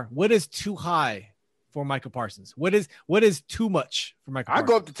 What is too high for Michael Parsons? What is too much for Michael I Parsons?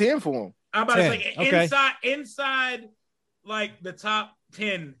 go up to 10 for him. I'm about to 10. say Okay. inside like the top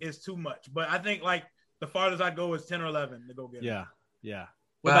 10 is too much, but I think like the farthest I go is 10 or 11 to go get him. Yeah.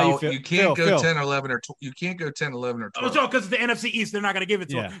 What about Well, Phil? you can't go Phil? 10, 11, or you can't go 10, 11, or Oh, 12. so because it's the NFC East, they're not going to give it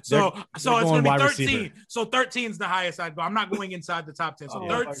to Yeah, him. So they're it's going going to be wide 13. receiver. So 13 is the highest I'd go. I'm not going inside the top 10. So Oh,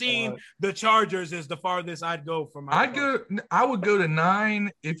 13, the Chargers is the farthest I'd go from. I would go to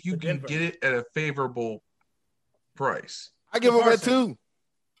 9 if you To can Denver. get it at a favorable price. I give him that Parsons. too.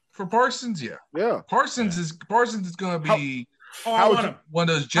 For Parsons, yeah. Yeah. Parsons is going to be Oh, I How would want you- him. one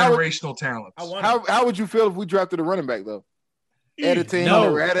of those how would- generational talents. I want him. How would you feel if we drafted a running back though? Editing No,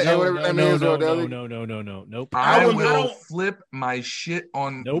 or whatever that name is or the other. no. Nope. I I will don't- flip my shit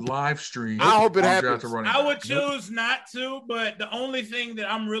on Nope. live stream. I hope it on happens. Draft a running I back. would choose not to, but the only thing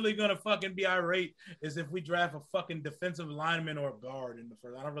that I'm really gonna fucking be irate is if we draft a fucking defensive lineman or a guard in the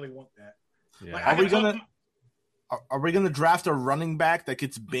first. I don't really want that. Yeah. Like, I Are we can gonna talk- are we gonna draft a running back that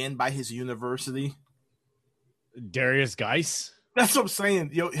gets banned by his university? Darius Geis. That's what I'm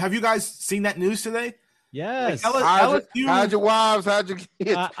saying. Yo, have you guys seen that news today? Yes. Like, LSU How'd your wives? How'd your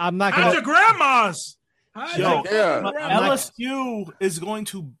kids? I'm not How's gonna. your grandmas? How's Yo, your yeah. fucking But grandmas? LSU is going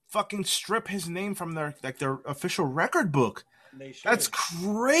to fucking strip his name from their official record book. They should. That's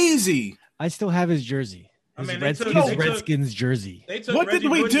crazy. I still have his jersey. I His, mean, they Redskins, took- they took- Redskins jersey. They took What did Reggie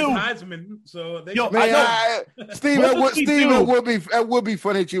we Bush's do? Heisman, so they Yo, should- Man, I Steve, What that does would, he Steve, do? that would be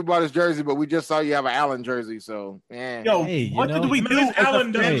funny that you bought his jersey, but we just saw you have an Allen jersey, so yeah. Yo, Hey, you what know- did we I mean, do it's as Allen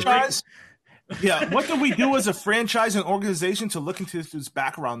a Dundee. franchise? Yeah, what did we do as a franchise and organization to look into this dude's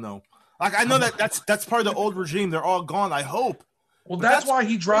background though? Like I know that's part of the old regime. They're all gone. I hope. Well, But that's that's why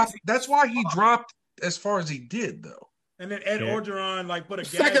he dropped. crazy. That's why he dropped as far as he did, though. And then Ed Yeah. Orgeron like put a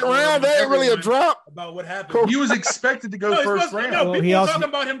Second gag order round, on that ain't really a everyone drop. about what happened. He was expected to go No, it's first supposed- round. no, Well, people he were also- talking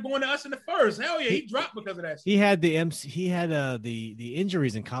about him going to us in the first. Hell yeah, he dropped because of that shit. He had the the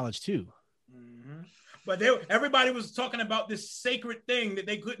injuries in college too. Mhm. But everybody was talking about this sacred thing that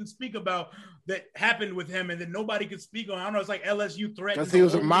they couldn't speak about that happened with him, and that nobody could speak on. I don't know. It's like LSU threat. Because he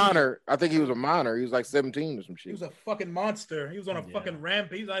was a minor. I think he was a minor. He was like 17 or some He shit. was a fucking monster. He was on a Yeah. fucking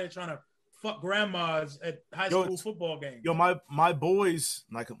rampage. He's out here trying to fuck grandmas at high Yo, school football games. Yo, my boys,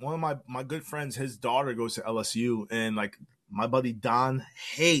 like one of my good friends, his daughter goes to LSU, and like my buddy Don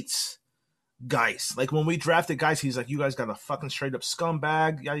hates Geis. Like when we drafted Geis, he's like, "You guys got a fucking straight up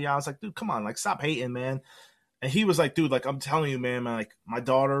scumbag." Yeah. I was like, "Dude, come on, like stop hating, man." And he was like, "Dude, like I'm telling you, man, like my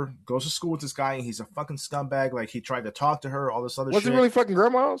daughter goes to school with this guy, and he's a fucking scumbag. Like he tried to talk to her, all this other Was shit." he really fucking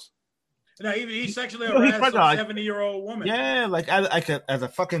grandma's? No, he sexually Yo, he harassed tried a to, like- 70-year-old woman. Yeah, like at a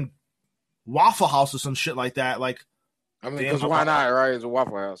fucking Waffle House or some shit like that. Like I mean, Damn, because I why thought- not, right? It's a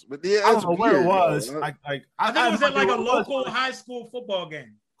Waffle House. But yeah, I that's don't know where it weird, was. though. I I think it was at like a where it was. local high school football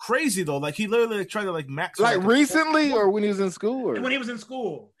game Crazy though. Like he literally like, tried to like max. Like a- recently or when he was in school? Or? when he was in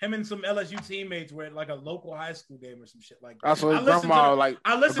school. Him and some LSU teammates were at like a local high school game or some shit like that. Also, I his listened grandma, to the- like,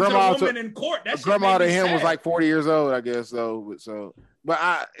 I listened to grandma the woman in court. That shit grandma made to me him was sad. like 40 years old, I guess.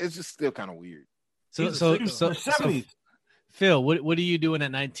 But it's just still kind of weird. So He's a so sicko. so, the so 70s. Phil, what are you doing at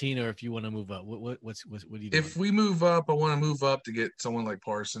 19, or if you want to move up? What are you doing? If we move up, I want to move up to get someone like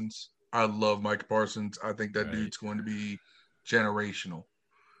Parsons. I love Mike Parsons. I think that Right. dude's going to be generational.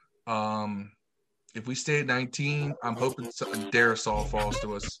 If we stay at 19, I'm hoping Darisaw falls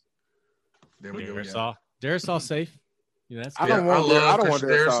to us. There we go. again. Darisaw safe. You know, that's I good. don't I want that. I love don't want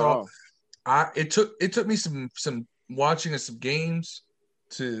Christian that. Darisaw. It took me some watching of some games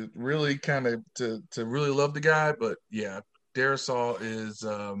to really kind of to really love the guy, but yeah, Darisaw is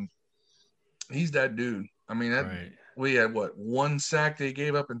he's that dude. I mean, that Right. we had one sack they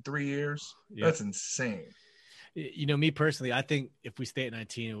gave up in 3 years. Yeah. That's insane. You know, me personally, I think if we stay at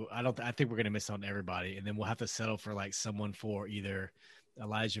 19, I think we're gonna miss out on everybody, and then we'll have to settle for like someone for either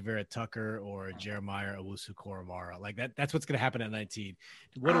Elijah Vera Tucker or Jeremiah Owusu-Koramoah. Like that's what's going to happen at 19.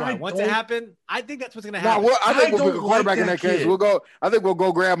 What do I want to happen? I think that's what's going to happen. I think we'll don't pick a quarterback like in that that case. kid. I think we'll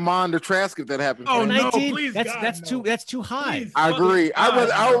go grab Mond or Trask if that happens. Oh, man. no, 19? please, That's God, no. That's too high. Please. I agree. I would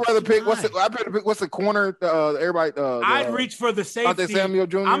rather pick what's high. the corner. Everybody. I'd reach for the safety. Samuel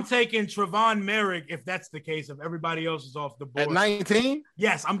Jr. I'm taking Trevon Merrick if that's the case. If everybody else is off the board at 19.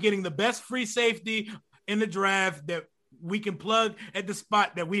 Yes, I'm getting the best free safety in the draft that we can plug at the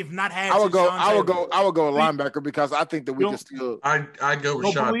spot that we have not had. I would go Taylor. linebacker because I think that we can still. I'd go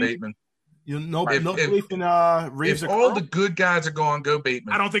Rashad Bateman. No belief in Reeves. If all the good guys are gone, go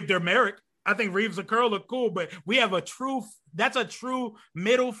Bateman. I don't think they're Merrick. I think Reeves and Curl are cool, but we have a true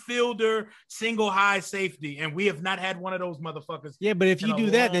middle fielder, single high safety, and we have not had one of those motherfuckers. Yeah, but if you do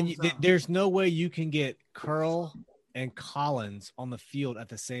that, then time. there's no way you can get Curl and Collins on the field at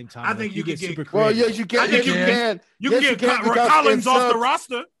the same time. I think you could get super Well, creative. yes, you can. I think you can. You Yes, can get because Collins in off the subs-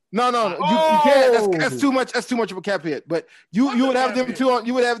 roster. No, you can't. That's too much. That's too much of a cap hit. But you would have them two on.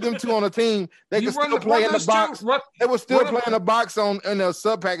 You would have them two on a team. They You could run still the- play run in the those box. two- run- They would still run play in the box in the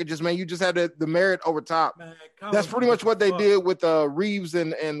sub packages, man. You just had the merit over top. Man, That's pretty much what they did with Reeves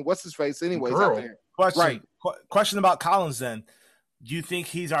and what's his face. Anyways, Girl. out there. Question. Right. Question about Collins. Then, do you think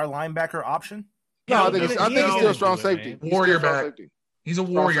he's our linebacker option? No, I think he's still a strong do it, safety. man. He's Warrior still a strong back. safety. He's a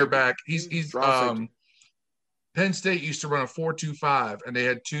warrior safety. back. He's Strong safety. Penn State used to run a 4-2-5, and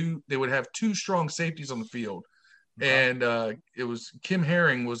they would have two strong safeties on the field. And it was Kim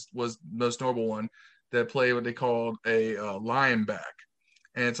Herring was the most notable one that played what they called a lineback.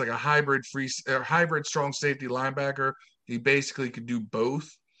 And it's like a hybrid strong safety linebacker. He basically could do both.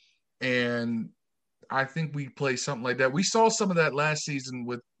 And I think we play something like that. We saw some of that last season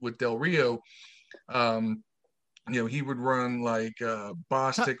with Del Rio. He would run like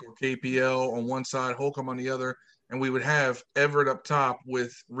Bostic or KPL on one side, Holcomb on the other, and we would have Everett up top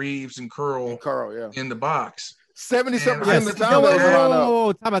with Reeves and Curl in the box. 70-something Yes. of the time. They would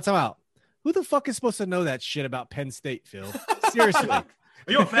line up. Time out. Who the fuck is supposed to know that shit about Penn State, Phil? Seriously. Are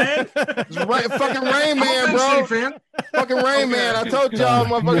you a fan? Fucking Rain Man, Penn bro. State fan. Fucking Rain Man. I told y'all,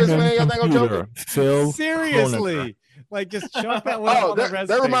 motherfuckers, man. Y'all think I'm joking? Phil. Seriously. Like, just chuck that one on the resume.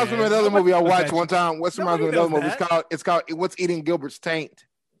 That reminds me of man. another movie I Nobody watched knows one time. What's reminds me of Nobody another knows movie? It's called What's Eating Gilbert's Taint.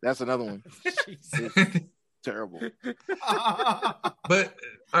 That's another one. that. Jesus. Terrible. But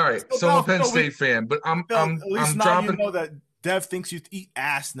all right, so I'm a Penn State fan, but I'm At least now dropping. you know that Dev thinks you eat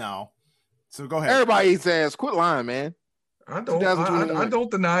ass now. So go ahead. Everybody eats ass. Quit lying, man. I don't 2021.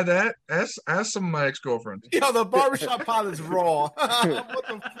 deny that. Ask some of my ex-girlfriends. Yo, the barbershop pot is raw. What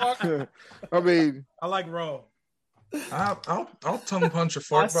the fuck? I mean, I like raw. I'll tongue punch a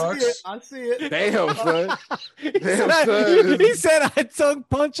fart box. I see it. damn, son. He Damn, said- son. he said I tongue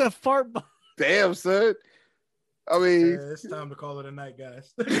punch a fart box. Damn, son. I mean, It's time to call it a night,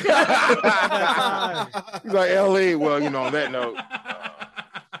 guys. he's like LA. Well, on that note.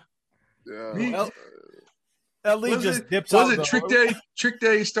 Yeah. Ellie Was just it, dips was out. it though. Trick Day? Trick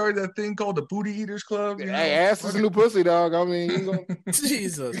Day started that thing called the Booty Eaters Club. you know? Hey, ass is a new pussy, dog. I mean, you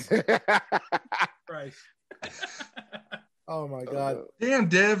Jesus. gonna... Christ. Oh my God. Damn,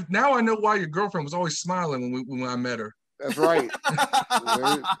 Dev. Now I know why your girlfriend was always smiling when I met her. That's right.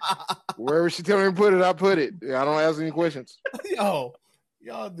 Wherever she tell me to put it, I put it. I don't ask any questions. Yo,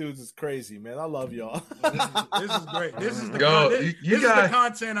 y'all dudes is crazy, man. I love y'all. This is great. This is the Yo, this you is got- the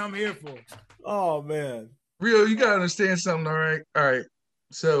content I'm here for. Oh man. Rio, you gotta understand something, all right.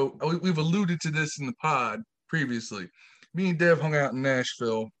 So we've alluded to this in the pod previously. Me and Dev hung out in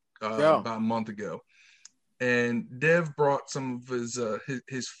Nashville about a month ago, and Dev brought some of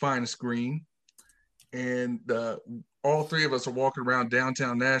his finest green, and all three of us are walking around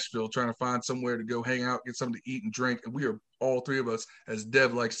downtown Nashville trying to find somewhere to go hang out, get something to eat and drink, and we are all three of us, as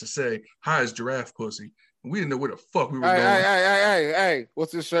Dev likes to say, high as giraffe pussy. And we didn't know where the fuck we were going. Hey,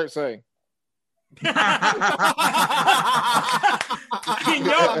 what's this shirt say? Y'all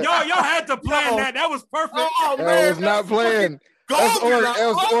had to plan that. That was perfect. Oh That man. was not playing. That's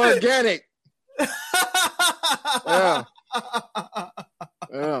That was organic. Yeah.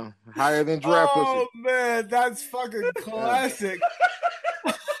 Yeah. Higher than giraffe Oh man, that's fucking classic.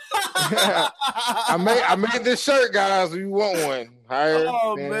 I made this shirt, guys. If you want one, higher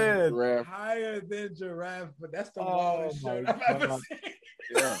Oh, than man. giraffe. Higher than giraffe, but that's the Oh, wildest my shirt I've ever God. seen.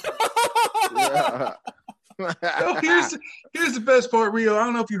 Yeah. So here's the best part, Rio. I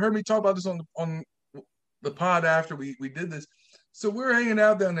don't know if you heard me talk about this on the pod after we did this. So we're hanging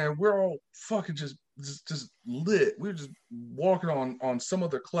out down there. We're all fucking just lit. We were just walking on some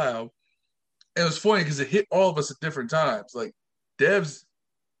other cloud. And it was funny because it hit all of us at different times. Like Dev's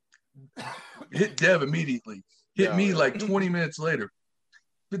hit Dev immediately. Hit me like 20 minutes later.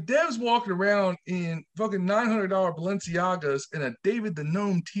 But Dev's walking around in fucking $900 Balenciagas and a David the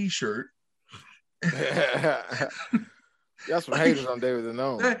Gnome T-shirt. That's some haters on David the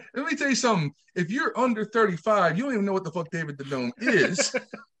Gnome. Let me tell you something. If you're under 35, you don't even know what the fuck David the Gnome is.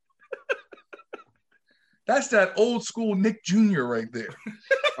 That's that old school Nick Jr. right there.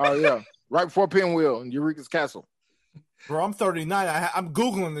 Oh yeah, right before Pinwheel and Eureka's Castle. Bro, I'm 39. I'm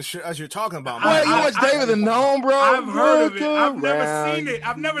Googling this shit as you're talking about. Well, you watch David the Gnome, bro? I've heard of it. I've Look never around. seen it.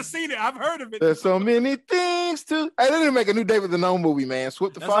 I've never seen it. I've heard of it. There's so many things to. Hey, they didn't make a new David the Gnome movie, man.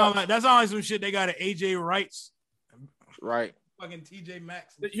 Swip the Fox. That's all like some shit they got at AJ Wright's. Right. Fucking TJ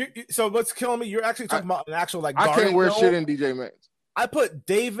Maxx. So what's killing me? You're actually talking about an actual like. I can't garden wear gnome? shit in DJ Maxx. I put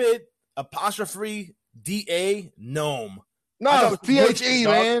David apostrophe DA gnome. I No, thought it was THE,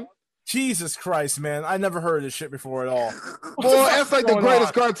 dog. man. Jesus Christ, man! I never heard of this shit before at all. Boy, that's like the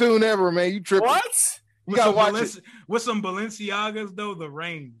greatest cartoon ever, man. You tripping? What? You gotta watch it. With some Balenciagas though, the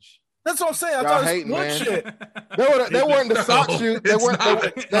range. That's what I'm saying. I Y'all thought it hating, was man. bullshit. They weren't the sock shoot. They It's weren't. not. They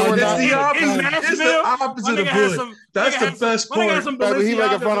were It's not. the opposite. In It's the Nashville, opposite my of nigga had good. some- That's my nigga the had some- best my nigga had part. some Baby, he making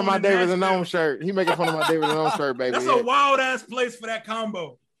Balenciagas fun of my on David the Nashville. Gnome shirt. He making fun of my David the Gnome shirt, baby. That's Yeah. a wild ass place for that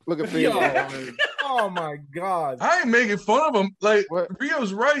combo. Look at Yo. Phil. Oh my god! I ain't making fun of him. Like What?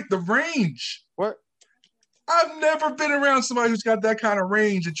 Rio's right. The range. What? I've never been around somebody who's got that kind of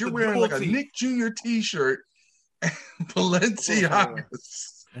range that you're The wearing like a duality. Nick Jr. T-shirt and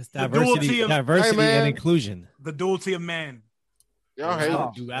Balenciagas. That's The duality diversity, of- Hey, man. and inclusion. The duality of man. Y'all hate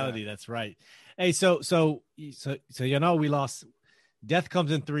Oh. it. Duality. That's right. Hey, so you know we lost. Death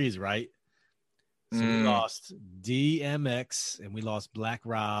comes in threes, right? So we Mm. lost DMX and we lost Black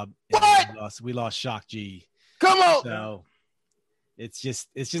Rob. And we lost Shock G. Come on. So it's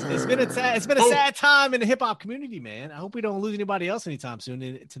been a sad time in the hip hop community, man. I hope we don't lose anybody else anytime soon.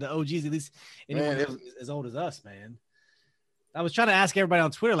 And to the OGs, at least anyone Man, who's as old as us, man. I was trying to ask everybody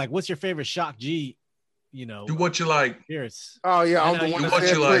on Twitter, like, what's your favorite Shock G? You know, Do what you like. appearance. Oh yeah, I'm I know the you one that what said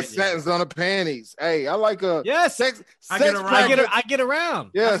you put like. satins on the panties. Hey, I like a Yes, sex. I sex get around. packet. I get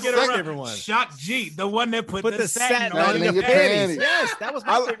around. Yeah, Get sex- around. favorite one. Shock G, the one that put Put the the satin satin on on on your your panties. panties. Yes, that was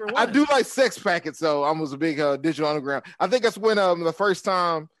my favorite one. I do like sex packets though. I was a big Digital Underground. I think that's when the first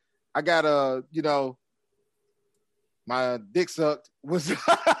time I got my dick sucked was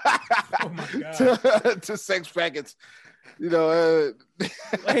Oh my god. to sex packets. You know,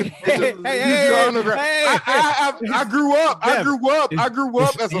 Hey, Digital Underground. I grew up. I grew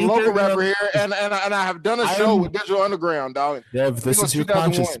up as a local rapper here, and I have done a show with Digital Underground, dog. Dev, this was is your 2001.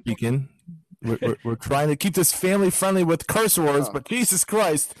 conscience speaking. We're trying to keep this family friendly with curse words, but Jesus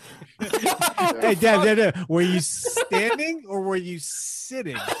Christ. Hey, Dad, were you standing or were you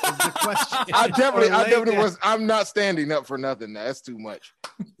sitting? Is the question. I definitely Or laying down? was. I'm not standing up for nothing. That's too much.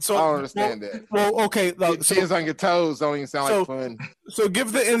 So I don't understand that. Well, okay. So, Chins on your toes don't even sound like fun. so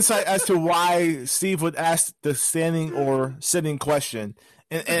give the insight as to why Steve would ask the standing or sitting question,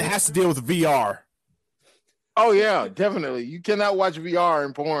 and it has to deal with VR. Oh yeah, definitely. You cannot watch VR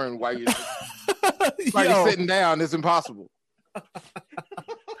and porn while you're Yo, sitting down. It's impossible.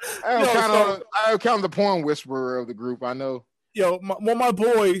 I am kind of the porn whisperer of the group. I know. my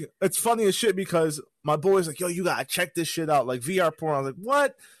boy, it's funny as shit because my boy's like, yo, you gotta check this shit out, like VR porn. I was like,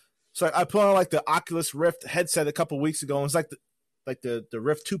 what? So I put on like the Oculus Rift headset a couple weeks ago, and it's like the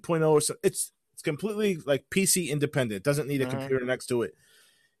Rift 2.0 or so. It's completely like PC independent. It doesn't need a computer next to it.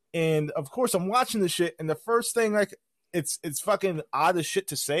 And of course, I'm watching this shit, and the first thing, like, it's fucking odd as shit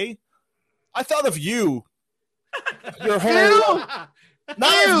to say. I thought of you. Your whole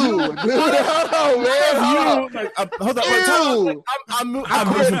not of you. Ew, dude. Oh man, hold on. Hold on. Ew.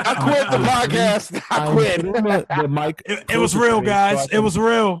 I I quit the podcast. I quit. The mic. It was real, guys. It was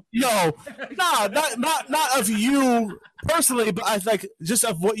real. Yo, nah, not of you personally, but I like just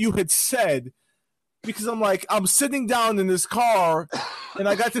of what you had said. Because I'm sitting down in this car, and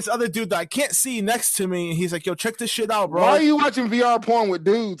I got this other dude that I can't see next to me, and he's like, "Yo, check this shit out, bro." Why are you watching VR porn with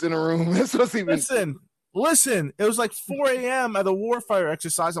dudes in a room? That's what's even. Listen. It was like 4 a.m. at a warfire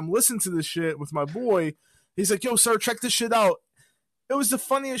exercise. I'm listening to this shit with my boy. He's like, "Yo, sir, check this shit out." It was the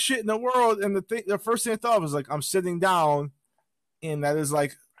funniest shit in the world, and the first thing I thought was like, I'm sitting down, and that is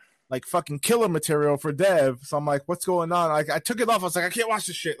like fucking killer material for Dev. So I'm like, what's going on? Like, I took it off. I was like, I can't watch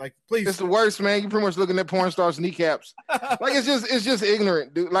this shit. Like, please. It's the worst, man. You pretty much looking at porn stars' kneecaps. Like it's just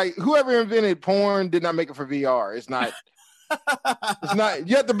ignorant, dude. Like whoever invented porn did not make it for VR. It's not. It's not.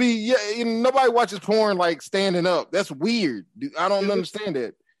 You have to be. Yeah, nobody watches porn like standing up. That's weird, dude. I don't understand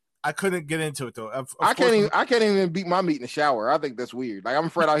it. I couldn't get into it though. I can't even beat my meat in the shower. I think that's weird. Like I'm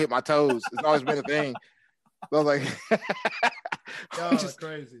afraid I'll hit my toes. It's always been a thing. So I was like, Y'all are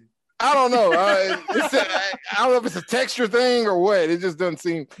crazy. I don't know. I don't know if it's a texture thing or what. It just doesn't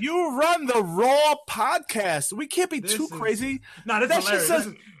seem. You run the Raw podcast. We can't be too crazy. No, this is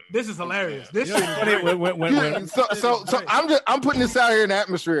hilarious. This is hilarious. This shit is so I'm putting this out here in the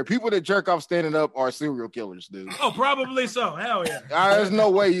atmosphere. People that jerk off standing up are serial killers, dude. Oh, probably so. Hell yeah. There's no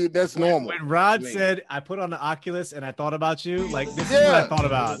way that's normal. When Rod said, "I put on the Oculus and I thought about you," like this is what I thought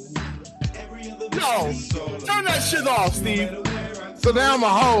about. No, turn that shit off, Steve. So now I'm a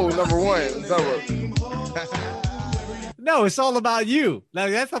hoe, number one. No, it's all about you.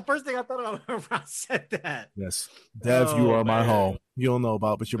 Like that's the first thing I thought about when Rod said that. Yes, Dev, you are my hoe. You don't know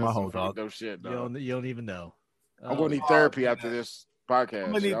about, but you're my hoe, dog. No shit, dog. You don't even know. I'm gonna need therapy after this podcast.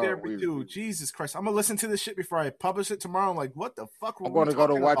 I'm gonna need therapy too. Jesus Christ! I'm gonna listen to this shit before I publish it tomorrow. I'm like, what the fuck? I'm going to go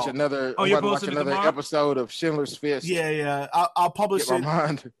to watch another. I'm going to watch another episode of Schindler's Fist. Yeah. I'll publish Get my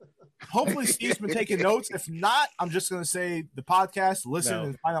mind. Hopefully Steve's been taking notes. If not, I'm just gonna say the podcast, listen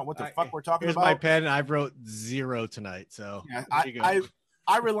and find out what the fuck we're talking about. Here's my pen. I've wrote 0 tonight. So yeah,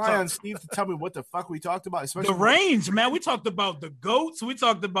 I rely on Steve to tell me what the fuck we talked about. Especially the range, man. We talked about the goats. We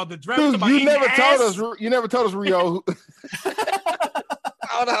talked about the draft. Dude, you never told us, Rio.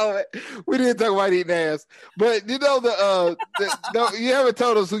 Oh no, we didn't talk about eating ass. But you know you haven't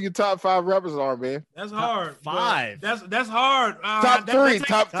told us who your top 5 rappers are, man. That's hard. 5. That's hard. Top three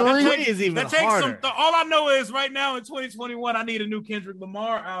is even harder. All I know is right now in 2021, I need a new Kendrick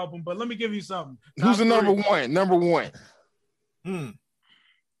Lamar album. But let me give you something. Who's the number one? Number one.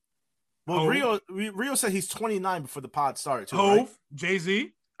 Well, Rio said he's 29 before the pod started. Too, Hove, right?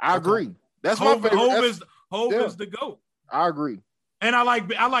 Jay-Z. I agree. That's my favorite. Hove is the GOAT. I agree. And I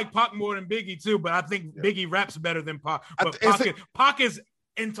like Pac more than Biggie too, but I think Biggie raps better than Pac. But Pac is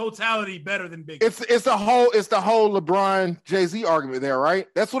in totality better than Biggie. It's the whole LeBron Jay-Z argument there, right?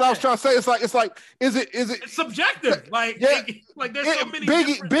 That's what I was trying to say. It's like it's subjective. Like there's so many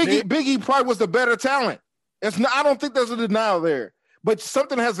Biggie probably was the better talent. It's not. I don't think there's a denial there. But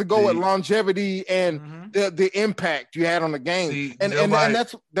something has to go with longevity and the impact you had on the game. And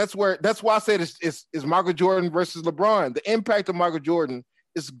that's why I said it's Michael Jordan versus LeBron. The impact of Michael Jordan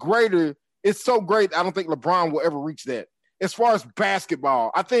is greater. It's so great. I don't think LeBron will ever reach that. As far as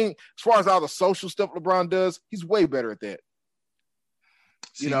basketball, I think as far as all the social stuff LeBron does, he's way better at that.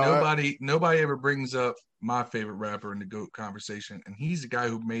 See, nobody ever brings up my favorite rapper in the GOAT conversation, and he's the guy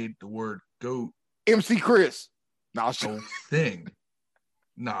who made the word GOAT. MC Chris. Whole thing.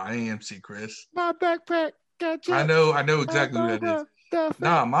 Nah, I ain't MC Chris. My backpack got you. I know exactly who that is.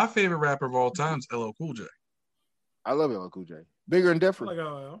 Nah, my favorite rapper of all time is LL Cool J. I love LL Cool J. Bigger and different.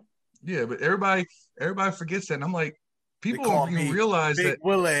 Yeah, but everybody forgets that. And I'm like, people don't even realize Big that.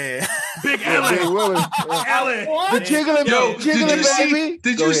 Willie. Big Willie. Big Willie. Ellie. The jiggling, baby.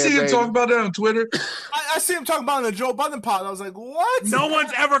 Did you see him talking about that on Twitter? I see him talking about it in the Joe Budden pod. I was like, what? No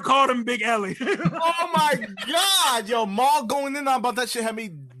one's ever called him Big Ellie. Oh my God. Yo, Maul going in on about that shit had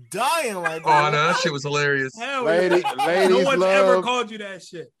me dying. Like, oh, no, that shit was hilarious. Ladies no one's love, ever called you that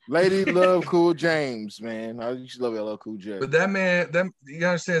shit. Ladies love Cool James, man. I used to love LL Cool J. But that man, you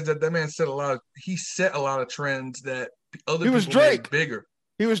understand that man set a lot of trends that other people was Drake. made bigger.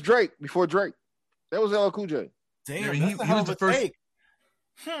 He was Drake before Drake. That was LL Cool J. Damn, he was the first. Take.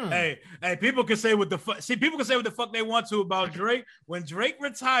 Hey, people can say what the fuck. See, people can say what the fuck they want to about Drake. When Drake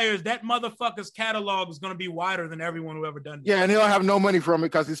retires, that motherfucker's catalog is gonna be wider than everyone who ever done it. Yeah, and he'll have no money from it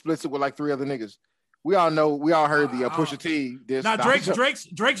because he splits it with like 3 other niggas. We all heard the Pusha T.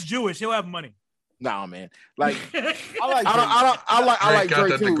 Drake's Jewish. He'll have money. Nah, man. Like I like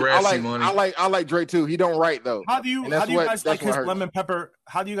Drake too. I like Drake too. He don't write though. How do you guys like his lemon pepper?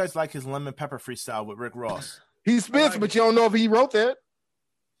 How do you guys like his lemon pepper freestyle with Rick Ross? He spits, but you don't know if he wrote that.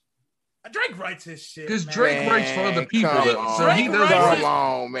 Drake writes his shit because Drake writes for other people. So he does. Come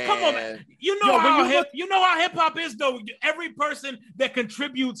on, man. Come on, man. You know how hip hop is though. Every person that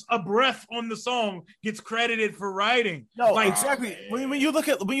contributes a breath on the song gets credited for writing. No, like, exactly. When you look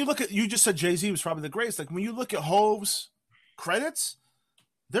at, you just said Jay-Z was probably the greatest. Like when you look at Hove's credits,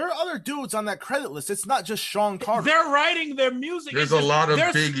 there are other dudes on that credit list. It's not just Sean Carter. They're writing their music. There's a lot of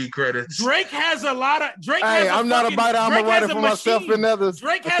Biggie credits. Drake has a lot of. Hey, I'm not a biter. I'm a writer for myself and others.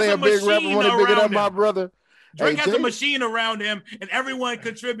 Drake has a machine around him. Up my brother. Drake has a machine around him, and everyone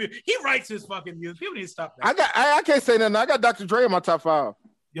contributes. He writes his fucking music. People need to stop that. I can't say nothing. I got Dr. Dre in my top 5.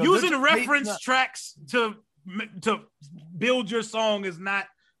 Using reference tracks to build your song is not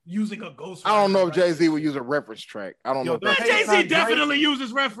using a ghost. I don't know if Jay-Z would use a reference track. I don't know. Jay-Z definitely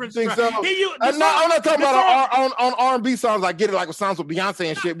uses reference tracks. So? I'm not talking about on R&B songs. I get it, like with songs with Beyonce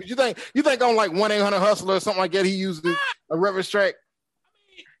and shit. But you think on like 1-800 Hustler or something like that, he uses a reference track?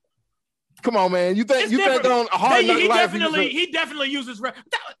 Come on, man. You think It's on a Hard Knock he Life? he definitely uses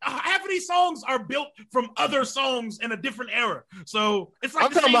half of these songs are built from other songs in a different era. So it's like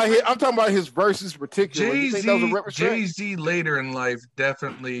I'm talking about his verses particularly. Jay-Z later in life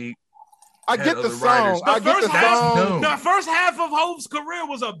definitely. I get the song. The first half of Hope's career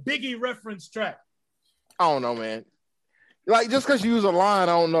was a Biggie reference track. I don't know, man. Like, just because you use a line,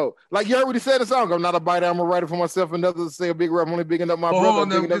 I don't know. Like, you already said the song. I'm not a biter. I'm a writer for myself and others to say a big rap. I'm only bigging up my brother.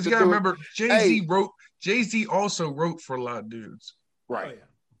 No, because you got to remember, Jay-Z also wrote for a lot of dudes. Right. Oh, yeah.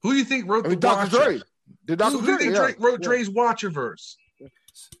 Who do you think wrote the Dr. Dre? Who do you think Drake wrote Dre's Watcher verse?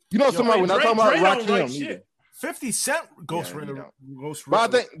 You know, somebody, we're not talking about Rakim. 50 Cent goes But I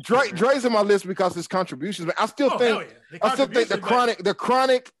think Dre's in my list because his contributions. But I still think the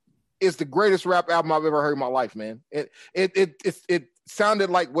Chronic is the greatest rap album I've ever heard in my life, man. It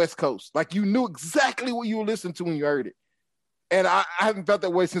sounded like West Coast. Like you knew exactly what you were listening to when you heard it. And I haven't felt that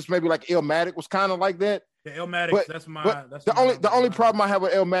way since maybe like Illmatic was kind of like that. Yeah, Illmatic, that's the only problem I have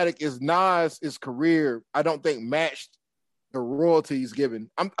with Illmatic is Nas' career, I don't think matched the royalties given.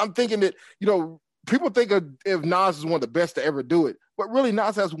 I'm thinking that, you know, people think of Nas is one of the best to ever do it, but really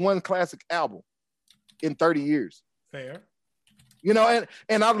Nas has one classic album in 30 years. Fair. You know,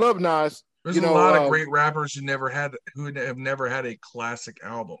 and I love Nas. There's a lot of great rappers who have never had a classic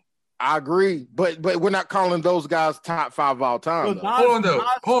album. I agree, but we're not calling those guys top 5 of all time. Hold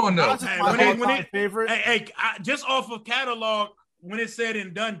on, though. Hey, just off of catalog, when it's said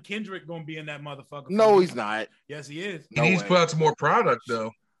and done, Kendrick gonna be in that motherfucker. No, he's not. Yes, he is. And he's put out some more product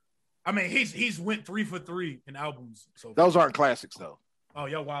though. I mean, he's went 3 for 3 in albums. So those aren't classics though. Oh,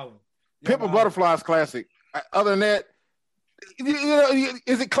 y'all wildin'. Pimp a Butterfly is classic. Other than that, you know,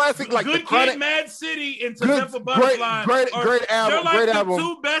 is it classic? Like Good the Chronic, Kid, Mad City, and To Pimp a Butterfly. Great album. They're like the album.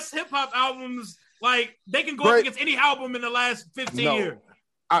 2 best hip hop albums. Like they can go up against any album in the last 15 years.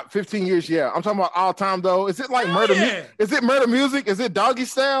 15 years, yeah. I'm talking about all time though. Is it like Murder Music? Is it Murder Music? Is it Doggy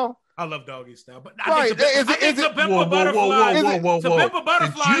Style? I love Doggy Style, but I think To Pimp a Butterfly is one of the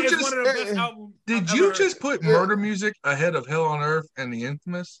best albums. Did you just put Murder Music ahead of Hell on Earth and The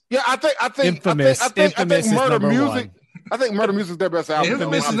Infamous? Yeah, I think Infamous. I think Murder Music. One. I think Murder Music is their best album.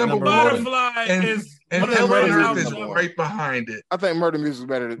 Infamous is number 1. Butterfly is and Hell on Earth is right behind it. I think Murder Music is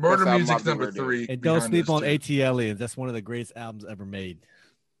better than Murder Music's number 3. And don't sleep on A.T. Elliott. That's one of the greatest albums ever made.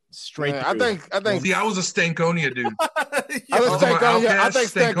 Straight. I think. See, I was a Stankonia dude. I think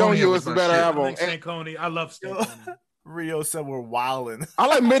Stankonia was the better album. Stankonia, I love Stankonia. Rio said we're wilding. I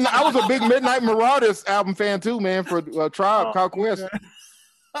like Midnight. I was a big Midnight Marauders album fan too, man. For Tribe Called Quest.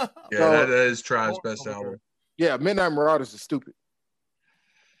 Yeah, that is Tribe's best album. Yeah, Midnight Marauders is stupid.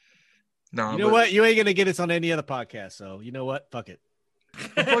 No, you know what? You ain't gonna get us on any other podcast, so you know what? Fuck it.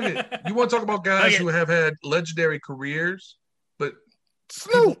 Fuck it. You want to talk about guys who have had legendary careers, but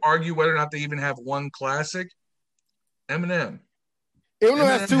people argue whether or not they even have one classic? Eminem. Eminem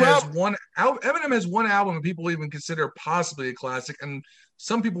has two albums. Eminem has one album that people even consider possibly a classic, and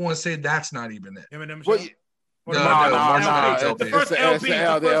some people want to say that's not even it. Eminem. No. The first LP.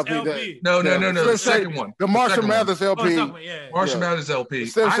 No. The second one. The Marshall Mathers LP. Marshall Mathers LP.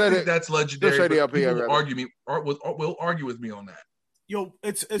 I think that's legendary. People will argue with me on that. Yo,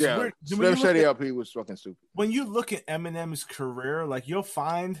 it's weird. Slim Shady LP was fucking stupid. When you look at Eminem's career, like you'll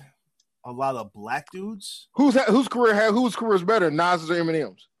find a lot of black dudes. Whose career is better, Nas's or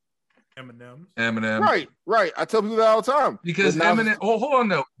Eminem's? Eminem. Right. I tell people that all the time. Because Eminem. Oh, hold on,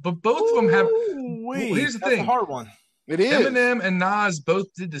 though. But both of them have. Here's the thing. That's a hard one. It is. Eminem and Nas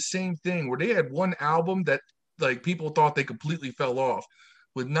both did the same thing, where they had one album that like people thought they completely fell off.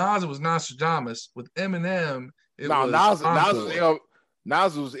 With Nas, it was Nostradamus. With Eminem, it was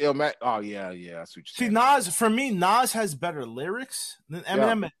Nas was Illmatic. Oh yeah. I see what See, Nas, for me, Nas has better lyrics than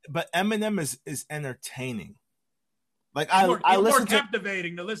Eminem, but Eminem is entertaining. Like I listen to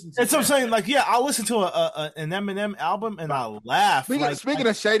captivating to listen to. That's what I'm saying. Like, yeah, I'll listen to an Eminem album and I'll laugh. Speaking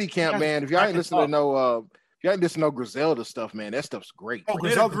of Shady Camp, man, if y'all ain't listening to no Griselda stuff, man, that stuff's great.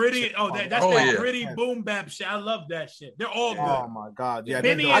 That's gritty boom bap shit. I love that shit. They're all good. Oh my god, yeah.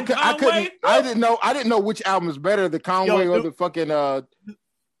 Benny and Conway. I didn't know which album is better, the Conway or the fucking. But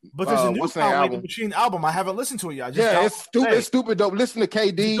there's a new Conway Machine album. I haven't listened to it yet. It's stupid. It's stupid dope. Listen to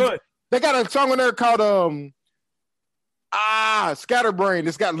KD. They got a song on there called Scatterbrain.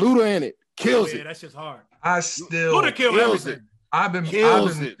 It's got Luda in it. Kills it. That's just hard. Luda kills it.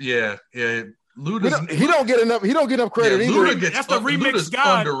 Yeah. Luda's, he don't get enough credit either. That's the remix Luda's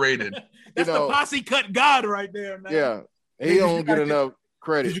god. Underrated. That's the posse cut god right there, man. Yeah, he don't get enough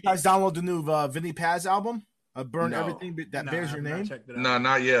credit. Did you guys download the new Vinny Paz album? Burn Everything That Bears Your Name. No,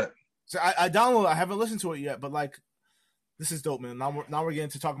 not yet. So I downloaded. I haven't listened to it yet, but like This is dope, man. Now we're getting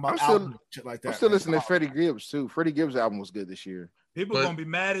to talking about I'm still- albums and shit like that. I'm still man. listening to Freddie Gibbs too. Freddie Gibbs' album was good this year. People But gonna be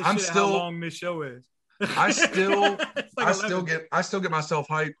mad as I'm shit at still- how long this show is. I still It's like I 11. still get myself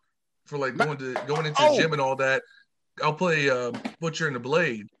hyped for like going into Oh. the gym and all that. I'll play Butcher and the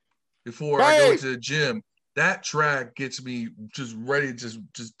Blade before I go Hey. into the gym. That track gets me just ready to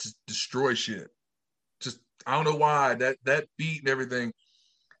just destroy shit. Just I don't know why that beat and everything.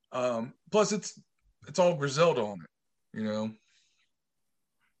 Plus it's all Griselda on it, you know.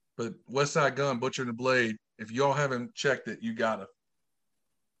 But West Side Gun, Butcher and the Blade. If y'all haven't checked it, you gotta.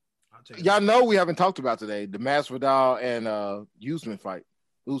 I'll check it Y'all out. know we haven't talked about today the Masvidal and Usman fight.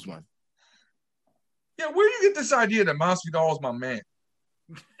 Usman. Yeah, where do you get this idea that Masvidal is my man?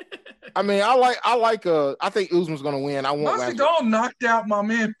 I mean, I think Usman's gonna win. I want Masvidal. Masvidal knocked out my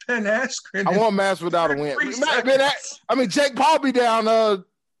man Ben Askren. I want Masvidal to win. 3 I mean, Jake Paul be down.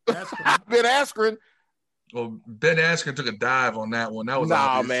 That's cool. Ben Askren. Well, Ben Askren took a dive on that one. That was Nah,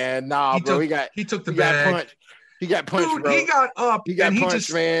 obvious. man. Nah, He bro. took- he took the he got bag. punched. He got punched, Dude, bro. he got up He got and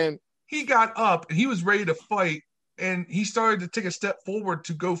punched, man. he got up and he was ready to fight and he started to take a step forward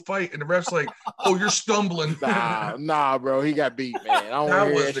to go fight and the ref's like, "Oh, you're stumbling." Nah, bro. He got beat, man. I don't That want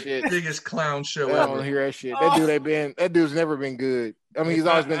to was hear the that shit. biggest clown show I don't ever. hear that shit. That dude's never been good. I mean, he's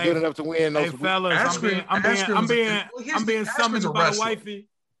always been good enough to win. Hey Those fellas, Askren- I'm Askren's a- being Askren's summoned a by the wrestler. wifey.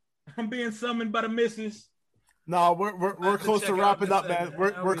 I'm being summoned by the missus. No, we're have to close to check out wrapping this up, man. segment.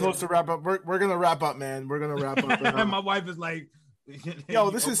 We're Hell close yeah. to wrap up. We're gonna wrap up, man. We're gonna wrap up. And my wife is like, Yo,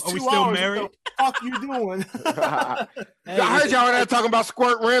 this is are we 2 still hours. married? What the fuck you doing? I heard y'all in there talking about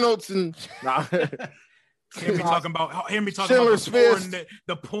Squirt Reynolds and nah. Hear me talking about Schindler's the porn, Fist.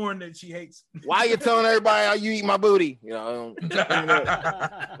 the porn that she hates. Why you telling everybody how you eat my booty? You know,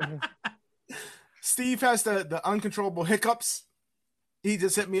 Steve has the uncontrollable hiccups. He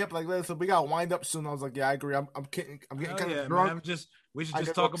just hit me up like, "Listen, we got to wind up soon." I was like, "Yeah, I agree. I'm getting Hell kind yeah, of drunk." man. We should I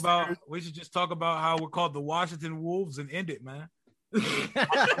just gotta talk about upstairs. how we're called the Washington Wolves and end it, man. I'm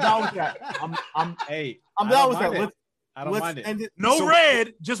down with that. I'm Hey, I'm I down don't with that. mind it. I don't Let's mind it. end it. No So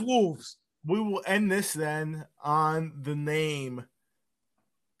red, just Wolves. we will end this then on the name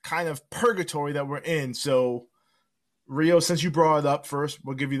kind of purgatory that we're in. So, Rio, since you brought it up first,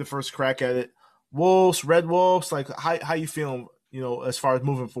 we'll give you the first crack at it. Wolves, Red Wolves, like how you feeling? You know, as far as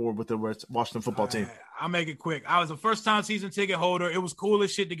moving forward with the Washington football team. I'll make it quick. I was a first-time season ticket holder. It was cool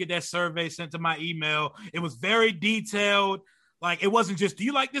as shit to get that survey sent to my email. It was very detailed. Like, it wasn't just, do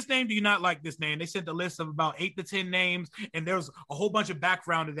you like this name? Do you not like this name? They sent a list of about 8 to 10 names, and there was a whole bunch of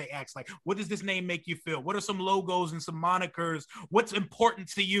background that they asked. Like, what does this name make you feel? What are some logos and some monikers? What's important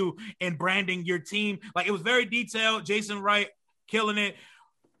to you in branding your team? Like, it was very detailed. Jason Wright killing it.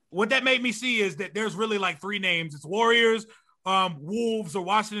 What that made me see is that there's really like 3 names. It's Warriors, Wolves, or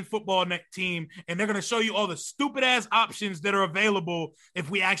Washington football team, and they're going to show you all the stupid ass options that are available if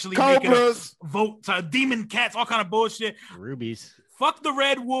we actually make it Cobras. a vote to demon cats, all kind of bullshit. Rubies. Fuck the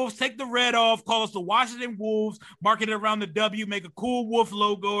Red Wolves, take the red off, call us the Washington Wolves, market it around the W, make a cool wolf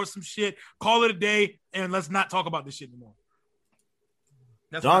logo or some shit, call it a day, and let's not talk about this shit anymore.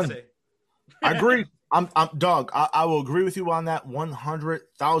 That's what I Done. say. I agree. I'm dog. I will agree with you on that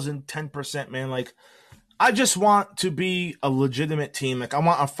 100,010%, man. Like, I just want to be a legitimate team. Like, I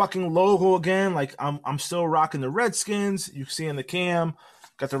want a fucking logo again. Like, I'm still rocking the Redskins. You see in the cam,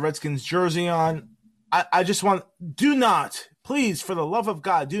 got the Redskins jersey on. I just want, do not, please, for the love of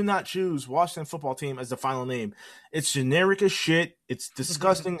God, do not choose Washington football team as the final name. It's generic as shit. It's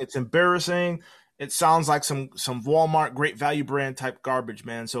disgusting. It's embarrassing. It sounds like some Walmart great value brand type garbage,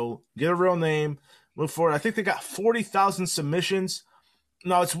 man. So get a real name. Move forward. I think they got 40,000 submissions.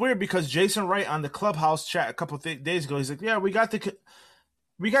 No, it's weird because Jason Wright on the Clubhouse chat a couple of days ago, he's like, "Yeah, we got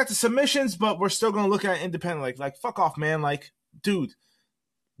the submissions, but we're still going to look at it independently." Like, fuck off, man. Like, dude,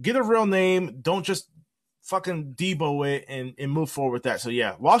 get a real name. Don't just fucking Debo it and move forward with that. So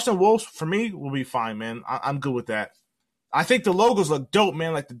yeah, Washington Wolves for me will be fine, man. I'm good with that. I think the logos look dope,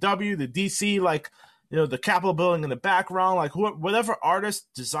 man. Like the W, the DC, like, you know, the Capitol building in the background, like whatever artist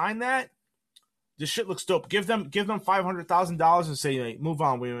designed that. This shit looks dope. Give them $500,000 and say, hey, move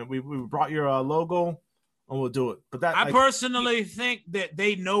on. We brought your logo and we'll do it. But that I personally think that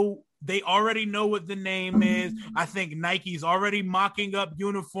they already know what the name is. I think Nike's already mocking up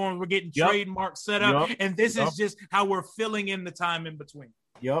uniforms. We're getting trademarks set up, and this is just how we're filling in the time in between.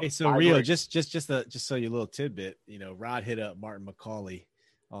 Yep. Hey, so Rio, just so your little tidbit, you know, Rod hit up Martin McCauley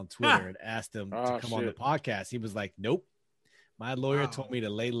on Twitter and asked him to come on the podcast. He was like, "Nope, my lawyer told me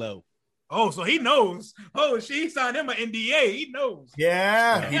to lay low." Oh, so he knows. Oh, she signed him an NDA. He knows.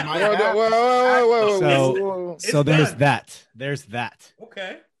 Yeah. He might So there's that. There's that.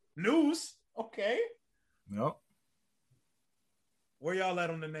 Okay. News. Okay. Yep. Where y'all at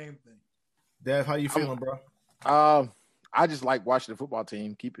on the name thing? Dev, how you feeling, bro? I just like watching the football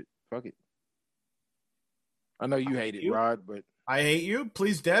team. Keep it. Fuck it. I know you hate it, Rod, but I hate you.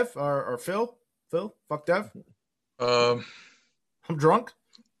 Please, Dev or Phil. Phil, fuck Dev. I'm drunk.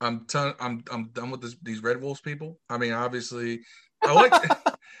 I'm done with these Red Wolves people. I mean, obviously, I like.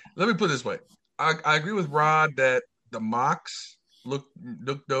 Let me put it this way. I agree with Rod that the mocks look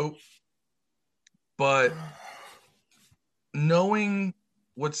dope, but knowing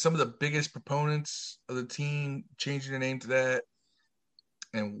what some of the biggest proponents of the team changing their name to that,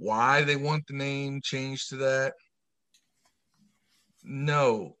 and why they want the name changed to that.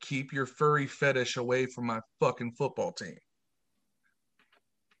 No, keep your furry fetish away from my fucking football team.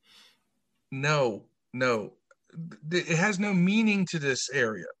 No. It has no meaning to this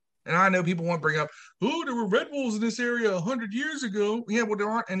area. And I know people want to bring up, oh, there were Red Wolves in this area 100 years ago. Yeah, well, there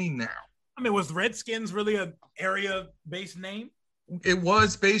aren't any now. I mean, was Redskins really an area-based name? It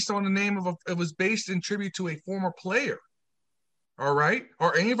was based on the name of it was based in tribute to a former player. All right?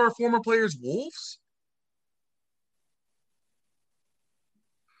 Are any of our former players Wolves?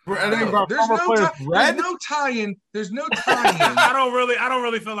 There's no tie-in. There's no tie-in. I don't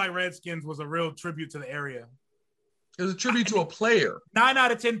really feel like Redskins was a real tribute to the area. It was a tribute to a player. 9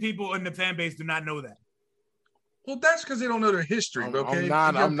 out of 10 people in the fan base do not know that. Well, that's because they don't know their history, okay?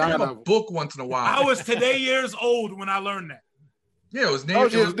 I'm not a book once in a while. I was today years old when I learned that. Yeah, it was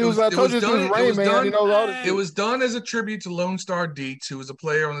named. It was done as a tribute to Lone Star Dietz, who was a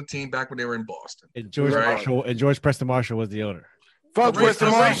player on the team back when they were in Boston. And George Preston Marshall was the owner. Fuck Preston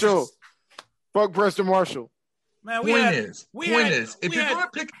Marshall. Fuck Preston Marshall. Man, point is, if you're gonna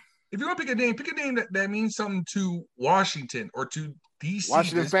pick a name, pick a name that means something to Washington or to DC.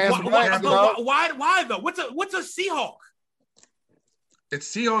 Washington fans. Why though? What's a Seahawk?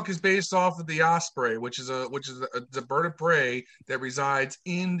 Its Seahawk is based off of the osprey, which is a bird of prey that resides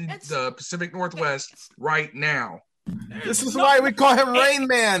in the Pacific Northwest right now. This is why we call him Rain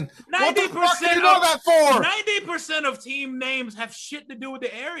Man. 90% do you know that for? 90% of team names have shit to do with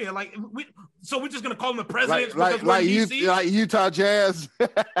the area. Like, we're just gonna call them the presidents like Utah Jazz.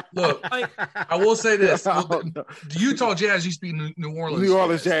 Look, I will say this: the Utah Jazz used to be New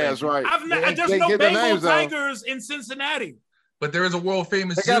Orleans Jazz, right? I just know Bengal Tigers in Cincinnati. But there is a world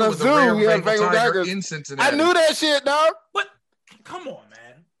famous zoo with a rare Bengal tiger in Cincinnati. I knew that shit, dog. But come on,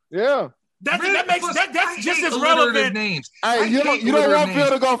 man. Yeah. That's just as relevant. Names. Hey, you don't want Phil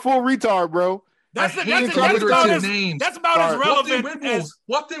to go full retard, bro. That's about as relevant as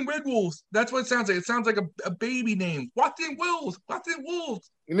Watson Red Wolves. That's what it sounds like. It sounds like a baby name. Watson Wolves.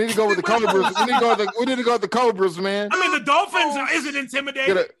 You need to go with the Cobras. We need to go with the Cobras, man. I mean, the Dolphins isn't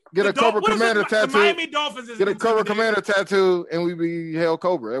intimidating. Get a Cobra Commander tattoo. The Miami Dolphins is get a Cobra Commander tattoo, and we be held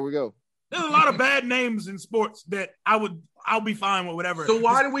Cobra. There we go. There's a lot of bad names in sports that I'll be fine with whatever. So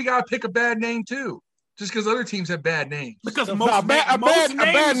why do we gotta pick a bad name too? Just because other teams have bad names? Because most names are bad.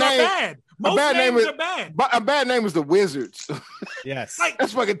 Most names are bad. A bad name is the Wizards. Yes,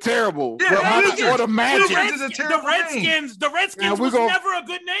 that's fucking terrible. Yeah, or the Magic. The Redskins was never a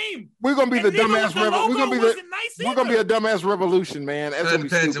good name. We're gonna be the dumbass revolution. We're gonna be a dumbass revolution, man. That's it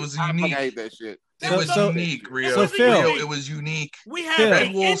depends. It was unique. I hate that shit. It was unique, Rio. So Phil, it was unique. We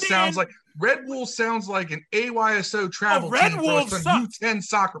had Red Wolves sounds like an AYSO travel team for some U10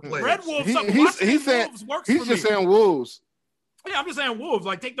 soccer players. Red Wolves. He's just saying Wolves. Yeah, I'm just saying Wolves.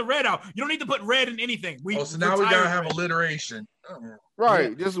 Like, take the red out. You don't need to put red in anything. So now we gotta have alliteration.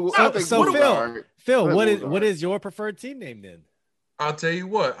 Right. Yeah. Phil, what is your preferred team name then? I'll tell you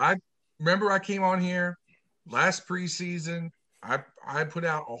what. I remember I came on here last preseason. I put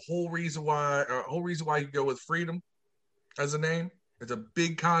out a whole reason why you go with Freedom as a name. It's a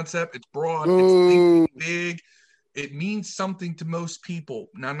big concept. It's broad. It's big. It means something to most people.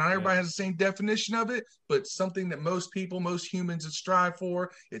 Now, not everybody has the same definition of it, but something that most humans strive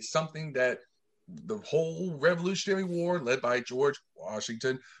for. It's something that the whole Revolutionary War, led by George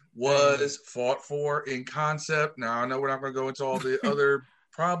Washington, was fought for in concept. Now, I know we're not going to go into all the other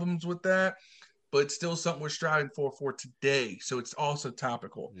problems with that, but it's still something we're striving for today. So it's also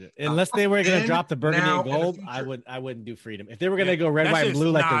topical. Yeah. Unless they were going to drop the burgundy and gold, I wouldn't do Freedom. If they were going to go red, white, and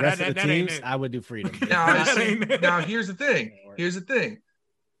blue like the rest of the teams, I would do Freedom. Now here's the thing.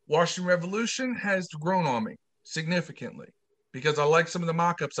 Washington Revolution has grown on me significantly because I like some of the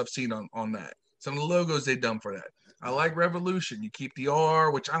mock-ups I've seen on that. Some of the logos they've done for that. I like Revolution. You keep the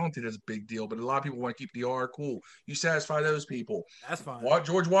R, which I don't think is a big deal, but a lot of people want to keep the R. Cool. You satisfy those people. That's fine.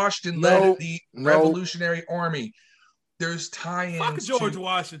 George Washington led the Revolutionary Army. There's tie-ins. Fuck George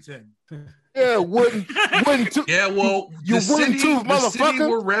Washington. Yeah, wooden tooth. Yeah, well, You the wooden city, tooth the city motherfucker.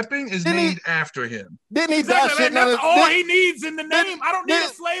 we're repping is Didn't he- named after him. Didn't he die Exactly. shitting on That's his? all he needs in the name. I don't need a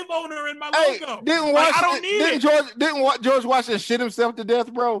didn't- slave owner in my Hey, logo. didn't Like, I Washington? don't need it. Didn't George Washington shit himself to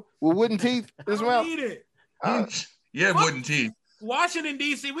death, bro, with wooden teeth in I his don't mouth? need it. Yeah, fuck. wooden teeth. Washington,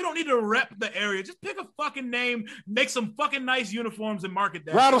 D.C., we don't need to rep the area. Just pick a fucking name, make some fucking nice uniforms, and market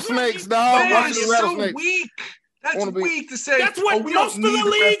that. Rattlesnakes, We dog. don't need- That Washington is so rattlesnakes. weak. That's Wanna be- weak to say. That's what we don't most of the need to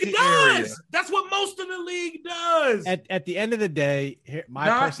rep league the area. does. That's what most of the league does. At the end of the day, my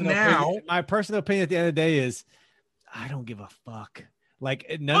Not personal now. opinion, my personal opinion at the end of the day is, I don't give a fuck.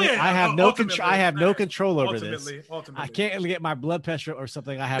 Like none, Oh, yeah, I have no control. ultimately. I have no control over this. Ultimately. I can't get my blood pressure or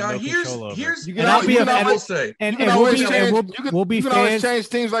something. I have Now, no here's control over. here's You And I'll be you a can I will always- say. and, You can and we'll always be, change. and You we'll can always be fans. change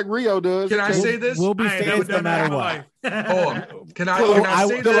teams like Rio does. Can I Change- say this? We'll be I ain't never fans no done that in matter my what. life. Oh, can I I say will-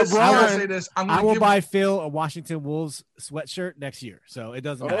 this? I will LeBron- say this. I'm I gonna will give buy Phil a Washington Wolves sweatshirt next year, so it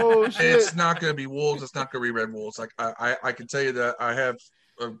doesn't matter. Oh shit! It's not going to be Wolves. It's not going to be Red Wolves. Like I can tell you that I have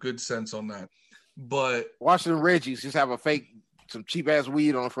a good sense on that. But Washington Reggies just have some cheap ass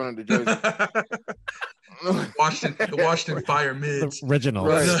weed on the front of the jersey. Washington Fire Mids. The original.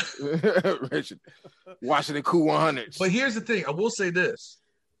 Right. Washington Cool 100s. But here's the thing. I will say this.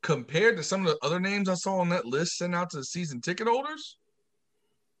 Compared to some of the other names I saw on that list sent out to the season ticket holders,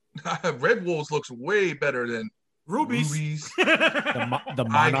 Red Wolves looks way better than Rubies. The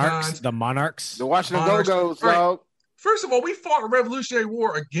Monarchs. Icons. The Monarchs. The Washington Monarchs. Go-Go's, Right. dog. First of all, we fought a Revolutionary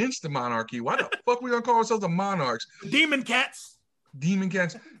War against the monarchy. Why the fuck we gonna call ourselves the monarchs? Demon cats. Demon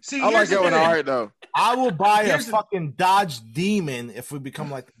cats. See, I like here's the that one. thing. All right, though. I will buy a Here's the- fucking Dodge Demon if we become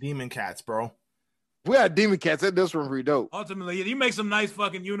like the Demon Cats, bro. We had Demon Cats. That does one pretty dope. Ultimately, you make some nice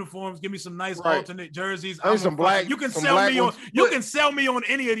fucking uniforms. Give me some nice Right. alternate jerseys. Maybe some black- You can some sell black me on. ones. You But- can sell me on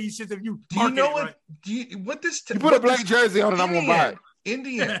any of these shits if you. Do you market know it what? right. What this? You put a black jersey on it, I'm in gonna the buy end- it.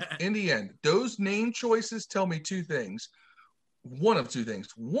 In the end, those name choices tell me two things. One of two things.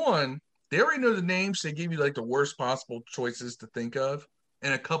 One, they already know the names. They give you like the worst possible choices to think of,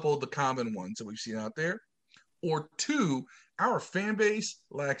 and a couple of the common ones that we've seen out there. Or two, our fan base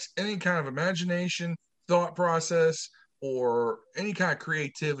lacks any kind of imagination, thought process, or any kind of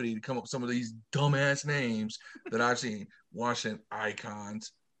creativity to come up with some of these dumbass names that I've seen. Washington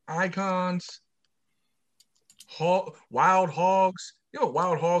Icons, Wild Hogs. You know what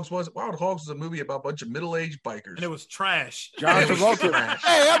Wild Hogs was? Wild Hogs was a movie about a bunch of middle-aged bikers. And it was trash. John It was Travolta. trash.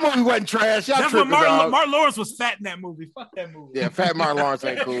 Hey, that movie wasn't trash. Y'all That's when tripping, dog. Martin Lawrence was fat in that movie. Fuck that movie. Yeah, Fat Martin Lawrence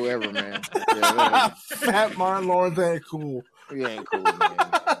ain't cool ever, man. Yeah, that Fat Martin Lawrence ain't cool. ain't, he ain't cool,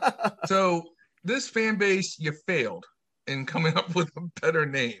 man. So this fan base, you failed in coming up with a better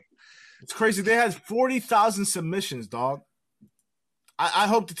name. It's crazy. They had 40,000 submissions, dog. I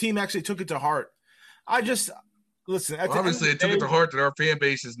hope the team actually took it to heart. I just listen. At the end Obviously, of it the took it day- to heart that our fan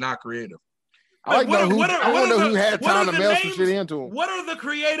base is not creative. I like What know are- who. what are- I what wonder are who the- had what time are to the mail some names? shit into him. What are the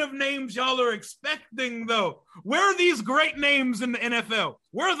creative names y'all are expecting, though? Where are these great names in the NFL?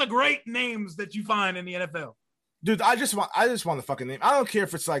 Where are the great names that you find in the NFL? Dude, I just want the fucking name. I don't care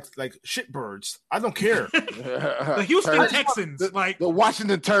if it's like shitbirds. I don't care. The Houston Turd- Texans, like the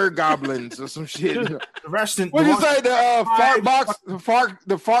Washington Turd Goblins or some shit. The rest in What do you say? The fart Five- box,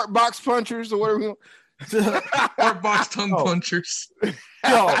 the fart box punchers or whatever. Fart box tongue Oh. punchers.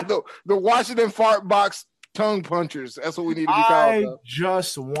 the Washington fart box tongue punchers. That's what we need to be I called.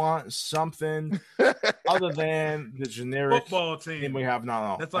 just want something other than the generic football name team. we have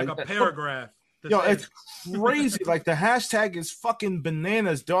now. That's like a that- paragraph. to Yo, say. it's crazy. Like the hashtag is fucking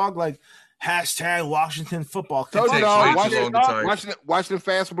bananas, dog. Like hashtag Washington football. Told you, takes dog. way too long to type. Washington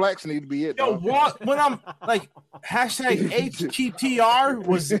fast blacks need to be it. Yo, Dog. what when I'm like hashtag HTTR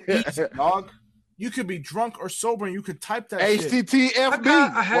was easy, dog. You could be drunk or sober and you could type that shit. HTTFB. I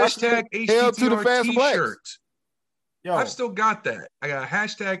got a hashtag Hail to the HTTR fast blacks. t-shirt. Yo, I've still got that. I got a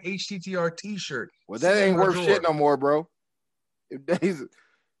hashtag HTTR t-shirt. Well, that Sitting ain't in my worth drawer. shit no more, bro. If days,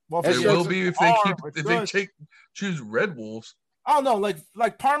 well, That It shit will be if they are, keep it's if they good. choose Red Wolves. I don't know,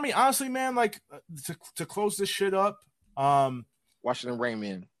 like part of me, honestly, man, like to close this shit up, Washington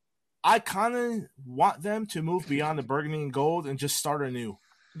Rainmen. I kind of want them to move beyond the burgundy and gold and just start anew.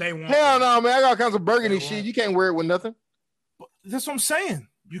 They want. Hell no, man. I got all kinds of burgundy They shit. won't. You can't wear it with nothing. But that's what I'm saying.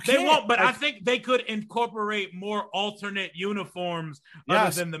 You They can't. won't, but I Like, think they could incorporate more alternate uniforms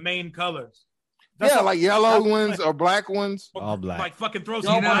Yes. other than the main colors. that's Yeah, what- like yellow that's- ones or black ones. All black. Like fucking throw You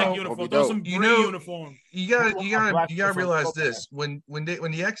some know, black would uniform, be throw dope. some You gray know- uniform. You got Black to realize uniform. this when the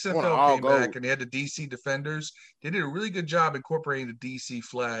Want XFL all came back gold. and they had the DC Defenders, they did a really good job incorporating the DC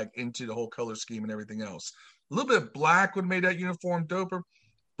flag into the whole color scheme and everything else. A little bit of black would have made that uniform doper,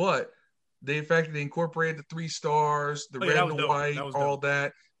 but the fact that they incorporated the 3 stars, the Oh, yeah, red that and was the dope. white, That was all dope.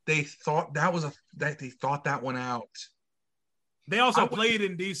 that they thought they thought that one out. They also played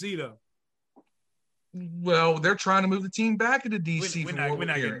in DC though. Well, they're trying to move the team back into DC. We're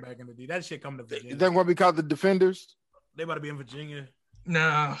not getting back into DC. That shit coming to Virginia. They're going to be called the Defenders. They about to be in Virginia.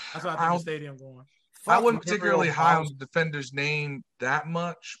 No, that's why I think the stadium going. I wouldn't particularly high on the Defenders name that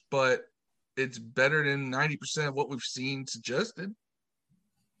much, but it's better than 90% of what we've seen suggested.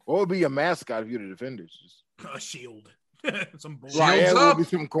 What would be your mascot if you're the Defenders? A shield. Some shields up.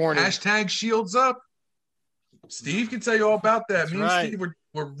 Some corny. # shields up. Steve can tell you all about that. That's Me and Steve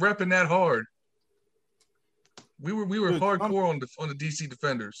were repping that hard. We were hardcore on the DC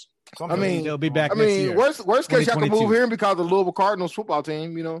Defenders. I mean, they'll be back. I mean, worst case, y'all can move here because the Louisville Cardinals football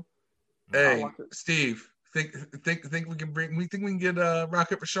team. You know. Hey, Steve, think we can bring? We think we can get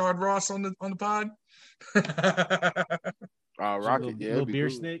Rocket Rashard Ross on the pod? Rocket, little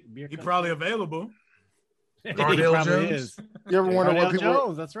beer snake. He probably available. Cardell Jones. Is. You ever wonder what people?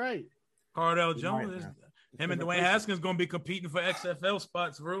 Jones, that's right. Cardell Jones. Him and Dwayne Haskins going to be competing for XFL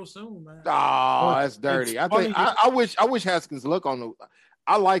spots real soon, man. Oh, that's dirty. I wish Haskins look on the.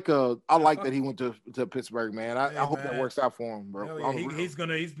 I like that he went to Pittsburgh, man. I hope that works out for him, bro. Yeah,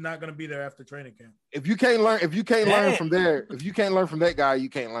 he's not gonna be there after training camp. If you can't learn from there, if you can't learn from that guy, you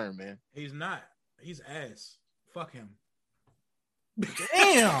can't learn, man. He's not. He's ass. Fuck him.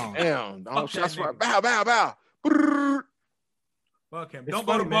 Damn. Shots fired. Bow. Fuck him. Don't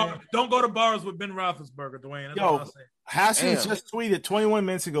go to bars with Ben Roethlisberger, Dwayne. That's what I'll say. Haskins just tweeted 21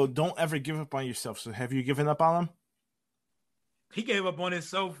 minutes ago, don't ever give up on yourself. So have you given up on him? He gave up on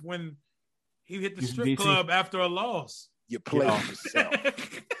himself when he hit the strip club after a loss. You play yourself.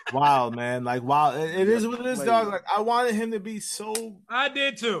 Wow, man. Like, wow. It is what it is, dog. Like, I wanted him to be so. I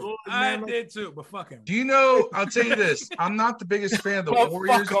did too. But fuck him. Do you know, I'll tell you this. I'm not the biggest fan of the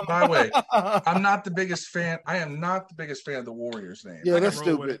Warriors, by the way. I'm not the biggest fan. I am not the biggest fan of the Warriors name. Yeah, that's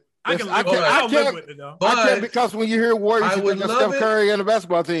stupid. I can't live with it, though. I can't, because when you hear Warriors, you think of Steph Curry and the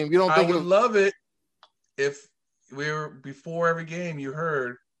basketball team. You don't think I would love it if we were before every game you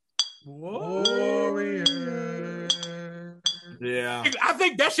heard Warriors. Yeah. I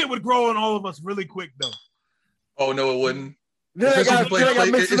think that shit would grow on all of us really quick though. Oh no, it wouldn't.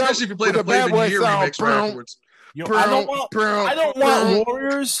 Especially if you play the Flavor of the Year remix afterwards. I don't want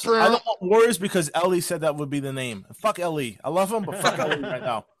Warriors. I don't want Warriors because Ellie said that would be the name. Fuck Ellie. I love him, but fuck Ellie right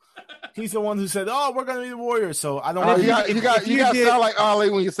now. He's the one who said, "Oh, we're gonna be the Warriors." So I don't. You got to sound like Ollie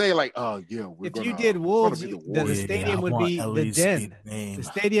when you say like, "Oh yeah." You did Wolves, the stadium would be the Den. The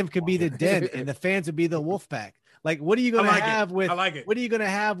stadium could be the Den, and the fans would be the Wolf Pack. Like, what are you gonna have with? I like it. What are you gonna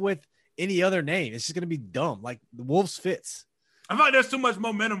have with any other name? It's just gonna be dumb. Like the Wolves fits. I feel like there's too much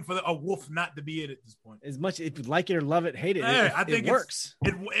momentum for a Wolf not to be it at this point. As much if you like it or love it, hate it. I think it works.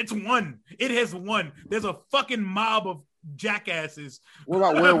 It's won. It has won. There's a fucking mob of jackasses. What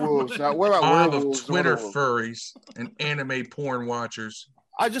about werewolves? What about werewolves? Of Twitter furries and anime porn watchers.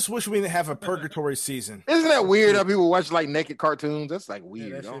 I just wish we didn't have a purgatory season. Isn't that weird how people watch like naked cartoons? That's like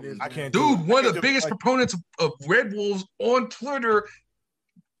weird. Yeah, I can't. Dude, one of the biggest proponents of Red Wolves on Twitter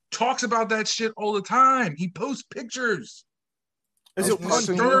talks about that shit all the time. He posts pictures. Is it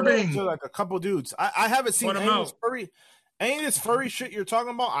disturbing? Like a couple dudes. I haven't seen any of this furry shit you're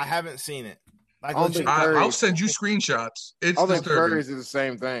talking about. I haven't seen it. Like, I'll send you screenshots. I think furries is the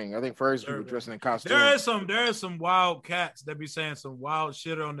same thing. I think furries people dressing in costumes. There is some wild cats that be saying some wild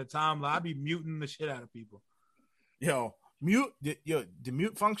shit on the timeline. I be muting the shit out of people. The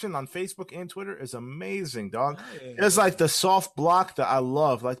mute function on Facebook and Twitter is amazing, dog. Yeah. It's like the soft block that I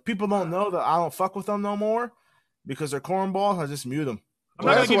love. Like, people don't know that I don't fuck with them no more because they're cornballs. I just mute them. I'm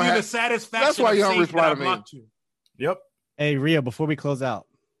not gonna give you the satisfaction. That's why you don't reply to me. Yep. Hey, Rio, before we close out,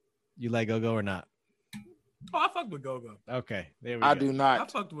 you like Go-Go or not? Oh, I fucked with Go-Go. Okay, there we go. I do not. I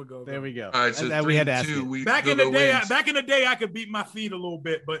fucked with Go-Go. There we go. All right, so we had to ask you. Back in the day, I could beat my feet a little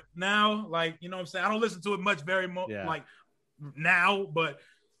bit, but now, like, you know what I'm saying? I don't listen to it much like now, but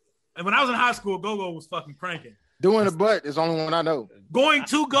when I was in high school, Go-Go was fucking cranking. Doing the butt is the only one I know. Going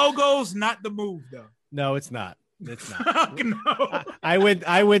to Go-Go's, not the move, though. No, it's not. It's not. No. I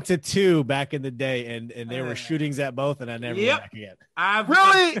went to 2 back in the day, and there were shootings at both, and I never went back again.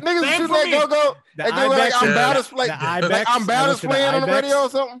 Really? Niggas shooting at Go-Go? They do like I'm Baldus playing on the radio or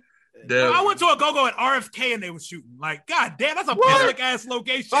something? I went to a Go-Go at RFK and they were shooting. Like, god damn, that's a public ass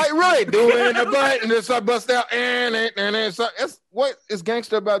location. Like, really? Do it in the butt and then start bust out and then what is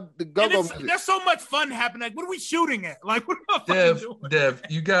gangster about the Go-Go music? There's so much fun happening. Like, what are we shooting at? Like, what are we fucking doing? Dev,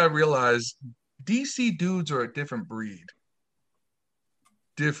 you gotta realize DC dudes are a different breed.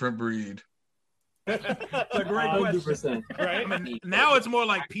 It's a great question. Right? I mean, now it's more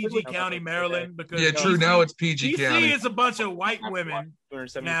like PG County, Maryland, because Yeah, true. Now it's PG DC County. is a bunch of white women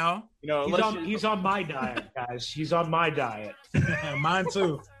now. You know, he's on my diet, guys. He's on my diet. Mine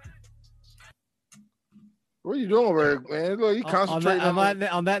too. What are you doing over there, man? Look, you concentrating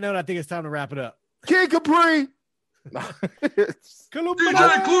on that note, I think it's time to wrap it up. Kid Capri.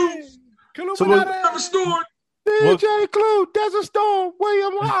 DJ Clue. So Never stored. DJ Clue, Desert Storm,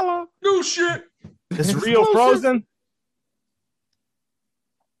 William Holler. New shit. Is Rio frozen?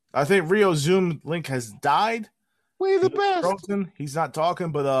 I think Rio's Zoom link has died. We the best. Frozen. He's not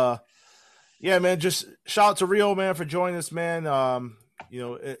talking, but yeah, man. Just shout out to Rio, man, for joining us, man.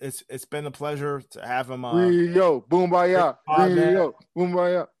 It's been a pleasure to have him. Rio, Boombaya, Rio,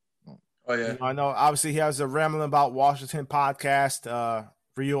 Boombaya. Oh yeah, I know. Obviously, he has a Rambling About Washington podcast.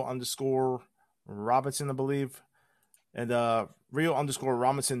 Rio_Robinson, I believe, and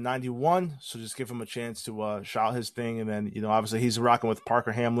Rio_Robinson91. So just give him a chance to shout his thing, and then obviously he's rocking with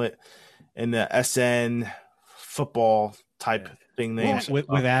Parker Hamlet in the SN football type thing name with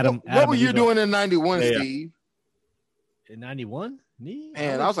Adam. What were you doing in '91, Steve? In '91,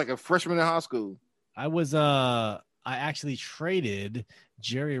 man, I was like a freshman in high school. I was I actually traded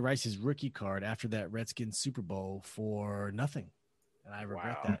Jerry Rice's rookie card after that Redskins Super Bowl for nothing, and I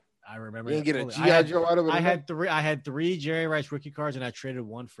regret that. I remember. You didn't get a G.I. Joe out of it. I had three Jerry Rice rookie cards, and I traded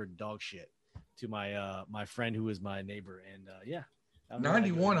one for dog shit to my my friend who was my neighbor. And yeah,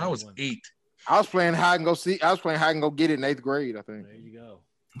 91. I was 8. I was playing hide and go seek. I was playing hide and go get it in 8th grade. I think. There you go.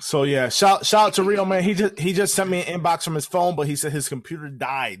 So yeah, shout out to Rio, man. He just sent me an inbox from his phone, but he said his computer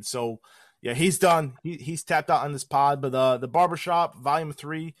died. So yeah, he's done. He's tapped out on this pod. But the Barbershop Volume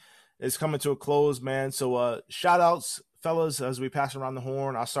 3 is coming to a close, man. So shout outs, fellas, as we pass around the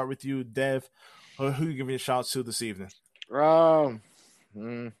horn. I'll start with you, Dev. Who you giving shout outs to this evening?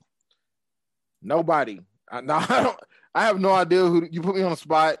 Nobody. I don't. I have no idea who you put me on the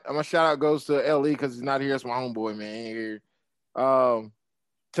spot. My shout out goes to LE because he's not here. It's my homeboy, man. Here.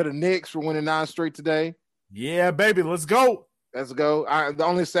 To the Knicks for winning 9 straight today. Yeah, baby, let's go. Let's go. The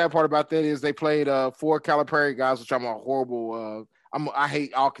only sad part about that is they played 4 Calipari guys, which I'm a horrible. I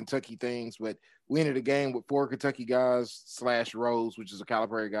hate all Kentucky things, but we ended the game with 4 Kentucky guys / Rose, which is a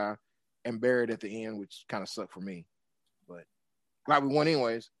Calipari guy, and Barrett at the end, which kind of sucked for me. But glad we won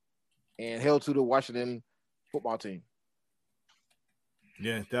anyways, and held to the Washington football team.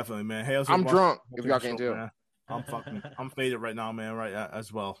 Yeah, definitely, man. Hail to I'm drunk, if y'all show, can't tell. Man. I'm faded right now, man. Right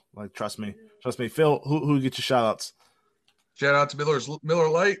as well. Like, trust me. Phil, who get your shout outs? Shout out to Miller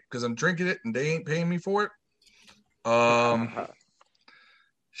Lite because I'm drinking it and they ain't paying me for it.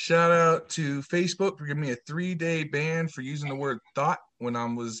 Shout out to Facebook for giving me a 3-day ban for using the word thought when I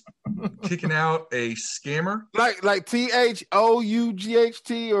was kicking out a scammer. Like THOUGHT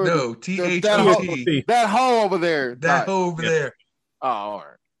or no THOT. That hoe over there. That hoe over there. Oh, all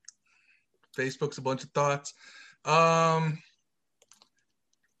right. Facebook's a bunch of thoughts.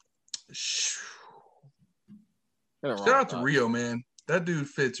 Shout out to Rio, man. That dude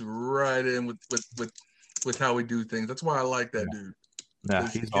fits right in with how we do things. That's why I like that dude. Yeah,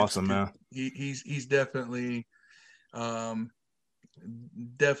 he's awesome, man. He's definitely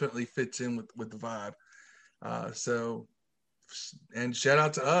definitely fits in with the vibe. And shout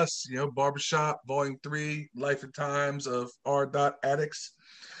out to us, Barbershop Volume 3, Life and Times of R.Addicts.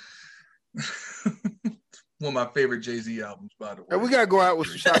 One of my favorite Jay-Z albums, by the way. Hey, we gotta go out with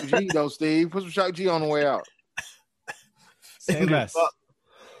some Shock G though, Steve. Put some Shock G on the way out. Say less. All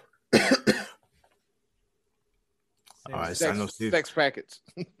right, sex packets.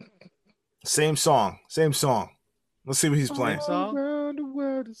 Same song. Let's see what he's playing. Around the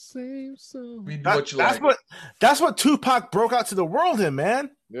world, the same song. That's what Tupac broke out to the world in, man.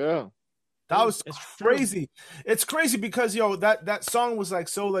 Yeah. That was crazy. It's crazy because that song was like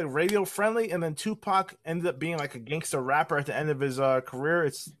so like radio friendly, and then Tupac ended up being like a gangster rapper at the end of his career.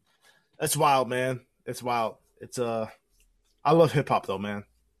 It's wild, man. It's wild. It's I love hip hop though, man.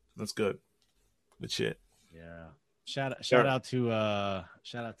 That's good. Good shit. Yeah. Shout out to us,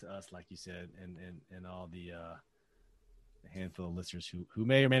 like you said, and all the handful of listeners who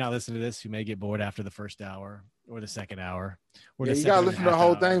may or may not listen to this, who may get bored after the first hour or the second hour. Or you gotta listen to the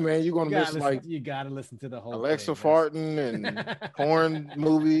whole thing, man. You're gonna miss you gotta listen to the whole Alexa thing, farting and porn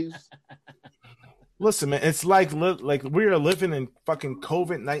movies. Listen, man, it's like we are living in fucking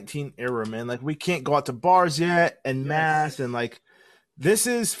COVID-19 era, man. Like, we can't go out to bars yet and mass, and like this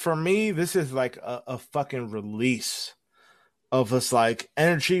is like a fucking release of this like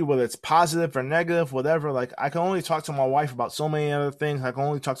energy, whether it's positive or negative, whatever. Like, I can only talk to my wife about so many other things. I can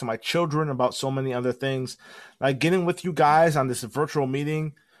only talk to my children about so many other things. Like, getting with you guys on this virtual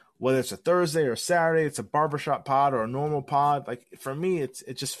meeting whether it's a Thursday or Saturday, it's a barbershop pod or a normal pod. Like for me, it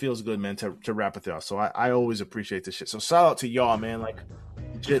just feels good, man, to rap with y'all. So I always appreciate this shit. So shout out to y'all, man. Like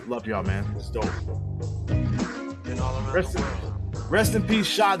legit love y'all, man. It's dope. Rest in peace,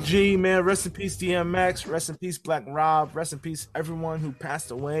 Shock G, man. Rest in peace, DMX. Rest in peace, Black Rob. Rest in peace, everyone who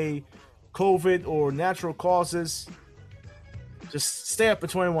passed away, COVID or natural causes. Just stay up for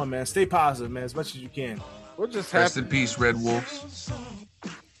 21, man. Stay positive, man, as much as you can. We're just Rest in peace, Red Wolves.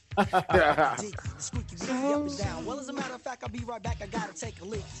 Well, as a matter of fact, I'll be right back. I gotta take a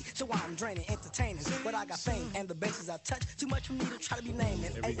leak. So I'm draining entertainers, but I got fame and the bases I touch. Too much for me to try to be named.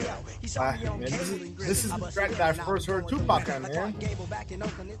 Hey, yo, he saw me on this is the track that I first heard Tupac on, man.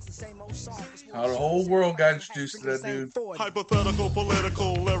 How the whole world got introduced to that dude. Hypothetical,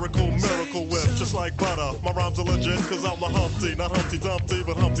 political, lyrical, miracle whip. Just like butter. My rhymes are legit because I'm a Humpty. Not Humpty Dumpty,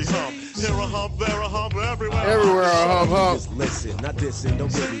 but Humpty Hump. Here a hump, there a hump, everywhere. Everywhere a hump, hump. Just listen, not dissing,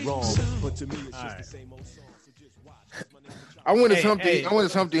 don't get me wrong. But to me, it's just the same old song. So just watch. I went as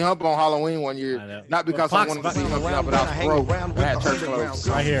Humpty Hump on Halloween one year. Not because I wanted to see Humpty Hump, but I was broke. I had church clothes.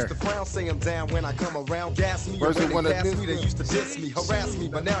 Right here. The frown say I'm down when I come around. Gas me, or when they pass me, they used to diss me, harass me,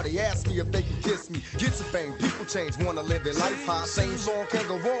 but now they ask me if they can kiss me. Get your fame, people change, wanna live their life high. Same song can't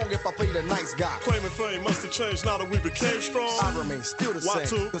go wrong if I play the nice guy. Claiming fame must have changed now that we became strong. I remain still the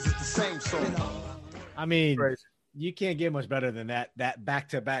same, because it's the same song. I mean, you can't get much better than that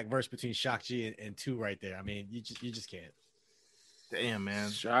back-to-back verse between Shock G and 2 right there. I mean, you just can't. Damn, man.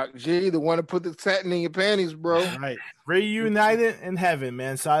 Shock G, the one that put the satin in your panties, bro. Right. Reunited in heaven,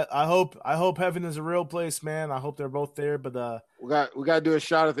 man. So I hope heaven is a real place, man. I hope they're both there. But we got to do a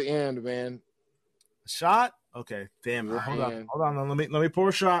shot at the end, man. Shot? Okay. Damn. Hold on. Let me pour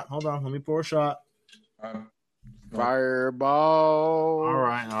a shot. Hold on. Let me pour a shot. Fireball. All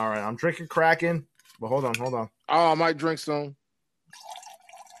right. I'm drinking Kraken. But hold on. Oh, I might drink some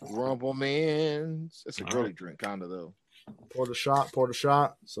Rumplemans. It's a girly drink, kind of though. Pour the shot.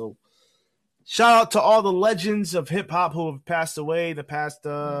 So, shout out to all the legends of hip hop who have passed away the past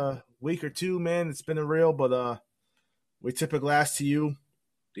week or two, man. It's been a real, but we tip a glass to you.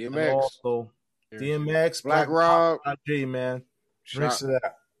 DMX, also DMX, Black Rob, G, man. Drinks to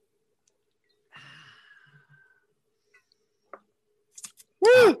that.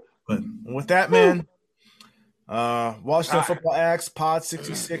 Woo! But with that, man. Washington Football Axe Pod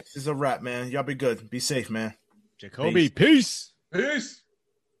 66 is a wrap, man. Y'all be good. Be safe, man. Jacoby, peace.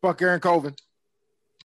 Fuck Aaron Colvin.